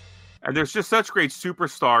 And there's just such great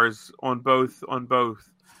superstars on both.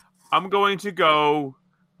 I'm going to go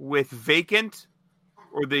with Vacant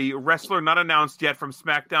or the wrestler not announced yet from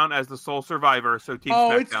SmackDown as the sole survivor. So Team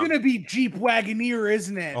SmackDown. It's gonna be Jeep Wagoneer,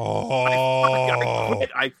 isn't it?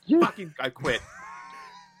 I quit.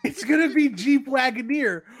 It's gonna be Jeep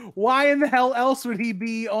Wagoneer. Why in the hell else would he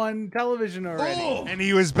be on television already? And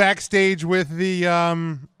he was backstage with the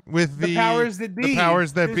powers that be. The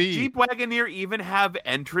powers that Does be. Jeep Wagoneer even have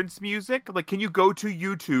entrance music? Like, can you go to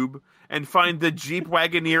YouTube and find the Jeep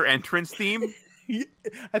Wagoneer entrance theme?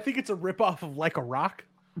 I think it's a ripoff of Like a Rock.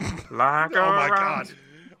 Like Oh my god.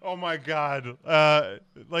 Oh my god.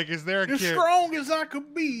 Like, is there a As kid? strong as I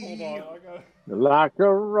could be. Hold on, I got Like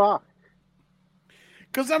a rock.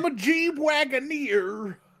 Because I'm a Jeep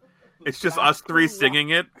Wagoneer. It's just us three singing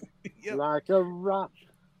it. Like a rock.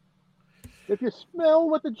 If you smell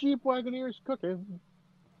what the Jeep Wagoneer's cooking.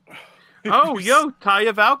 Oh, yo,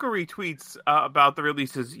 Taya Valkyrie tweets about the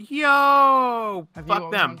releases. Yo, Have fuck you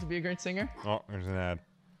always them. wanted to be a great singer? Oh, there's an ad.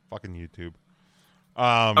 Fucking YouTube.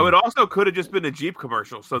 It also could have just been a Jeep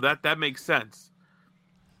commercial, so that makes sense.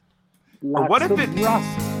 But what if it?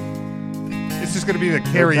 It's just going to be the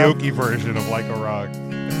karaoke version of Like a Rock.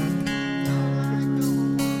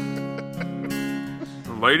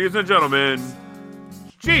 Ladies and gentlemen,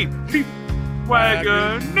 Jeep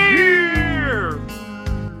Wagoneer.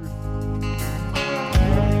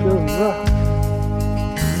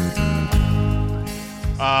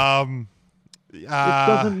 It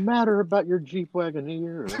doesn't matter about your Jeep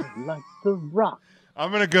Wagoneer. Like the rock.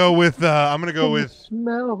 I'm gonna go with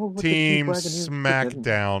Smell what the Team Jeep Wagoneer's cooking.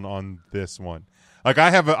 SmackDown on this one. Like,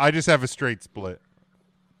 I just have a straight split.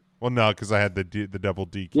 Well, no, because I had the double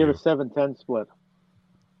DQ. Give a 7-10 split.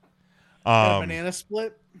 A banana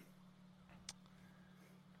split.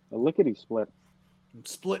 A lickety split.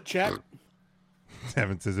 Split check.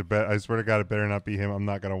 Devin says I swear to God, it better not be him. I'm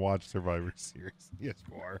not gonna watch Survivor Series. Yes,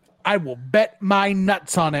 you are. I will bet my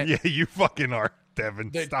nuts on it. Yeah, you fucking are,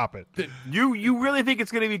 Devin. Stop it. You really think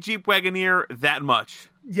it's going to be Jeep Wagoneer that much?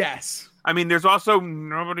 Yes. I mean, there's also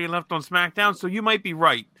nobody left on SmackDown, so you might be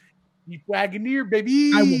right. Jeep Wagoneer,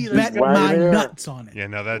 baby. I will bet my nuts on it. Yeah,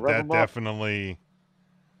 no, that Rev 'em up. definitely.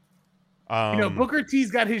 Booker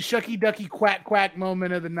T's got his shucky ducky quack quack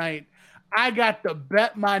moment of the night. I got to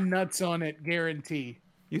bet my nuts on it, guarantee.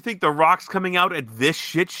 You think The Rock's coming out at this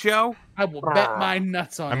shit show? I will bet my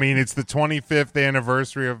nuts on it. I mean, it's the 25th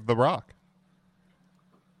anniversary of The Rock.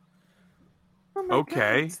 Oh my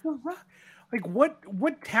Okay. God, it's The Rock. Like,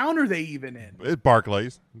 what town are they even in? It's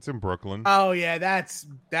Barclays. It's in Brooklyn. Oh yeah, that's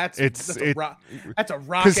a rock. That's a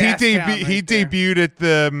rock. Because he he debuted at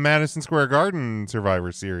the Madison Square Garden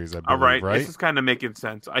Survivor Series. I believe, All right, right? this is kind of making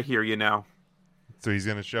sense. I hear you now. So he's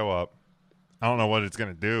gonna show up. I don't know what it's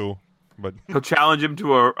gonna do, but He'll challenge him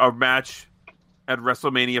to a match at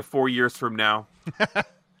WrestleMania 4 years from now,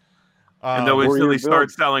 and they'll instantly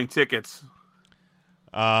start selling tickets.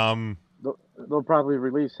 They'll probably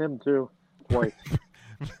release him too. Twice.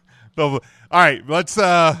 All right, let's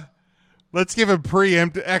give a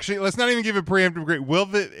preemptive. Actually, let's not even give a preemptive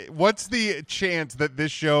grade. What's the chance that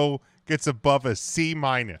this show gets above a C-?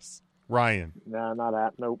 Ryan? Nah, not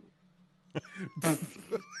that. Nope.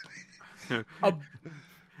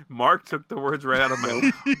 Mark took the words right out of my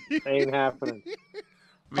mouth. Ain't happening.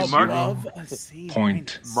 I mean, Above a C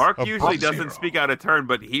Point. Mark Above usually doesn't zero. speak out of turn,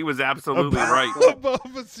 but he was absolutely Above- right.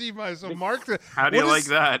 Above a C-. So Mark, How do you what like is-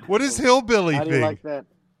 that? What does Hillbilly How do you think? like that?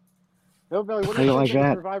 Hillbilly, what How do you you think like of the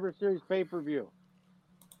that? Survivor Series pay-per-view?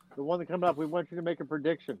 The one that coming up, we want you to make a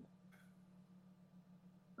prediction.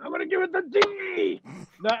 I'm gonna give it the D.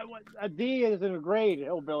 A D isn't a grade,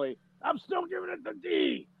 Hillbilly. I'm still giving it the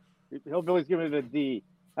D. Hillbilly's giving it a D,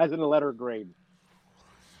 as in a letter grade.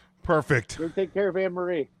 Perfect. Go take care of Anne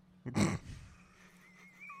Marie.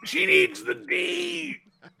 She needs the D.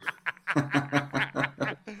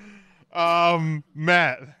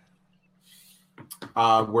 Matt.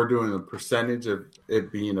 We're doing a percentage of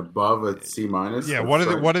it being above a C-. Yeah,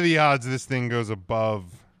 what are the odds this thing goes above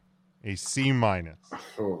a C-?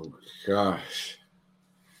 Oh gosh,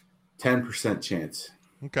 10% chance.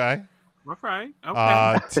 Okay. All right.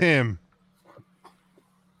 Okay. Tim.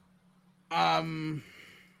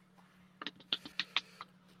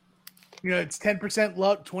 It's 10%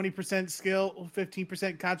 luck, 20% skill,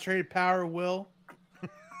 15% concentrated power, will.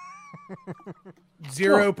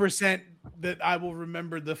 0% that I will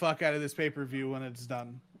remember the fuck out of this pay-per-view when it's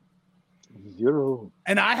done. 0.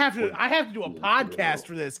 And I have to do a podcast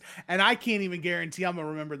for this, and I can't even guarantee I'm gonna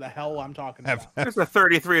remember the hell I'm talking about. There's a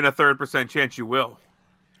 33.33% chance you will.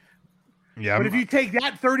 Yeah. But if you take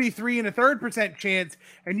that 33.33% chance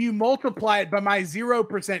and you multiply it by my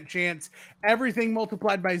 0% chance, everything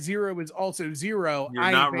multiplied by 0 is also 0. You're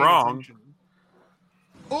not wrong.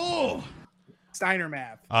 Oh, Steiner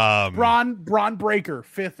math. Braun Breaker,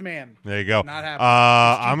 fifth man. There you go. Not happening.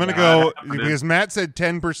 I'm going to go, because Matt said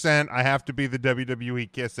 10%, I have to be the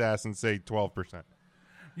WWE kiss ass and say 12%.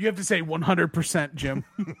 You have to say 100%, Jim.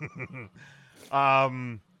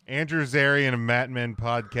 Andrew Zarian of Matt Men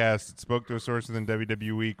podcast spoke to a source within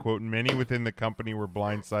WWE, quote, many within the company were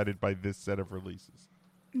blindsided by this set of releases.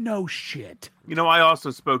 No shit. You know, I also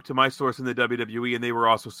spoke to my source in the WWE, and they were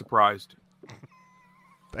also surprised.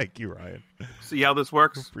 Thank you, Ryan. See how this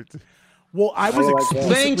works? Well, I was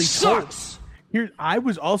explicitly told. sucks. I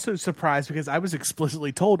was also surprised because I was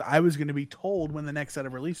explicitly told I was going to be told when the next set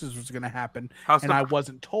of releases was going to happen, and I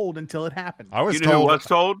wasn't told until it happened. I was you know who was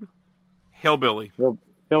told? Hillbilly.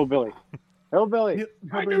 Hillbilly. Hillbilly.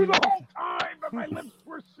 I knew the whole time, but my lips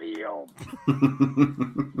were sealed.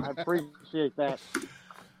 I appreciate that.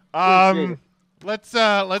 Let's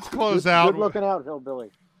close out. Good looking out,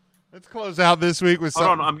 Hillbilly. Let's close out this week with Hold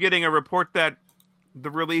something. on, I'm getting a report that the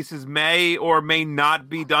releases may or may not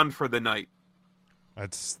be done for the night.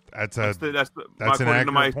 That's according an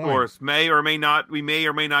to my accurate point. source. May or may not. We may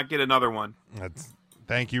or may not get another one.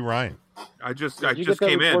 Thank you, Ryan. I just Did you just get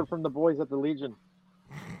that came report in. from the boys at the Legion?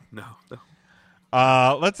 No.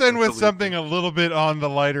 Let's end with something a little bit on the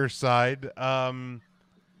lighter side.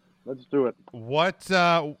 Let's do it. What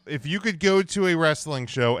if you could go to a wrestling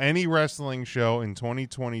show, any wrestling show in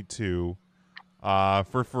 2022,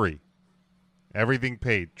 for free? Everything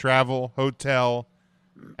paid. Travel, hotel,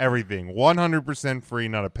 everything. 100% free.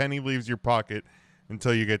 Not a penny leaves your pocket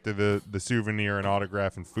until you get to the souvenir and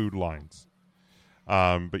autograph and food lines.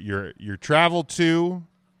 But your travel to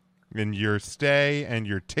and your stay and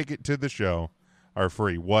your ticket to the show are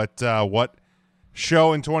free. What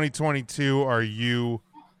show in 2022 are you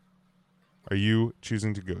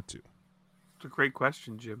choosing to go to? It's a great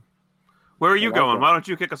question, Jim. Where are you going? Why don't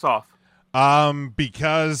you kick us off?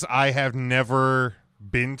 Because I have never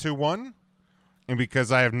been to one, and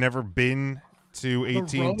because I have never been to The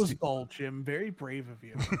 18. Rose Bowl, Jim. Very brave of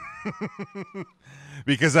you.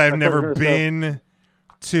 Because I've never been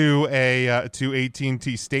to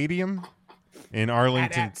AT&T Stadium in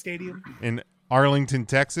Arlington At Stadium. in Arlington,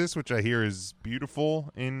 Texas, which I hear is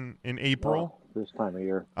beautiful in April. This time of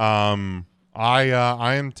year. I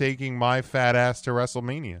am taking my fat ass to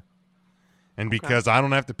WrestleMania. And because I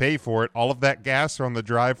don't have to pay for it, all of that gas on the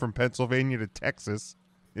drive from Pennsylvania to Texas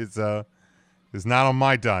is not on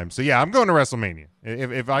my dime. So yeah, I'm going to WrestleMania.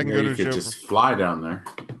 If I can go to a you could show, just fly down there.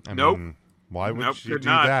 Why would you could do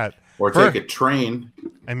not. that? Or take a train.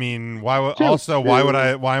 I mean, why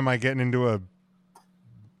am I getting into a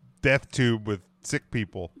death tube with sick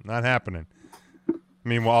people? Not happening. I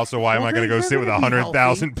mean, why am I going to go sit with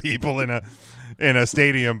 100,000 people in a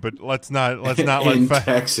stadium? But let's not let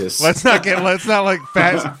Texas. Let's not let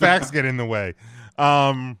facts get in the way.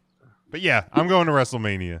 But yeah, I'm going to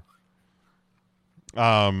WrestleMania.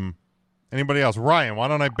 Anybody else? Ryan, why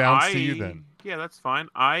don't I bounce to you then? Yeah, that's fine.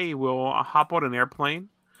 I will hop on an airplane,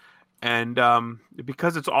 and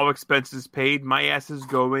because it's all expenses paid, my ass is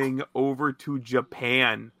going over to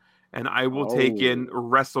Japan, and I will take in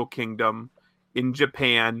Wrestle Kingdom in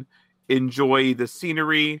Japan, enjoy the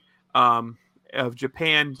scenery of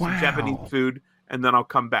Japan, some Japanese food, and then I'll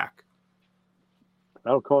come back.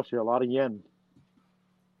 That'll cost you a lot of yen.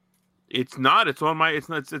 It's not. It's on my. It's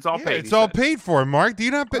all Yeah, paid. it's all paid for. Mark, do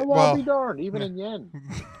you not pay? Well, I'll be darned, even in yen.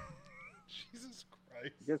 Jesus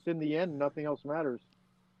Christ! I guess in the end, nothing else matters.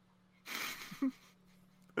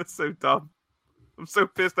 That's so dumb. I'm so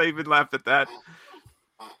pissed. I even laughed at that.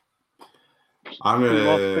 I'm gonna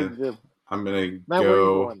Matt, where are you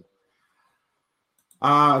go. going?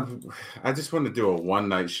 I just want to do a one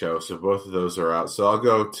night show, so both of those are out. So I'll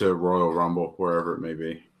go to Royal Rumble, wherever it may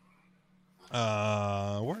be.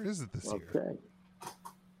 Where is it this year?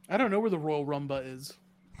 I don't know where the Royal Rumba is.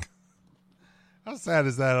 How sad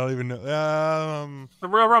is that? I don't even know. The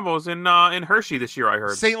Royal Rumble is in Hershey this year. I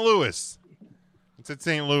heard St. Louis. It's at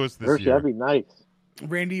St. Louis this Hershey, year. that'd be nice.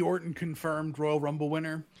 Randy Orton confirmed Royal Rumble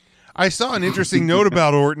winner. I saw an interesting note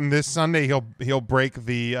about Orton this Sunday. He'll break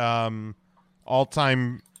the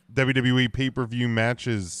all-time WWE pay-per-view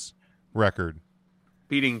matches record,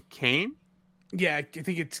 beating Kane. Yeah, I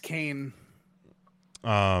think it's Kane.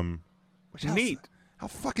 Which neat. How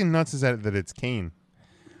fucking nuts is that it's Kane?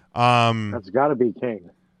 That's got to be Kane.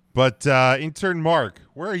 But intern Mark,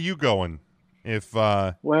 where are you going? If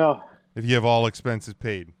you have all expenses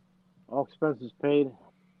paid, all expenses paid.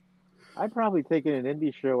 I'd probably take in an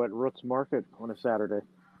indie show at Roots Market on a Saturday.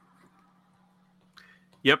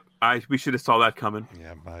 Yep, we should have saw that coming.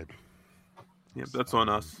 Yeah, Yep, that's on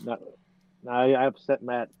us. I upset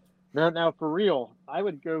Matt. Now, for real, I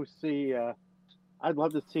would go see. I'd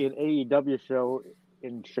love to see an AEW show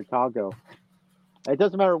in Chicago. It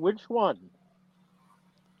doesn't matter which one,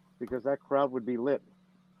 because that crowd would be lit.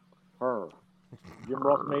 Jim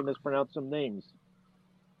Ross may mispronounce some names,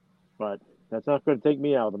 but that's not going to take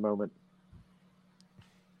me out of the moment.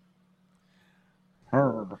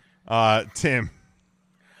 Tim.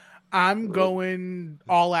 I'm going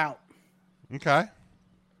All Out. Okay.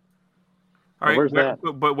 All right, Where's where,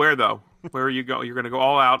 that? but where though? Where are you going? You're going to go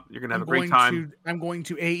all out. You're going to have a great time. I'm going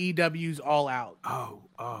to AEW's All Out. Oh,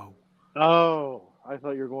 I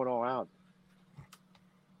thought you were going All Out.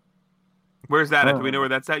 Where's that at? Do we know where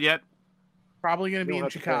that's at yet? Probably going to be in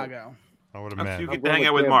have to say. Chicago. I would You imagine. get to going hang with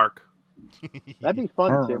out with Tim. Mark. That'd be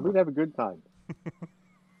fun, Tim. We'd have a good time.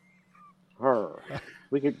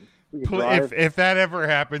 We could drive. If that ever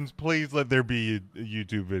happens, please let there be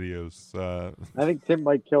YouTube videos. I think Tim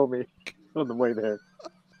might kill me on the way there.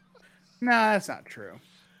 Nah, that's not true.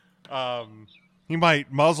 He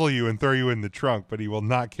might muzzle you and throw you in the trunk, but he will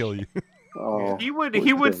not kill you. Oh, He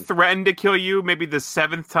would threaten to kill you maybe the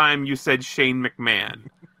 7th time you said Shane McMahon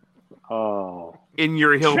Oh, in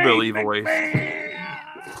your hillbilly voice.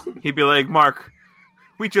 He'd be like, Mark,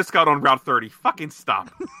 we just got on Route 30. Fucking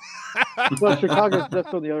stop. well, Chicago's just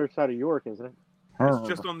on the other side of York, isn't it? It's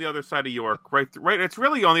just on the other side of York. Right. It's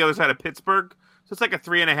really on the other side of Pittsburgh. So it's like a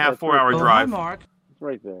 3.5, 4 hour drive. It's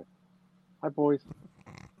right there. Hi, boys.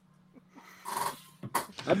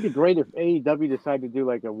 That'd be great if AEW decided to do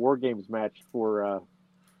like a War Games match for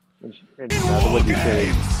the Windy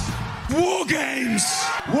City. War games!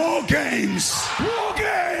 War games! War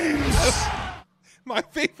games! My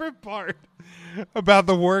favorite part about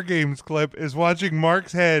the War Games clip is watching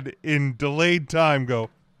Mark's head in delayed time go.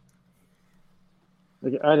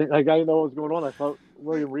 I didn't know what was going on. I thought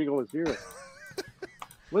William Regal was here.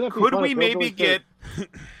 Wouldn't that be Could fun we if maybe Hillbilly said- get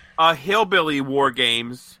a Hillbilly War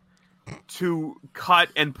Games to cut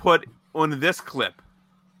and put on this clip?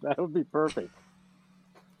 That would be perfect.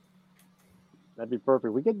 That'd be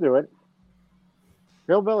perfect. We could do it.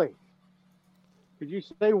 Hillbilly, could you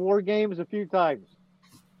say War Games a few times?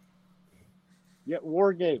 Yeah,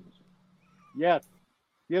 War Games. Yes.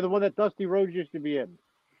 You're the one that Dusty Rhodes used to be in.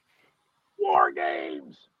 War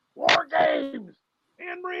Games! War Games!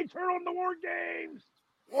 Anne Marie, turn on the War Games!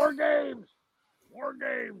 War Games! War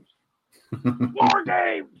Games! War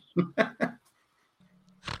Games!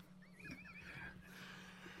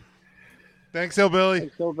 Thanks, Hillbilly.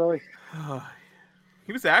 Thanks, Hillbilly.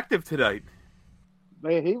 He was active tonight.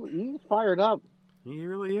 Man, he's fired up. He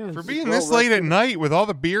really is. For being this late at night with all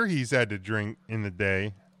the beer he's had to drink in the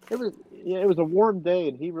day. It was a warm day,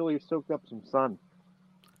 and he really soaked up some sun.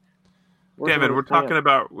 Devin, we're talking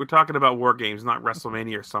about War Games, not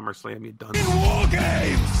WrestleMania or SummerSlam. You done? War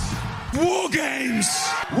games! War games!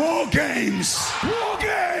 War games! War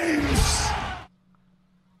games!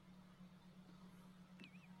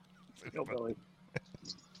 Hillbilly.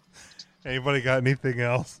 Anybody got anything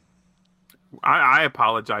else? I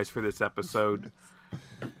apologize for this episode.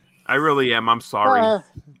 I really am. I'm sorry.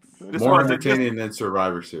 More entertaining than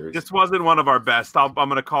Survivor Series. This wasn't one of our best. I'm going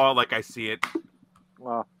to call it like I see it.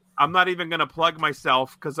 Wow. I'm not even going to plug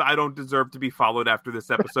myself because I don't deserve to be followed after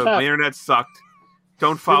this episode. My internet sucked.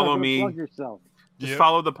 Don't follow me. Plug yourself. Just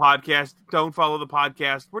follow the podcast. Don't follow the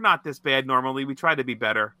podcast. We're not this bad normally. We try to be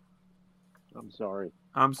better. I'm sorry.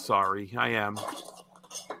 I'm sorry. I am.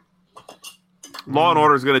 Law and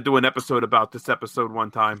Order is going to do an episode about this episode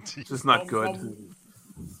one time. This is not good.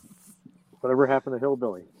 Whatever happened to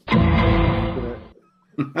Hillbilly?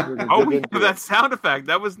 Oh, we have that sound effect.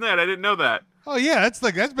 That was net. I didn't know that. Oh yeah,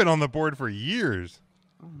 that's been on the board for years.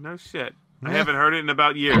 Oh, no shit. I haven't heard it in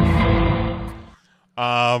about years.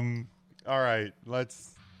 All right,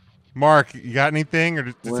 Mark, you got anything, or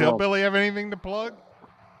does Hillbilly have anything to plug?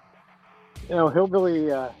 You know,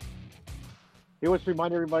 Hillbilly. He wants to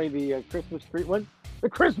remind everybody the Christmas tree. When the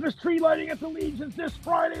Christmas tree lighting at the Legion's this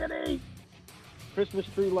Friday at 8. Christmas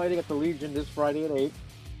tree lighting at the Legion this Friday at 8.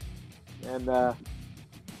 And I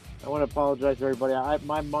want to apologize to everybody.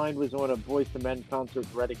 My mind was on a Boyz II Men concert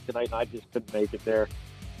in Reading tonight, and I just couldn't make it there.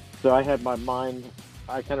 So I had my mind.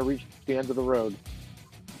 I kind of reached the end of the road,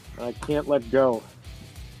 and I can't let go.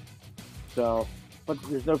 So, but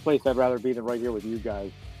there's no place I'd rather be than right here with you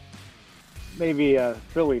guys. Maybe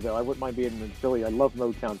Philly, though. I wouldn't mind being in Philly. I love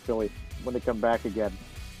Motown Philly when they come back again.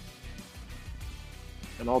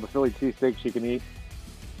 And all the Philly cheesesteaks you can eat.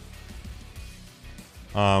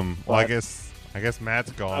 Well, I guess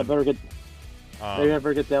Matt's gone. I better get. Maybe I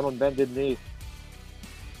better get down on bended knee.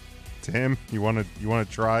 Tim, you want to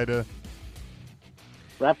try to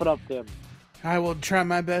wrap it up, Tim? I will try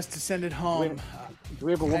my best to send it home. Do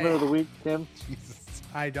we have a woman of the week, Tim?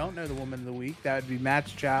 I don't know the woman of the week. That would be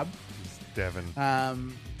Matt's job. Devin.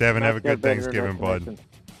 Devin, have a good Thanksgiving, bud.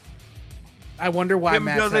 I wonder why Tim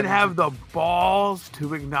Matt doesn't have the balls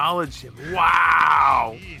to acknowledge him.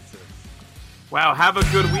 Wow. Jesus. Wow, have a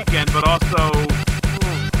good weekend, but also...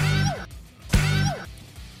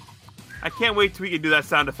 I can't wait till we can do that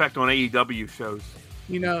sound effect on AEW shows.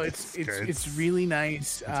 You know, it's really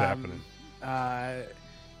nice. It's happening. And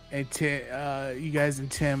you guys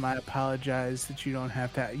and Tim, I apologize that you don't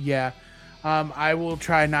have that. Yeah. I will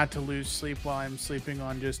try not to lose sleep while I'm sleeping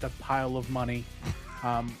on just a pile of money,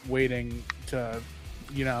 waiting to,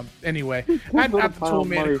 anyway. I'm at the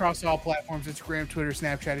Toolman across all platforms, Instagram, Twitter,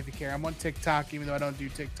 Snapchat, if you care. I'm on TikTok, even though I don't do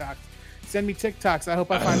TikTok. Send me TikToks. I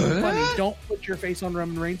hope I find them funny. Don't put your face on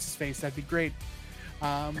Roman Reigns' face. That'd be great.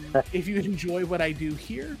 If you enjoy what I do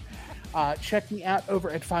here, check me out over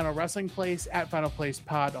at Final Wrestling Place, at Final Place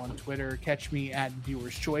Pod on Twitter. Catch me at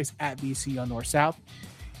Viewer's Choice, at BC on North South.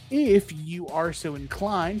 If you are so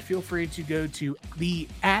inclined, feel free to go to the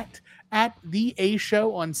at the A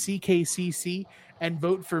Show on CKCC and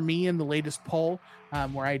vote for me in the latest poll,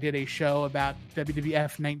 where I did a show about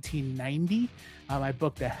WWF 1990. I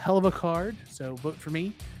booked a hell of a card, so vote for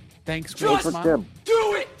me. Thanks for Tim.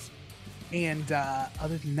 Do it. And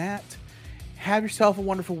other than that, have yourself a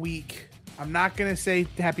wonderful week. I'm not gonna say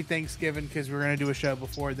Happy Thanksgiving because we're gonna do a show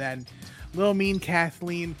before then. Little Mean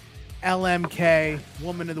Kathleen, LMK,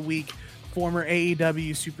 Woman of the Week, former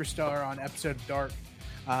AEW superstar on episode of Dark.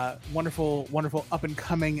 Wonderful up and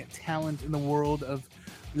coming talent in the world of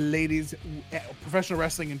ladies, professional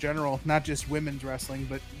wrestling in general, not just women's wrestling,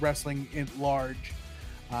 but wrestling at large.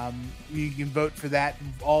 You can vote for that.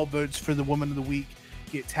 All votes for the Woman of the Week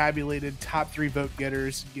get tabulated. Top 3 vote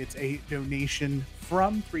getters gets a donation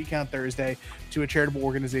from 3 Count Thursday to a charitable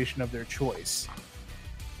organization of their choice.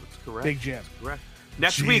 That's correct. Big Jim. That's correct.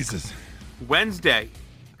 Next week, Wednesday,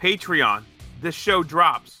 Patreon. This show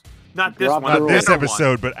drops. Not this one. Not this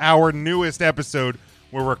episode, but our newest episode.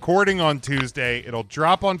 We're recording on Tuesday. It'll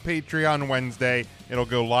drop on Patreon Wednesday. It'll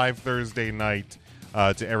go live Thursday night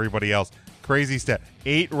to everybody else. Crazy stat.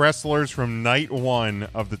 8 wrestlers from night 1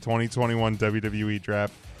 of the 2021 WWE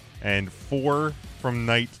draft and 4 from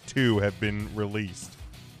night 2 have been released.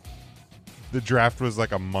 The draft was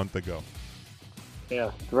like a month ago.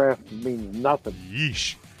 Yeah, draft means nothing.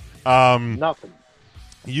 Yeesh. Nothing.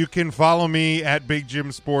 You can follow me at Big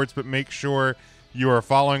Jim Sports, but make sure you are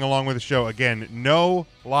following along with the show. Again, no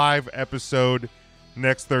live episode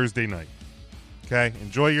next Thursday night. Okay?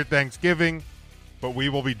 Enjoy your Thanksgiving, but we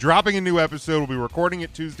will be dropping a new episode. We'll be recording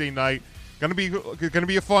it Tuesday night. Gonna be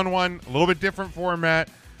a fun one. A little bit different format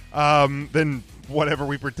than whatever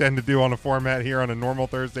we pretend to do on a format here on a normal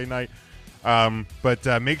Thursday night.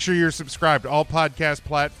 But make sure you're subscribed to all podcast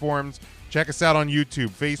platforms. Check us out on YouTube,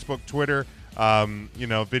 Facebook, Twitter.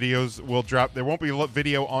 Videos will drop. There won't be a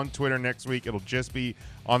video on Twitter next week. It'll just be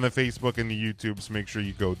on the Facebook and the YouTube, so make sure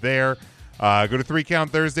you go there. Go to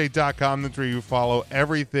 3countthursday.com. That's where you follow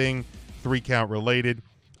everything 3Count related.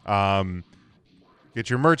 Get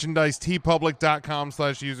your merchandise,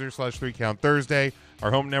 tpublic.com/user/3countthursday.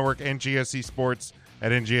 Our home network, NGSC Sports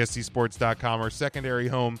at ngscsports.com. Our secondary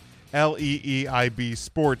home,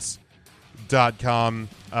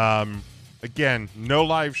 LEEIBsports.com. Again, no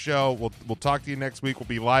live show. We'll talk to you next week. We'll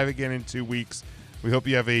be live again in 2 weeks. We hope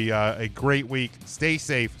you have a great week. Stay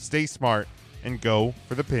safe, stay smart, and go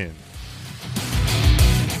for the pin.